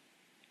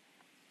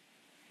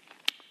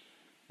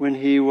when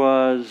he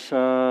was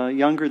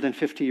younger than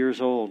 50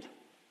 years old.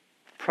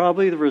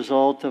 Probably the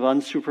result of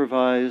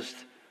unsupervised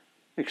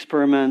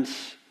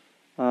experiments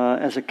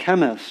as a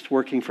chemist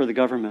working for the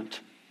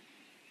government.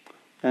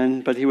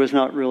 But he was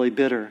not really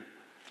bitter.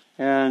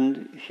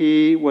 And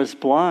he was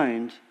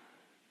blind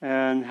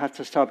and had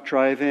to stop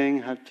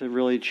driving, had to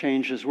really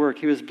change his work.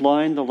 He was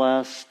blind the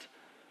last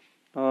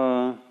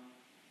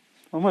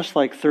almost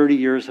like 30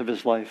 years of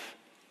his life.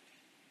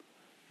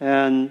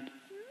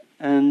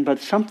 But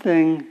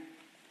something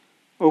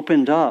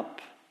opened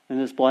up in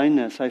his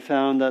blindness. I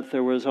found that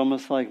there was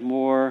almost like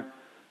more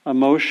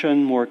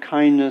emotion, more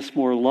kindness,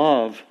 more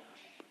love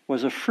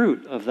was a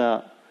fruit of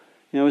that.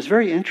 It was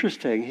very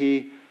interesting.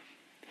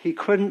 He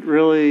couldn't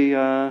really,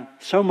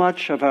 so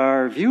much of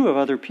our view of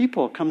other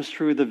people comes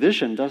through the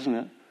vision, doesn't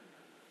it?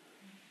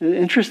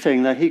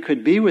 Interesting that he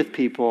could be with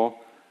people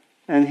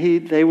and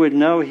they would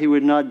know he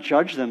would not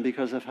judge them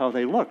because of how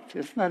they looked.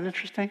 Isn't that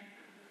interesting?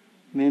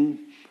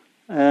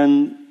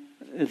 And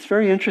it's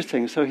very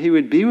interesting. So he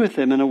would be with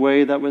them in a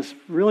way that was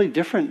really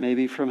different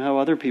maybe from how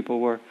other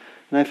people were.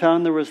 And I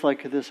found there was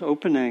like this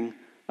opening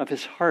of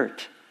his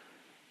heart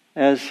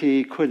as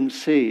he couldn't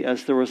see,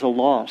 as there was a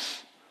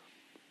loss.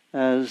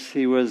 as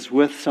he was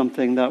with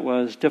something that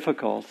was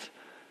difficult.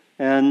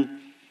 And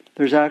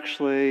there's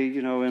actually,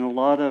 in a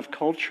lot of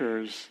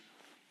cultures,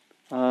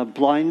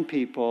 blind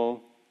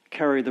people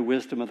carry the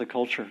wisdom of the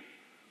culture.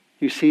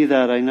 You see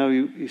that, I know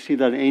you see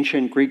that in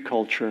ancient Greek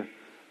culture.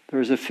 There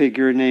was a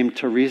figure named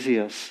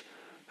Tiresias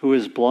who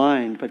was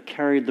blind but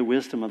carried the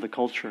wisdom of the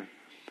culture.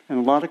 And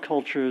a lot of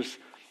cultures,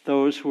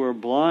 those who are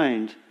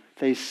blind,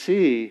 they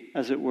see,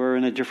 as it were,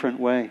 in a different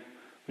way,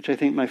 which I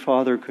think my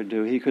father could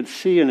do. He could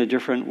see in a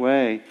different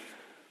way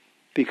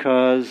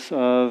because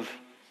of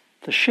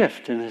the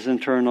shift in his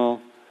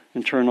internal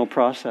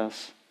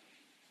process.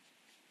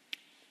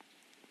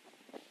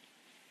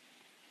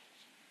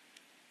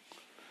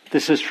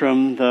 This is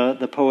from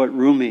the poet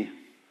Rumi.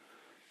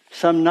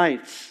 Some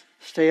nights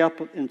stay up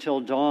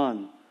until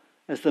dawn,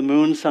 as the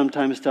moon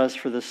sometimes does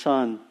for the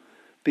sun.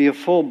 Be a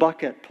full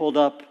bucket pulled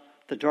up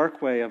the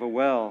dark way of a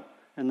well,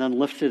 and then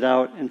lifted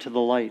out into the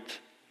light.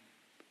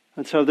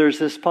 And so there's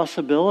this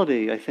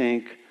possibility, I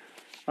think,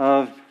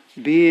 of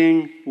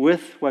being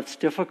with what's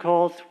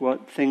difficult,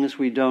 what things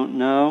we don't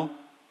know,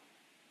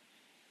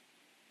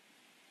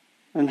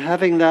 and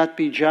having that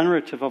be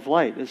generative of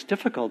light. It's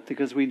difficult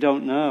because we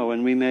don't know,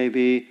 and we may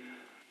be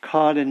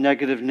caught in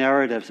negative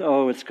narratives.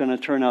 Oh, it's going to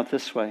turn out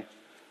this way.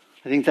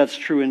 I think that's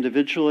true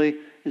individually.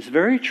 It's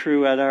very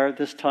true at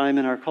this time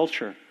in our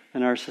culture,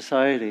 in our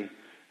society,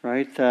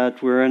 right?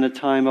 That we're in a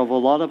time of a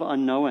lot of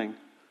unknowing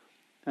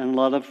and a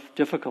lot of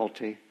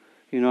difficulty.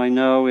 I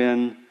know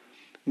in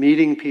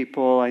meeting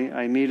people,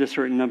 I meet a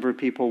certain number of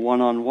people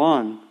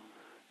one-on-one,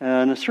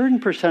 and a certain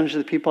percentage of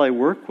the people I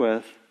work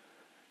with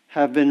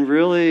have been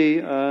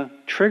really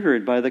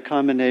triggered by the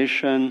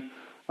combination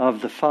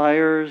of the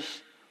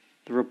fires,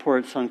 the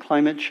reports on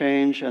climate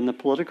change, and the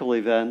political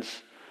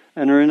events,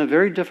 and are in a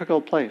very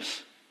difficult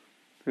place,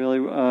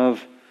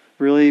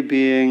 really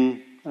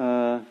being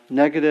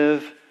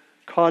negative,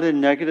 caught in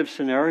negative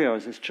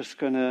scenarios.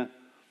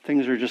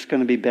 Things are just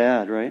going to be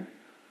bad, right?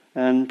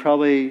 And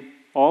probably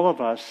all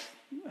of us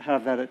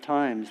have that at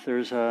times.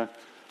 There's a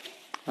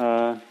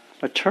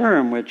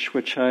term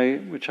which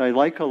I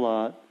like a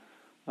lot,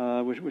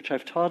 which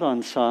I've taught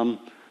on some,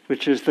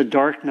 which is the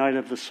dark night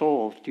of the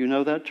soul. Do you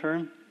know that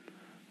term?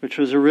 Which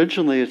was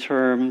originally a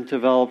term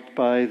developed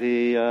by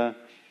the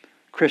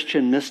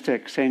Christian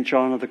mystic St.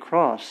 John of the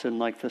Cross in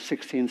the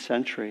 16th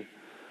century,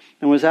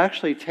 and was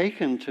actually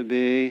taken to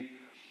be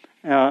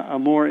a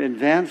more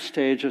advanced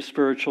stage of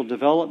spiritual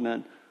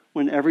development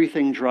when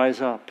everything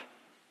dries up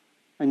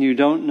and you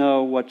don't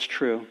know what's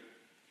true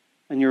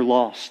and you're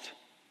lost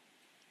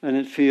and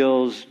it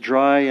feels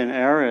dry and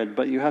arid,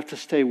 but you have to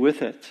stay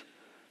with it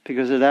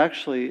because it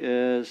actually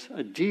is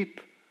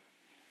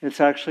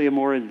it's actually a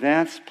more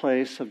advanced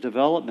place of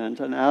development,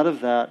 and out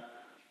of that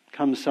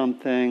comes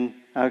something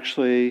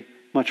actually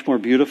much more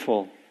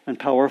beautiful and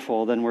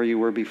powerful than where you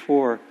were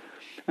before.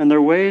 And there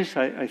are ways,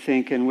 I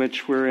think, in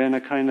which we're in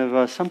a kind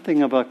of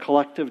something of a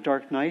collective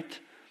dark night.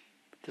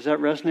 Does that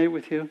resonate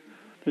with you?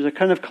 There's a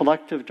kind of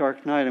collective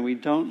dark night, and we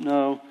don't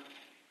know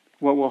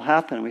what will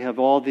happen. We have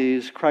all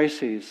these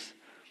crises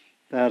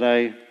that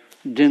I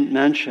didn't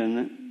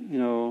mention,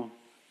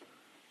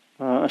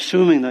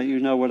 assuming that you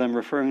know what I'm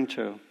referring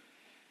to.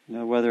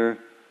 Whether,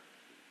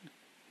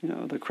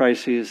 the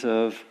crises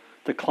of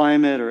the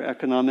climate or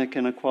economic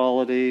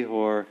inequality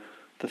or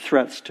the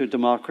threats to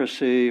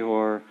democracy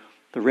or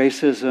the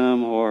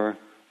racism, or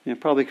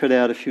probably could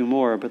add a few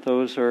more, but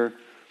those are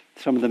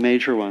some of the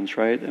major ones,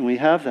 right? And we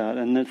have that,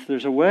 and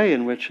there's a way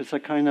in which it's a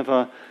kind of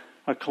a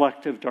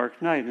collective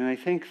dark night. And I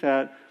think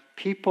that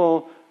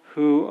people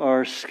who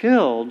are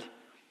skilled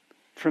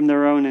from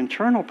their own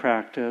internal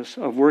practice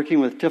of working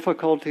with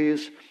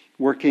difficulties,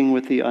 working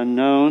with the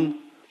unknown,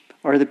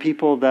 are the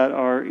people that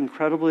are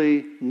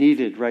incredibly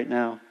needed right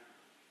now.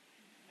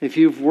 If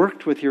you've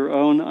worked with your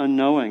own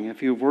unknowing,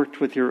 if you've worked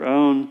with your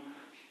own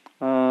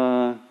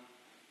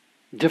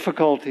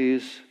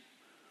difficulties,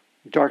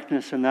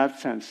 darkness in that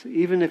sense,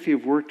 even if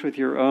you've worked with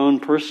your own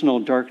personal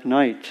dark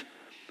night,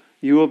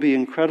 you will be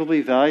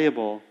incredibly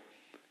valuable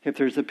if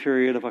there's a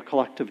period of a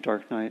collective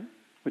dark night,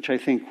 which I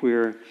think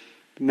we're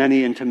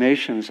many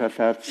intimations that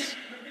that's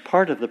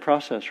part of the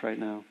process right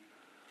now.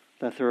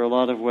 That there are a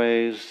lot of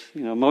ways,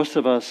 most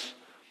of us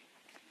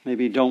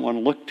maybe don't want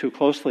to look too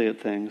closely at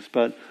things,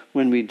 but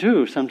when we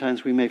do,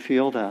 sometimes we may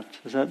feel that.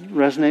 Does that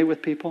resonate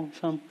with people,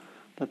 some?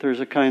 That there's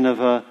a kind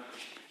of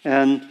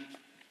and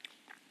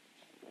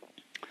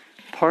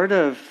part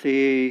of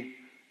the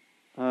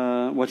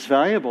what's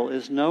valuable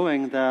is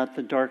knowing that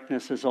the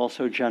darkness is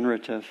also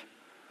generative.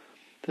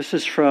 This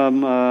is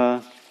from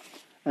an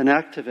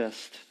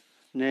activist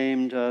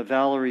named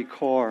Valerie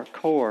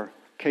Kaur,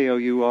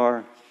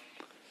 K-O-U-R.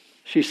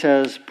 She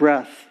says,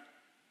 breath,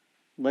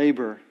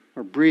 labor,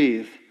 or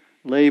breathe,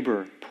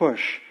 labor,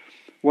 push.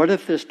 What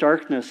if this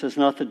darkness is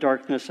not the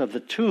darkness of the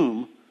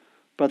tomb,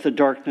 but the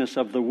darkness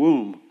of the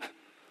womb?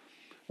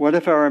 What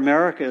if our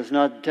America is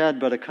not dead,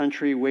 but a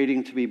country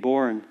waiting to be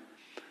born?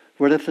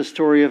 What if the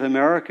story of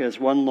America is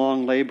one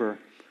long labor?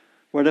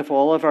 What if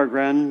all of our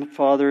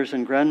grandfathers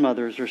and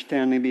grandmothers are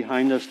standing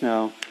behind us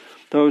now,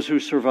 those who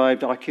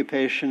survived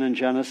occupation and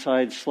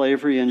genocide,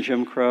 slavery and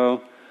Jim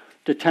Crow,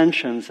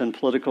 detentions and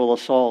political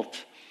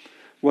assault?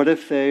 What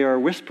if they are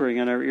whispering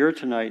in our ear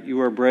tonight, "You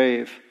are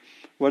brave"?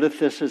 What if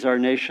this is our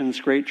nation's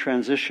great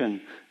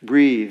transition?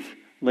 Breathe,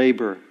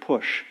 labor,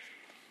 push.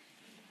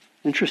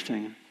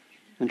 Interesting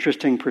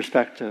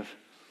perspective.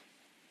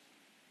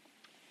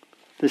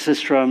 This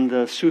is from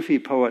the Sufi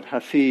poet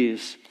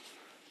Hafiz.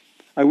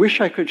 I wish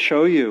I could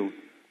show you,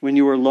 when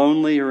you are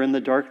lonely or in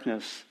the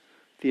darkness,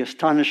 the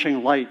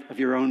astonishing light of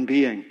your own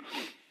being.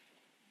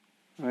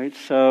 Right?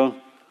 So,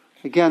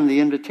 again, the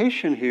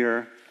invitation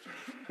here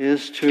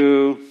is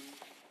to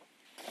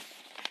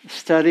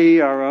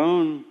study our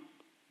own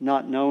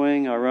not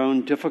knowing, our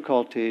own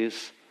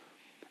difficulties,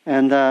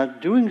 and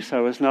that doing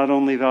so is not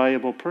only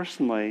valuable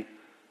personally,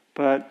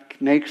 but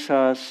makes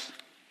us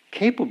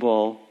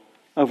capable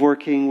of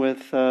working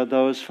with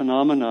those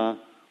phenomena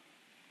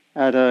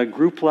at a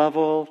group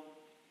level,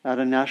 at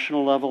a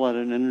national level, at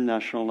an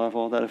international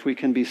level, that if we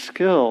can be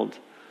skilled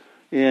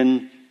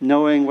in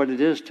knowing what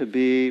it is to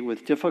be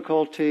with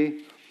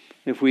difficulty,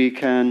 if we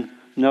can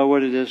know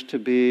what it is to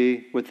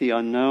be with the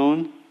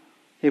unknown,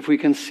 if we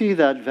can see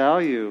that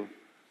value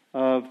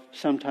of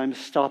sometimes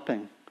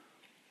stopping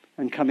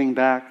and coming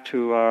back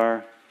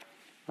to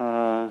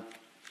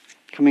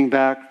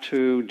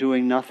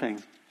doing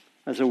nothing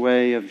as a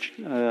way of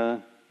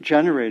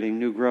generating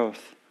new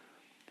growth.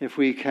 If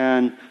we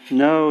can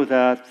know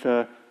that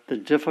the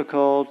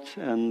difficult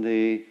and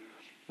the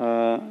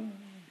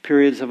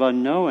periods of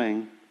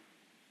unknowing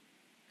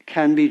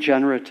can be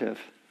generative,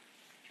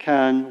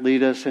 can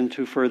lead us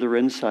into further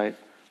insight,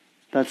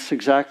 that's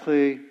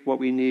exactly what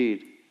we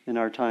need in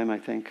our time, I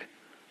think.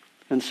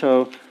 And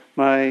so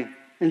my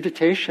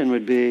invitation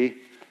would be,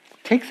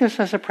 take this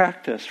as a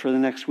practice for the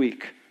next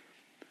week.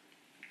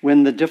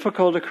 When the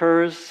difficult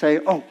occurs, say,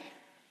 "Oh,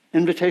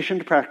 invitation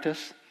to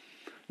practice,"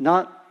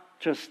 not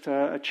just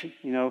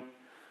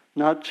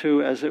not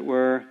to, as it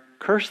were,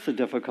 curse the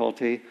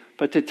difficulty,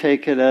 but to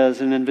take it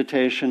as an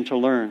invitation to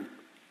learn,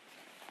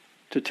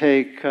 to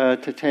take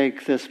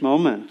this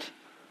moment,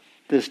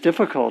 this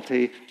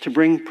difficulty, to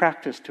bring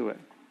practice to it.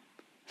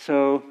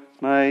 So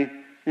my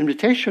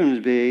invitation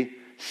would be,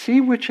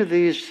 see which of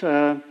these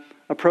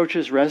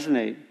approaches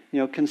resonate.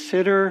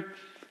 Consider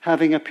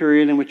having a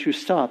period in which you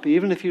stop,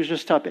 even if you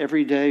just stop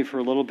every day for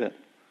a little bit.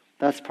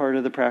 That's part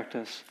of the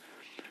practice.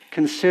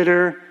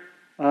 Consider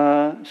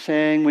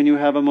saying when you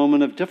have a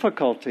moment of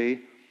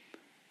difficulty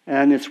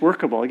and it's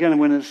workable. Again,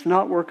 when it's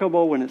not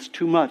workable, when it's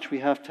too much, we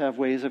have to have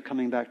ways of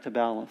coming back to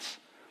balance.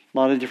 A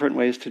lot of different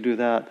ways to do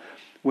that.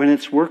 When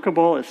it's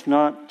workable, it's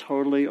not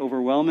totally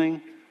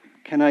overwhelming.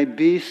 Can I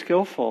be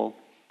skillful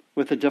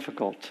with the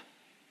difficult?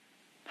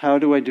 How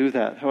do I do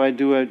that? How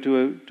do I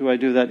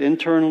do that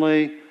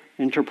internally,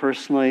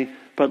 interpersonally?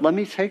 But let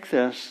me take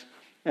this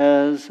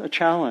as a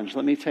challenge.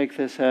 Let me take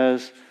this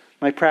as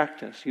my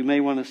practice. You may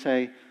want to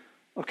say,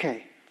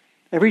 okay,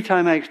 every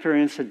time I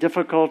experience a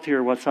difficulty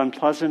or what's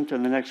unpleasant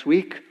in the next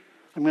week,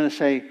 I'm going to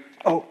say,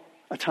 oh,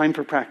 a time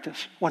for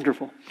practice.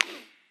 Wonderful.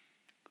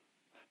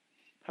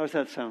 How's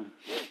that sound?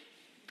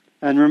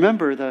 And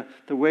remember,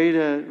 the way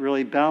to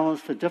really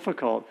balance the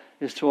difficult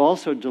is to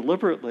also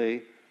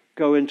deliberately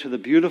go into the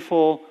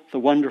beautiful, the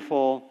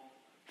wonderful,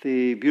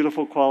 the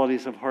beautiful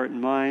qualities of heart and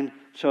mind.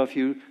 So if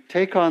you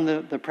take on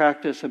the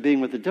practice of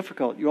being with the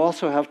difficult, you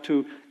also have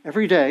to,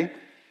 every day,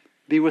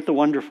 be with the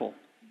wonderful.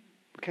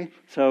 Okay?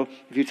 So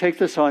if you take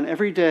this on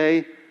every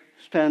day,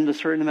 spend a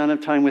certain amount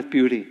of time with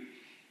beauty.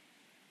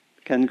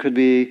 Again, could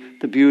be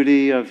the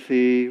beauty of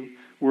the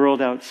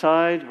world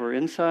outside or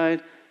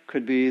inside,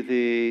 could be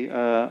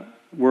the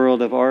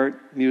world of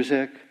art,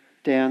 music,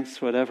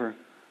 dance, whatever.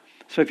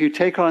 So if you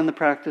take on the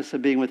practice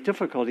of being with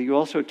difficulty, you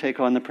also take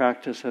on the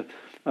practice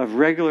of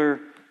regular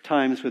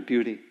times with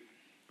beauty.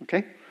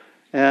 Okay?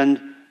 And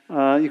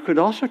you could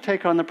also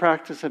take on the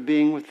practice of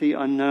being with the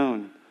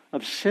unknown,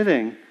 of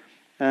sitting,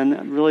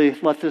 and really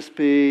let this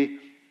be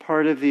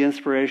part of the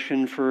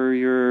inspiration for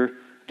your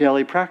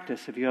daily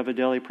practice. If you have a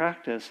daily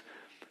practice,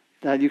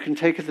 that you can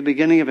take at the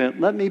beginning of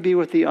it, let me be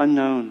with the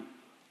unknown.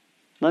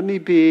 Let me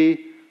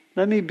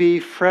be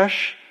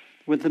fresh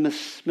with the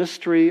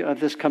mystery of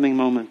this coming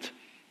moment.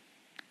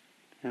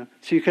 Yeah.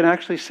 So you can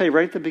actually say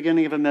right at the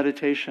beginning of a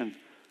meditation,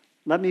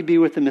 let me be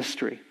with the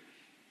mystery.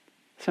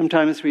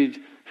 Sometimes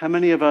how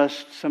many of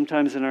us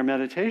sometimes in our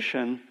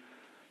meditation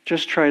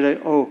just try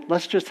to,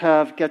 let's just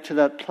get to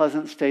that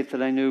pleasant state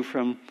that I knew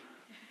from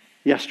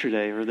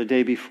yesterday or the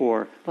day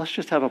before. Let's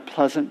just have a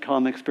pleasant,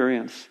 calm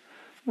experience.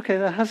 Okay,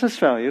 that has its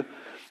value.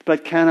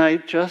 But can I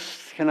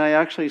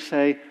actually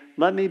say,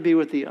 let me be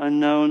with the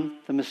unknown,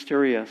 the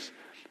mysterious,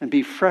 and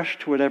be fresh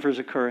to whatever's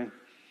occurring?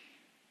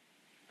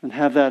 And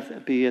have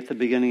that be at the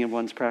beginning of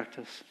one's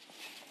practice.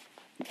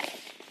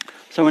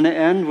 So I'm going to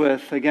end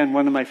with, again,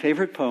 one of my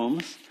favorite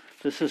poems.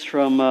 This is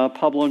from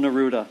Pablo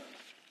Neruda.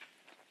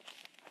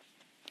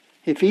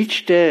 If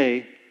each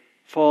day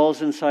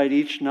falls inside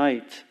each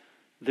night,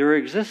 there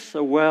exists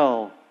a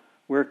well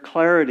where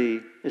clarity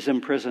is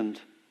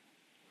imprisoned.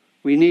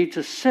 We need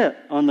to sit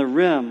on the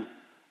rim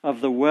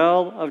of the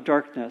well of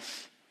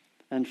darkness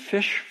and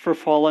fish for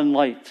fallen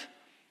light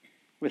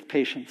with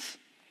patience.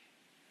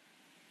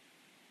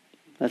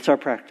 That's our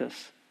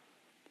practice.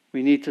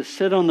 We need to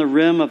sit on the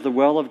rim of the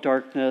well of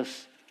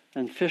darkness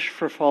and fish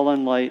for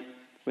fallen light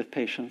with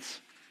patience.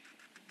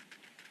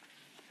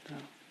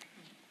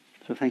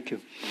 So thank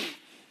you.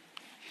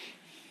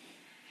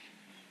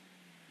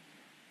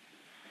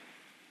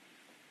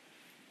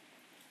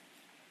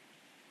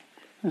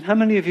 And how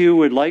many of you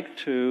would like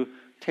to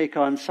take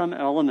on some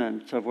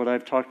element of what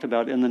I've talked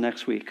about in the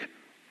next week?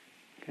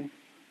 Okay,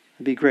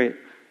 that'd be great.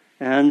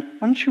 And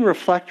why don't you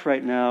reflect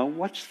right now,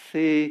 what's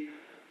the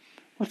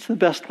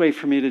best way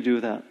for me to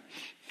do that?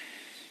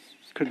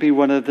 Could be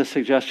one of the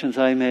suggestions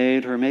I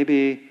made, or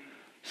maybe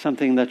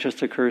something that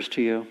just occurs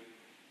to you.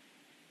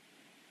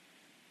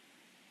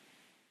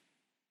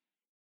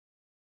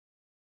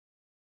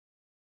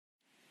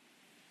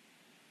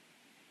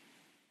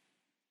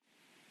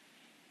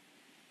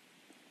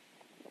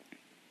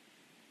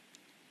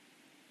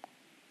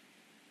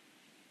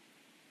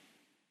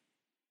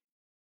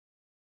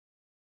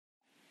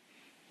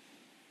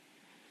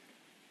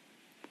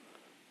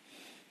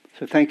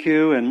 So thank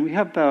you, and we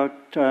have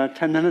about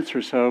 10 minutes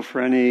or so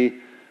for any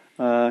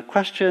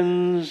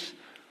questions,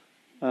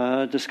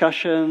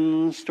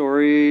 discussions,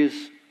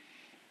 stories.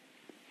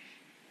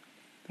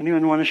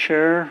 Anyone want to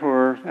share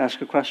or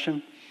ask a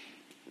question?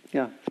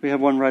 Yeah, we have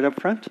one right up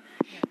front.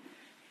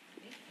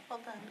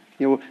 Hold on.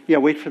 Yeah,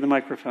 wait for the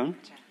microphone.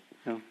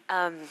 No.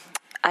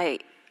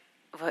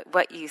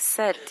 What you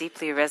said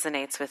deeply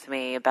resonates with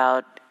me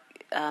about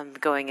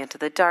going into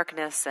the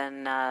darkness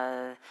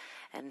and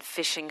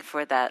fishing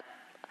for that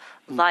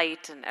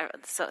light and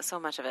so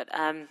much of it.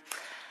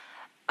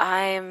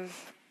 I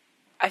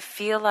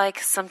feel like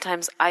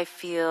sometimes I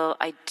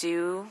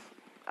do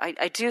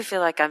feel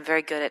like I'm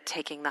very good at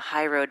taking the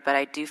high road, but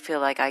I do feel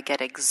like I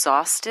get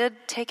exhausted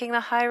taking the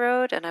high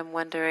road, and I'm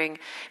wondering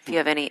if you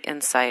have any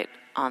insight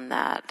on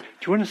that. Do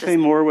you want to say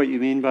more what you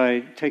mean by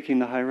taking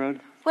the high road?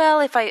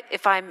 Well,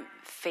 if I'm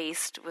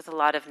faced with a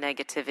lot of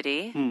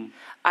negativity,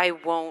 I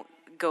won't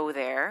go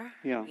there.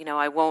 Yeah.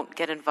 I won't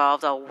get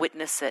involved. I'll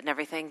witness it and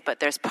everything, but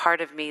there's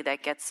part of me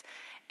that gets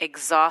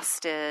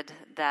exhausted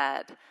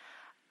that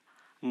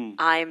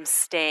I'm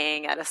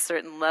staying at a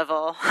certain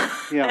level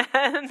Yeah.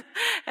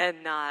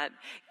 and not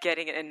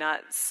getting it, and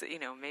not,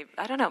 maybe,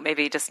 I don't know,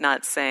 maybe just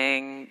not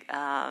saying,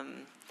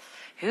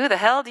 who the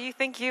hell do you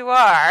think you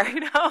are?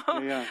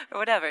 Yeah. Or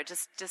whatever.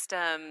 Just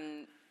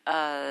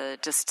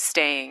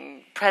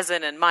staying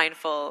present and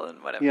mindful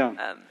and whatever.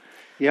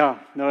 Yeah.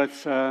 No,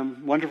 it's a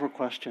wonderful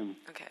question.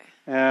 Okay.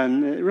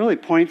 And it really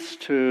points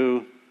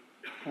to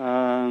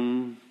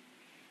sort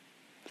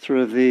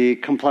of the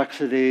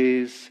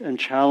complexities and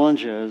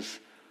challenges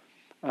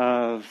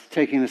of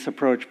taking this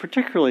approach,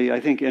 particularly, I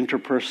think,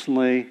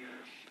 interpersonally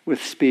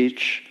with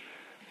speech.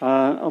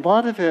 A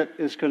lot of it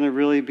is going to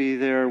really be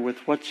there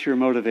with what's your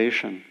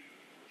motivation.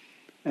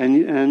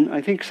 And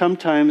I think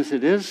sometimes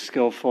it is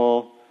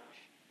skillful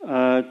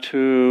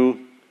to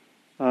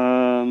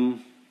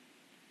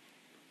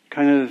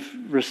kind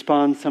of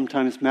respond,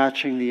 sometimes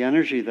matching the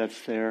energy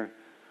that's there.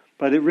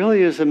 But it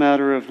really is a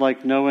matter of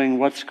knowing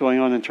what's going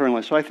on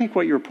internally. So I think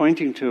what you're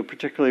pointing to,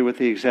 particularly with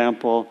the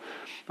example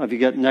of you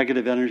get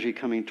negative energy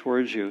coming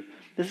towards you,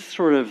 this is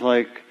sort of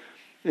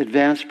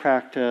advanced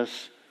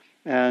practice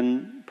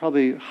and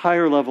probably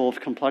higher level of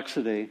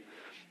complexity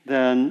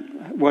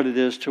than what it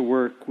is to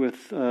work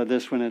with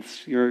this when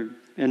you're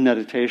in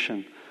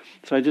meditation.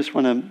 So I just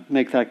want to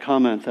make that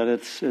comment that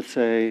it's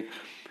a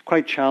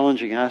quite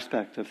challenging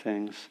aspect of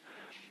things.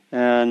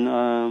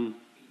 And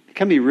it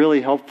can be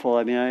really helpful.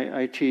 I mean,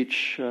 I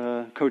teach,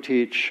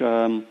 co-teach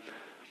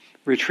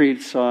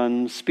retreats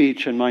on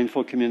speech and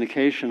mindful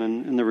communication.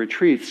 And in the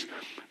retreats,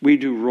 we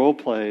do role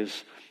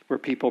plays where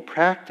people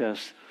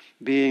practice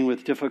being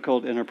with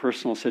difficult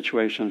interpersonal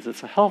situations.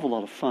 It's a hell of a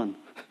lot of fun.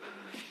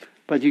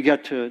 But you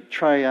get to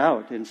try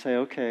out and say,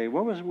 okay,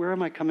 where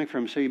am I coming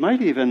from? So you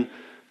might even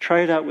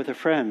try it out with a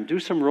friend. Do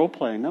some role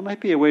playing. That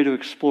might be a way to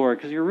explore,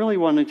 because you're really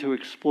wanting to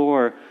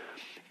explore,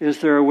 is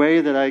there a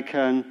way that I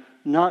can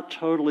not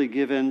totally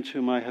give in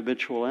to my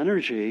habitual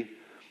energy,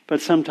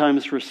 but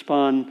sometimes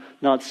respond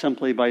not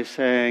simply by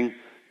saying,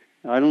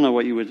 I don't know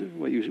what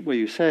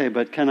you say,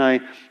 but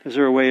is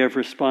there a way of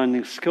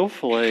responding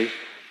skillfully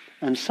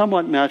and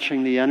somewhat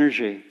matching the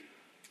energy,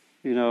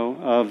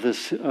 of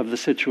the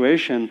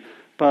situation?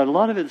 But a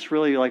lot of it's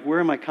really where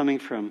am I coming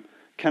from?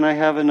 Can I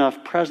have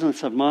enough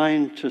presence of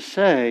mind to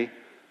say,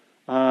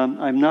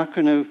 I'm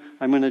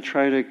going to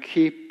try to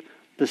keep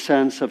the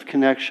sense of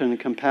connection and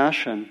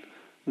compassion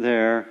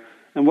there.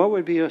 And what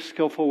would be a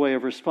skillful way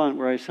of responding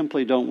where I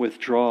simply don't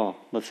withdraw,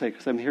 let's say,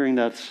 because I'm hearing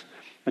that's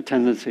a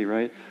tendency,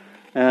 right?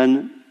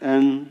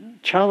 And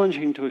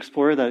challenging to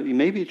explore that. You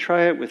maybe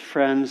try it with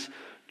friends,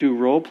 do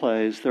role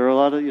plays. There are a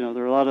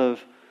lot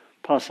of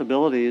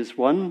possibilities.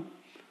 One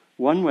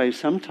way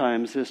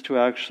sometimes is to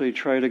actually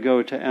try to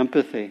go to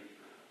empathy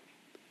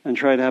and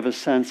try to have a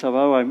sense of,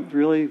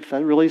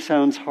 that really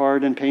sounds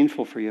hard and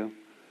painful for you.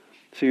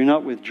 So you're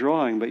not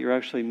withdrawing, but you're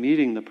actually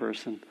meeting the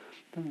person.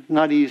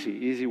 Not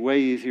easy, way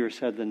easier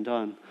said than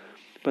done.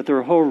 But there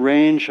are a whole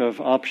range of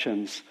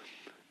options.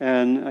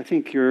 And I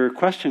think your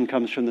question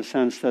comes from the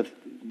sense that,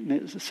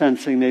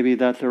 sensing maybe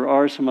that there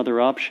are some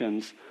other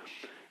options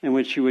in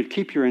which you would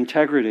keep your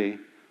integrity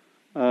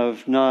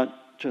of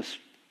not just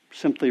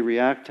simply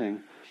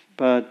reacting,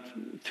 but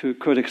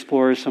could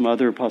explore some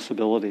other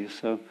possibilities.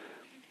 So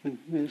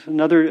there's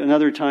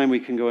another time we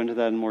can go into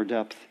that in more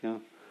depth. Yeah,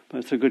 but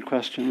it's a good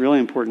question, really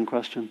important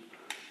question.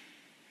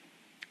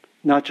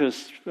 Not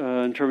just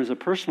in terms of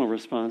personal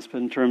response,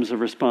 but in terms of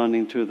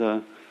responding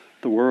to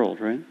the world,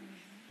 right?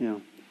 Yeah.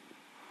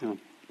 Yeah.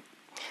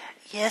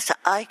 Yes,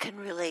 I can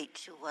relate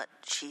to what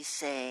she's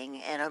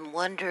saying, and I'm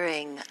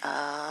wondering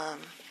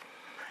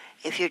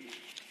if you're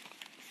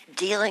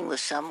dealing with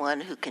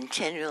someone who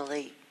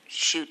continually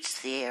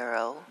shoots the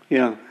arrow,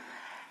 Yeah.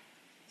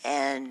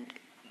 and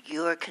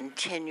you're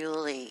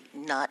continually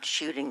not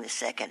shooting the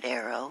second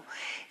arrow.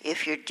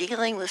 If you're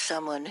dealing with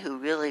someone who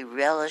really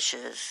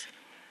relishes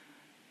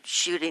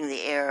shooting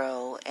the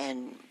arrow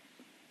and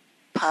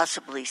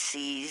possibly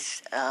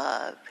sees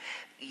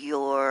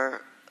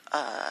your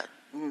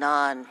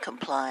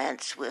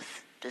non-compliance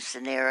with the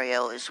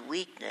scenario as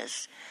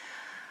weakness,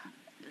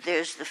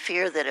 there's the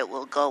fear that it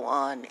will go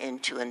on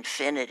into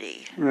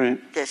infinity. Right.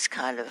 This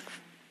kind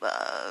of...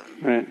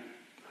 Right.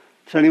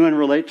 Does anyone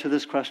relate to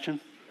this question?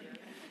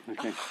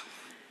 Okay.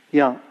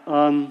 Yeah.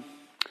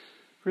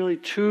 Really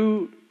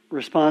two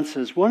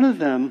responses. One of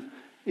them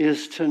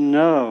is to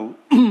know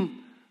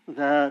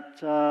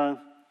that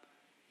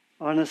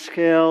on a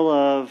scale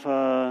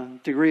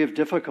of degree of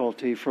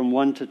difficulty from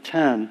 1 to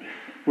 10,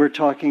 we're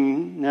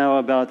talking now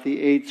about the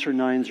 8s or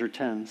 9s or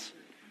 10s.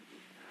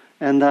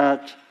 And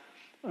that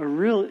a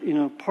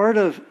real, part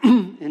of,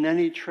 in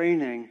any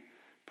training,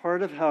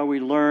 part of how we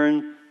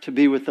learn to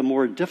be with the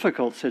more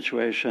difficult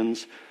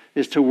situations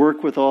is to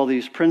work with all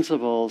these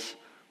principles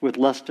with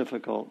less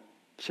difficult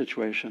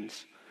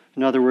situations.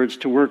 In other words,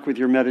 to work with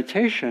your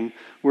meditation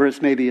where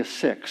it's maybe a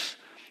 6,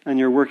 and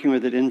you're working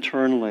with it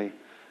internally,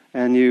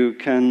 and you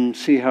can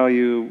see how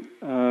you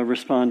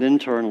respond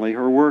internally,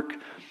 or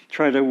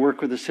try to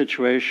work with a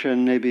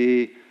situation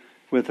maybe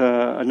with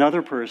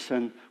another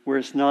person where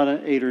it's not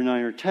an 8 or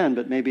 9 or 10,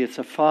 but maybe it's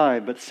a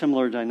 5, but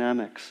similar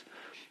dynamics.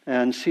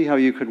 And see how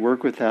you could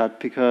work with that,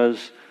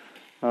 because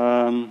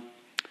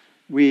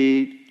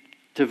we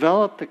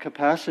develop the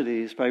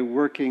capacities by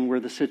working where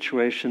the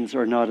situations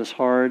are not as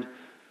hard,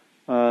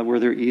 where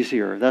they're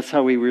easier. That's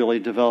how we really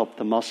develop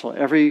the muscle.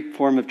 Every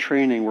form of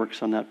training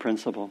works on that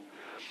principle.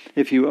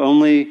 If you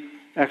only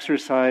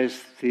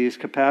exercise these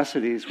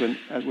capacities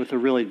with the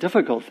really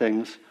difficult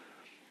things,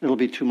 it'll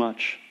be too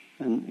much,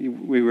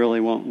 and we really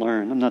won't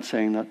learn. I'm not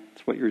saying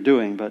that's what you're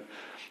doing, but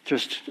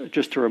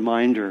just a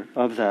reminder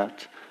of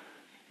that.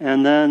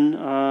 And then,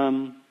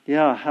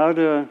 how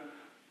to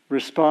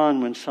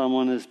respond when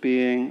someone is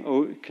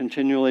being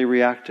continually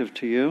reactive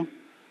to you.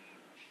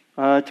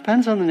 It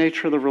depends on the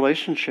nature of the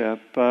relationship.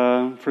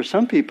 For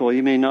some people,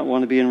 you may not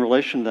want to be in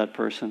relation to that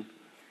person.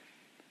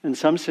 In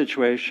some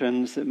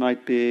situations, it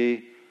might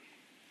be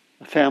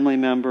a family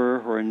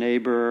member or a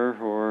neighbor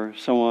or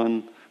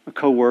someone, a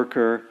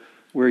coworker,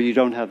 where you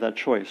don't have that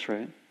choice,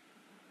 right?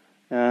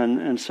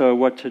 And so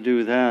what to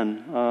do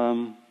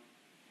then?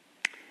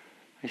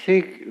 I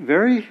think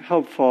very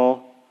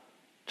helpful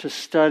to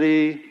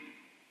study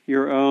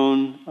your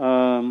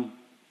own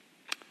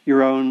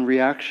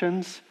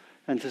reactions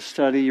and to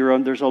study your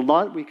own. There's a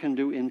lot we can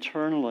do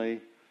internally.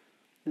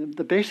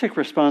 The basic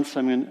response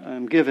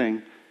I'm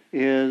giving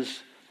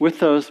is, with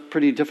those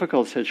pretty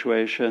difficult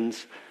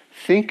situations,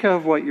 think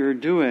of what you're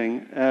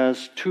doing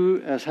as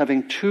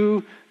having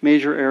two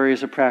major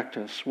areas of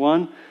practice.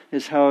 One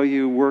is how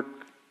you work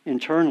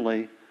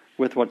internally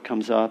with what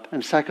comes up,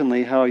 and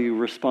secondly, how you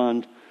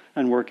respond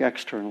and work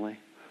externally.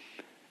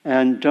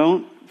 And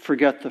don't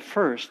forget the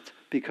first,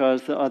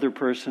 because the other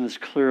person is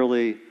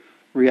clearly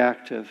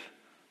reactive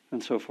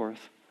and so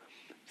forth.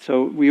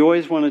 So we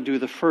always want to do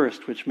the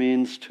first, which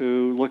means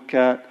to look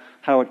at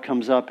how it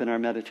comes up in our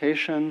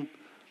meditation,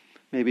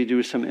 maybe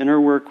do some inner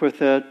work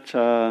with it.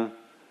 I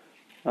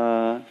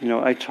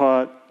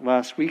taught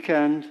last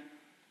weekend,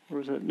 or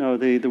was it? No,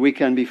 the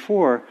weekend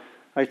before,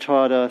 I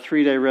taught a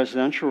 3-day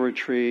residential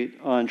retreat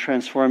on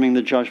transforming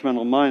the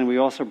judgmental mind. We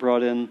also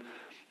brought in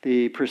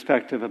the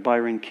perspective of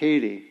Byron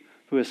Katie,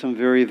 who has some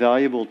very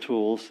valuable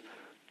tools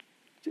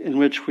in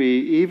which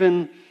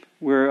even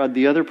where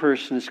the other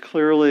person is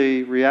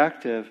clearly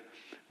reactive,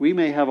 we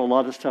may have a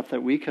lot of stuff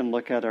that we can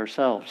look at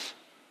ourselves.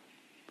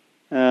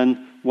 And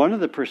one of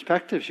the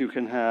perspectives you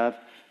can have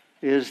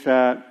is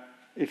that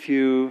if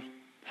you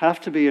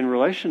have to be in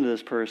relation to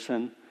this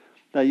person,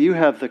 that you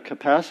have the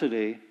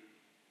capacity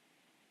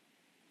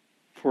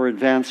for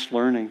advanced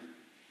learning.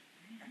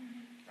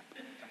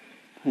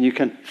 And you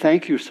can,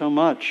 thank you so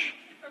much.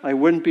 I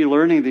wouldn't be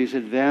learning these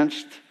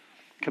advanced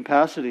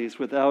capacities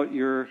without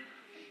your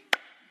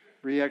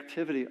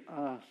reactivity.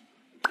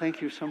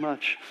 Thank you so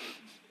much.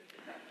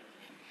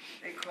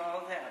 They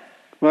call that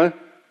What?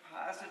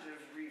 positive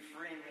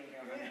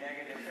reframing of a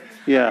negative.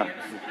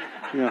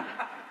 Yeah.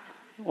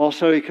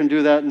 Also, you can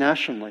do that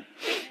nationally.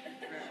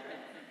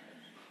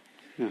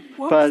 Yeah.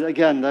 But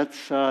again, that's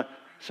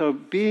so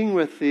being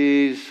with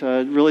these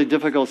really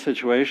difficult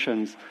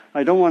situations.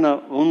 I don't want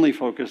to only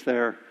focus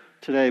there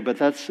today,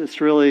 but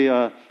it's really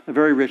a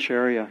very rich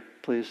area.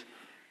 Please.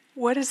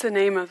 What is the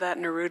name of that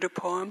Neruda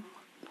poem?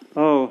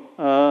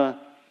 Oh,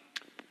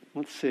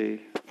 let's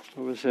see.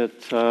 What was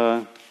it?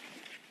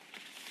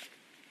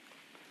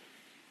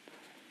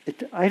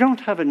 I don't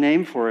have a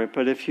name for it,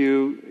 but if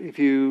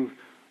you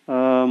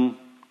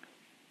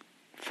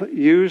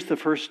use the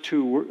first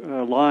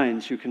two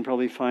lines, you can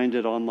probably find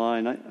it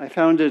online. I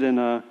found it in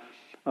a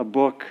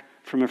book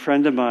from a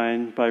friend of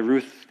mine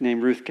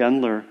named Ruth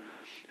Gendler,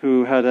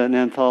 who had an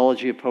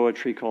anthology of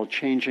poetry called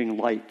Changing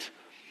Light,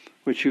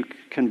 which you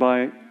can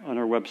buy on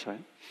our website.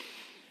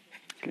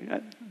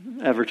 Okay,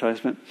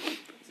 advertisement.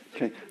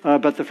 Okay,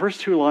 but the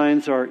first two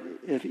lines are,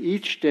 if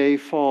each day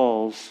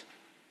falls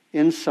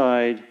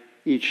inside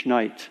each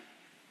night.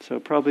 So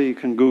probably you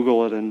can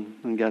Google it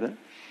and get it.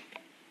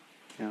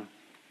 Yeah.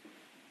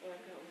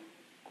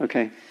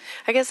 Okay.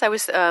 I guess I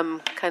was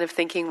kind of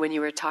thinking when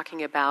you were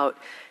talking about,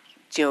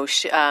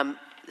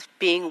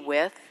 being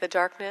with the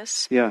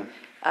darkness. Yeah.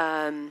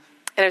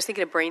 And I was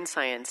thinking of brain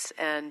science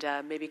and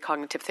maybe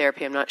cognitive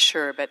therapy, I'm not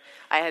sure, but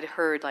I had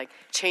heard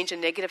change a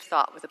negative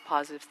thought with a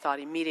positive thought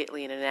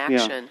immediately in an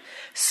action. Yeah.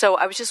 So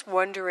I was just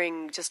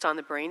wondering, just on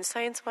the brain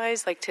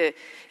science-wise,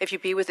 if you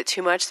be with it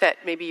too much, that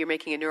maybe you're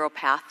making a neural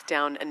path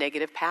down a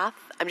negative path.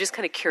 I'm just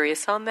kind of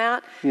curious on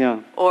that.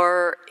 Yeah.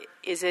 Or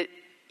is it,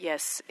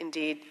 yes,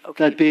 indeed,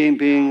 okay. That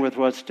being with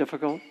what's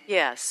difficult?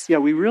 Yes. Yeah,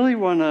 we really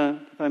want to,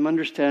 if I'm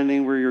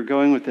understanding where you're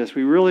going with this,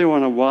 we really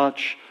want to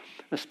watch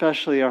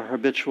especially our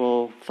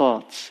habitual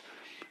thoughts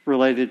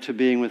related to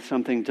being with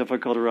something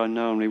difficult or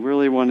unknown. We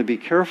really want to be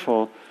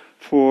careful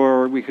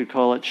for, we could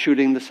call it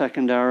shooting the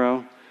second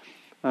arrow,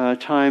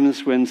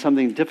 times when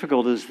something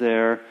difficult is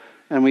there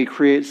and we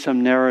create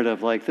some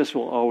narrative like this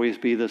will always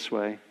be this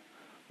way.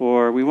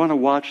 Or we want to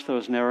watch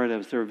those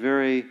narratives. They're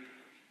very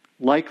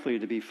likely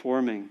to be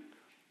forming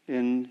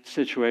in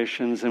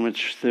situations in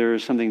which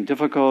there's something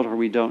difficult or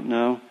we don't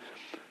know.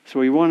 So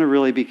we want to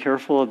really be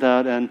careful of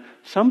that, and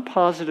some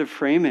positive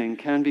framing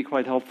can be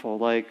quite helpful,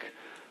 like,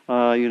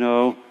 I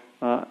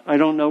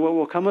don't know what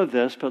will come of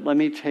this, but let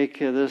me take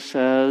this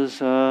as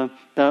that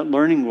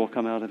learning will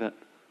come out of it.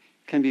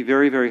 Can be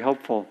very, very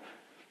helpful.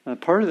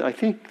 I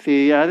think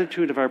the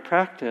attitude of our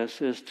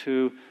practice is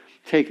to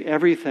take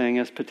everything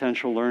as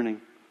potential learning.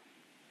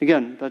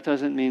 Again, that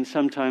doesn't mean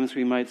sometimes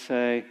we might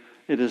say,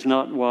 it is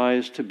not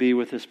wise to be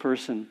with this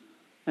person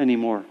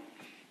anymore.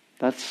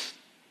 That's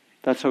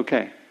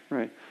okay,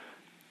 right?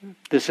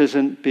 This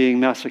isn't being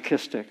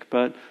masochistic,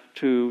 but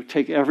to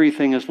take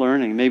everything as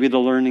learning. Maybe the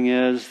learning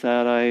is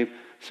that I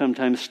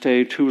sometimes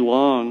stay too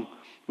long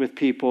with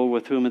people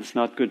with whom it's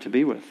not good to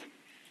be with,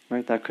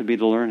 right? That could be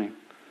the learning,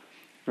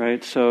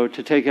 right? So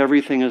to take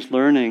everything as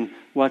learning,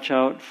 watch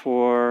out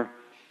for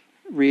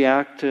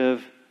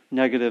reactive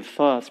negative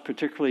thoughts,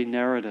 particularly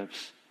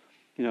narratives,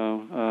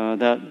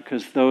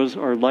 because those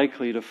are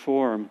likely to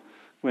form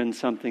when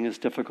something is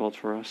difficult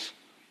for us.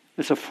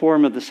 It's a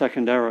form of the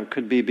second arrow. It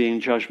could be being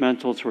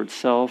judgmental towards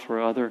self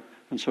or other,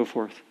 and so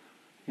forth.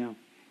 Yeah.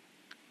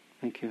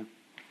 Thank you.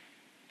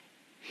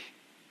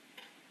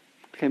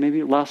 Okay,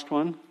 maybe last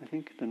one, I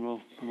think, then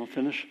we'll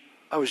finish.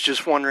 I was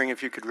just wondering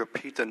if you could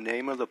repeat the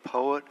name of the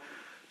poet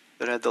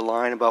that had the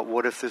line about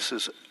what if this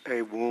is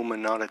a womb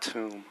and not a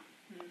tomb?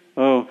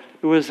 Oh,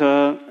 it was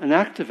an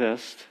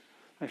activist.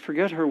 I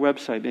forget her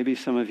website. Maybe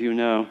some of you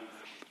know.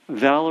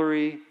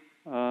 Valerie,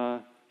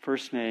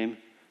 first name,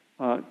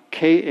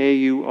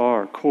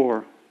 Kaur,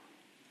 Kaur.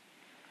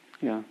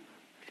 Yeah,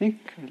 I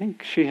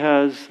think she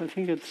has. I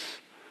think it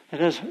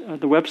has.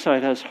 The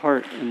website has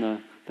heart in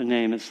the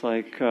name. It's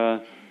like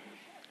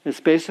it's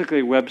basically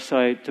a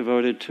website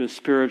devoted to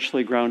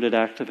spiritually grounded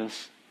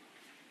activists.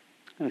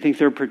 I think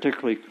they're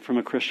particularly from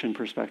a Christian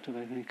perspective.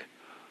 I think.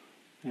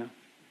 Yeah.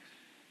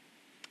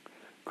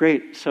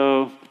 Great.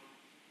 So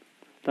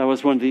that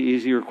was one of the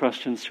easier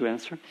questions to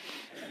answer.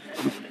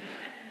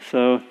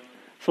 So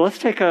let's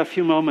take a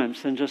few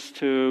moments and just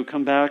to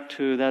come back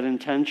to that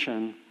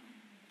intention.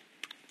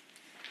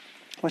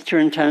 What's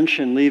your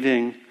intention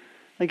leaving?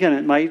 Again,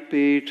 it might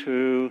be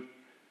to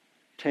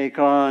take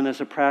on as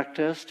a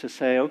practice to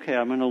say, okay,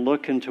 I'm going to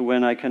look into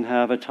when I can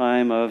have a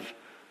time of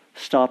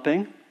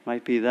stopping.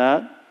 Might be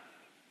that.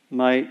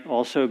 Might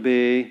also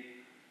be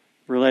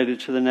related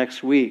to the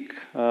next week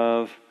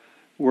of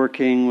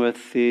working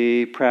with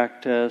the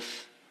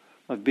practice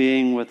of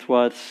being with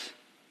what's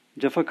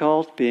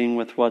difficult, being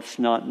with what's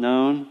not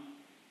known.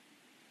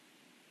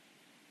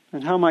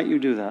 And how might you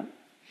do that?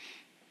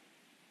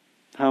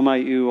 How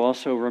might you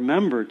also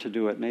remember to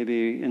do it?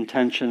 Maybe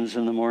intentions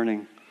in the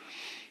morning.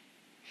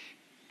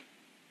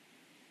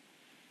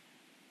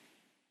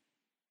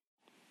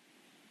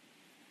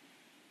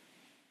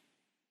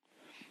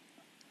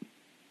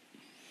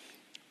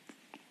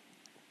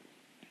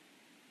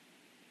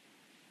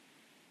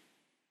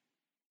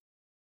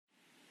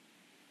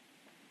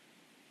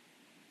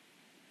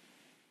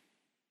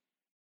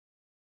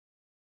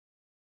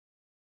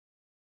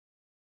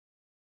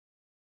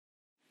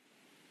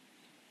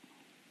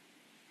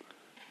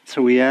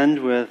 So we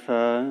end with,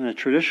 in a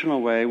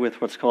traditional way, with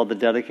what's called the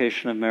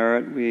dedication of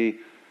merit. We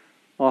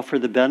offer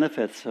the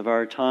benefits of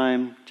our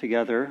time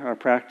together, our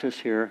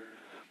practice here.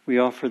 We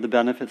offer the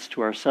benefits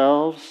to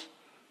ourselves,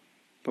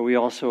 but we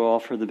also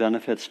offer the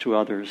benefits to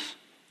others,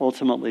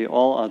 ultimately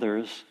all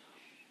others,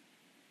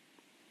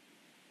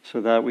 so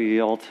that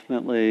we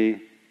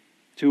ultimately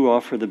do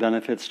offer the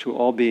benefits to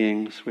all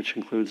beings, which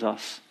includes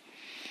us.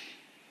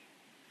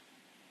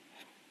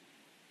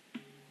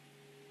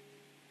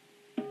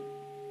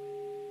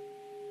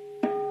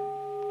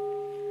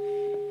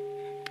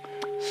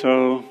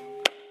 So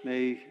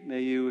may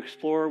you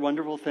explore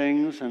wonderful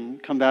things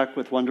and come back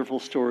with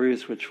wonderful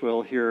stories, which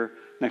we'll hear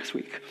next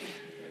week.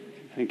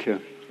 Thank you.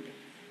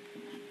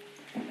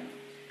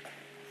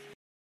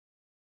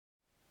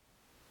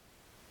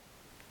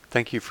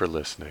 Thank you for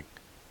listening.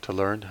 To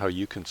learn how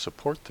you can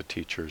support the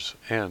teachers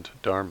and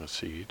Dharma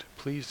Seed,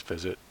 please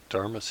visit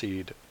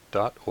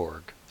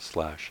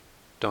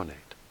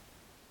dharmaseed.org/donate.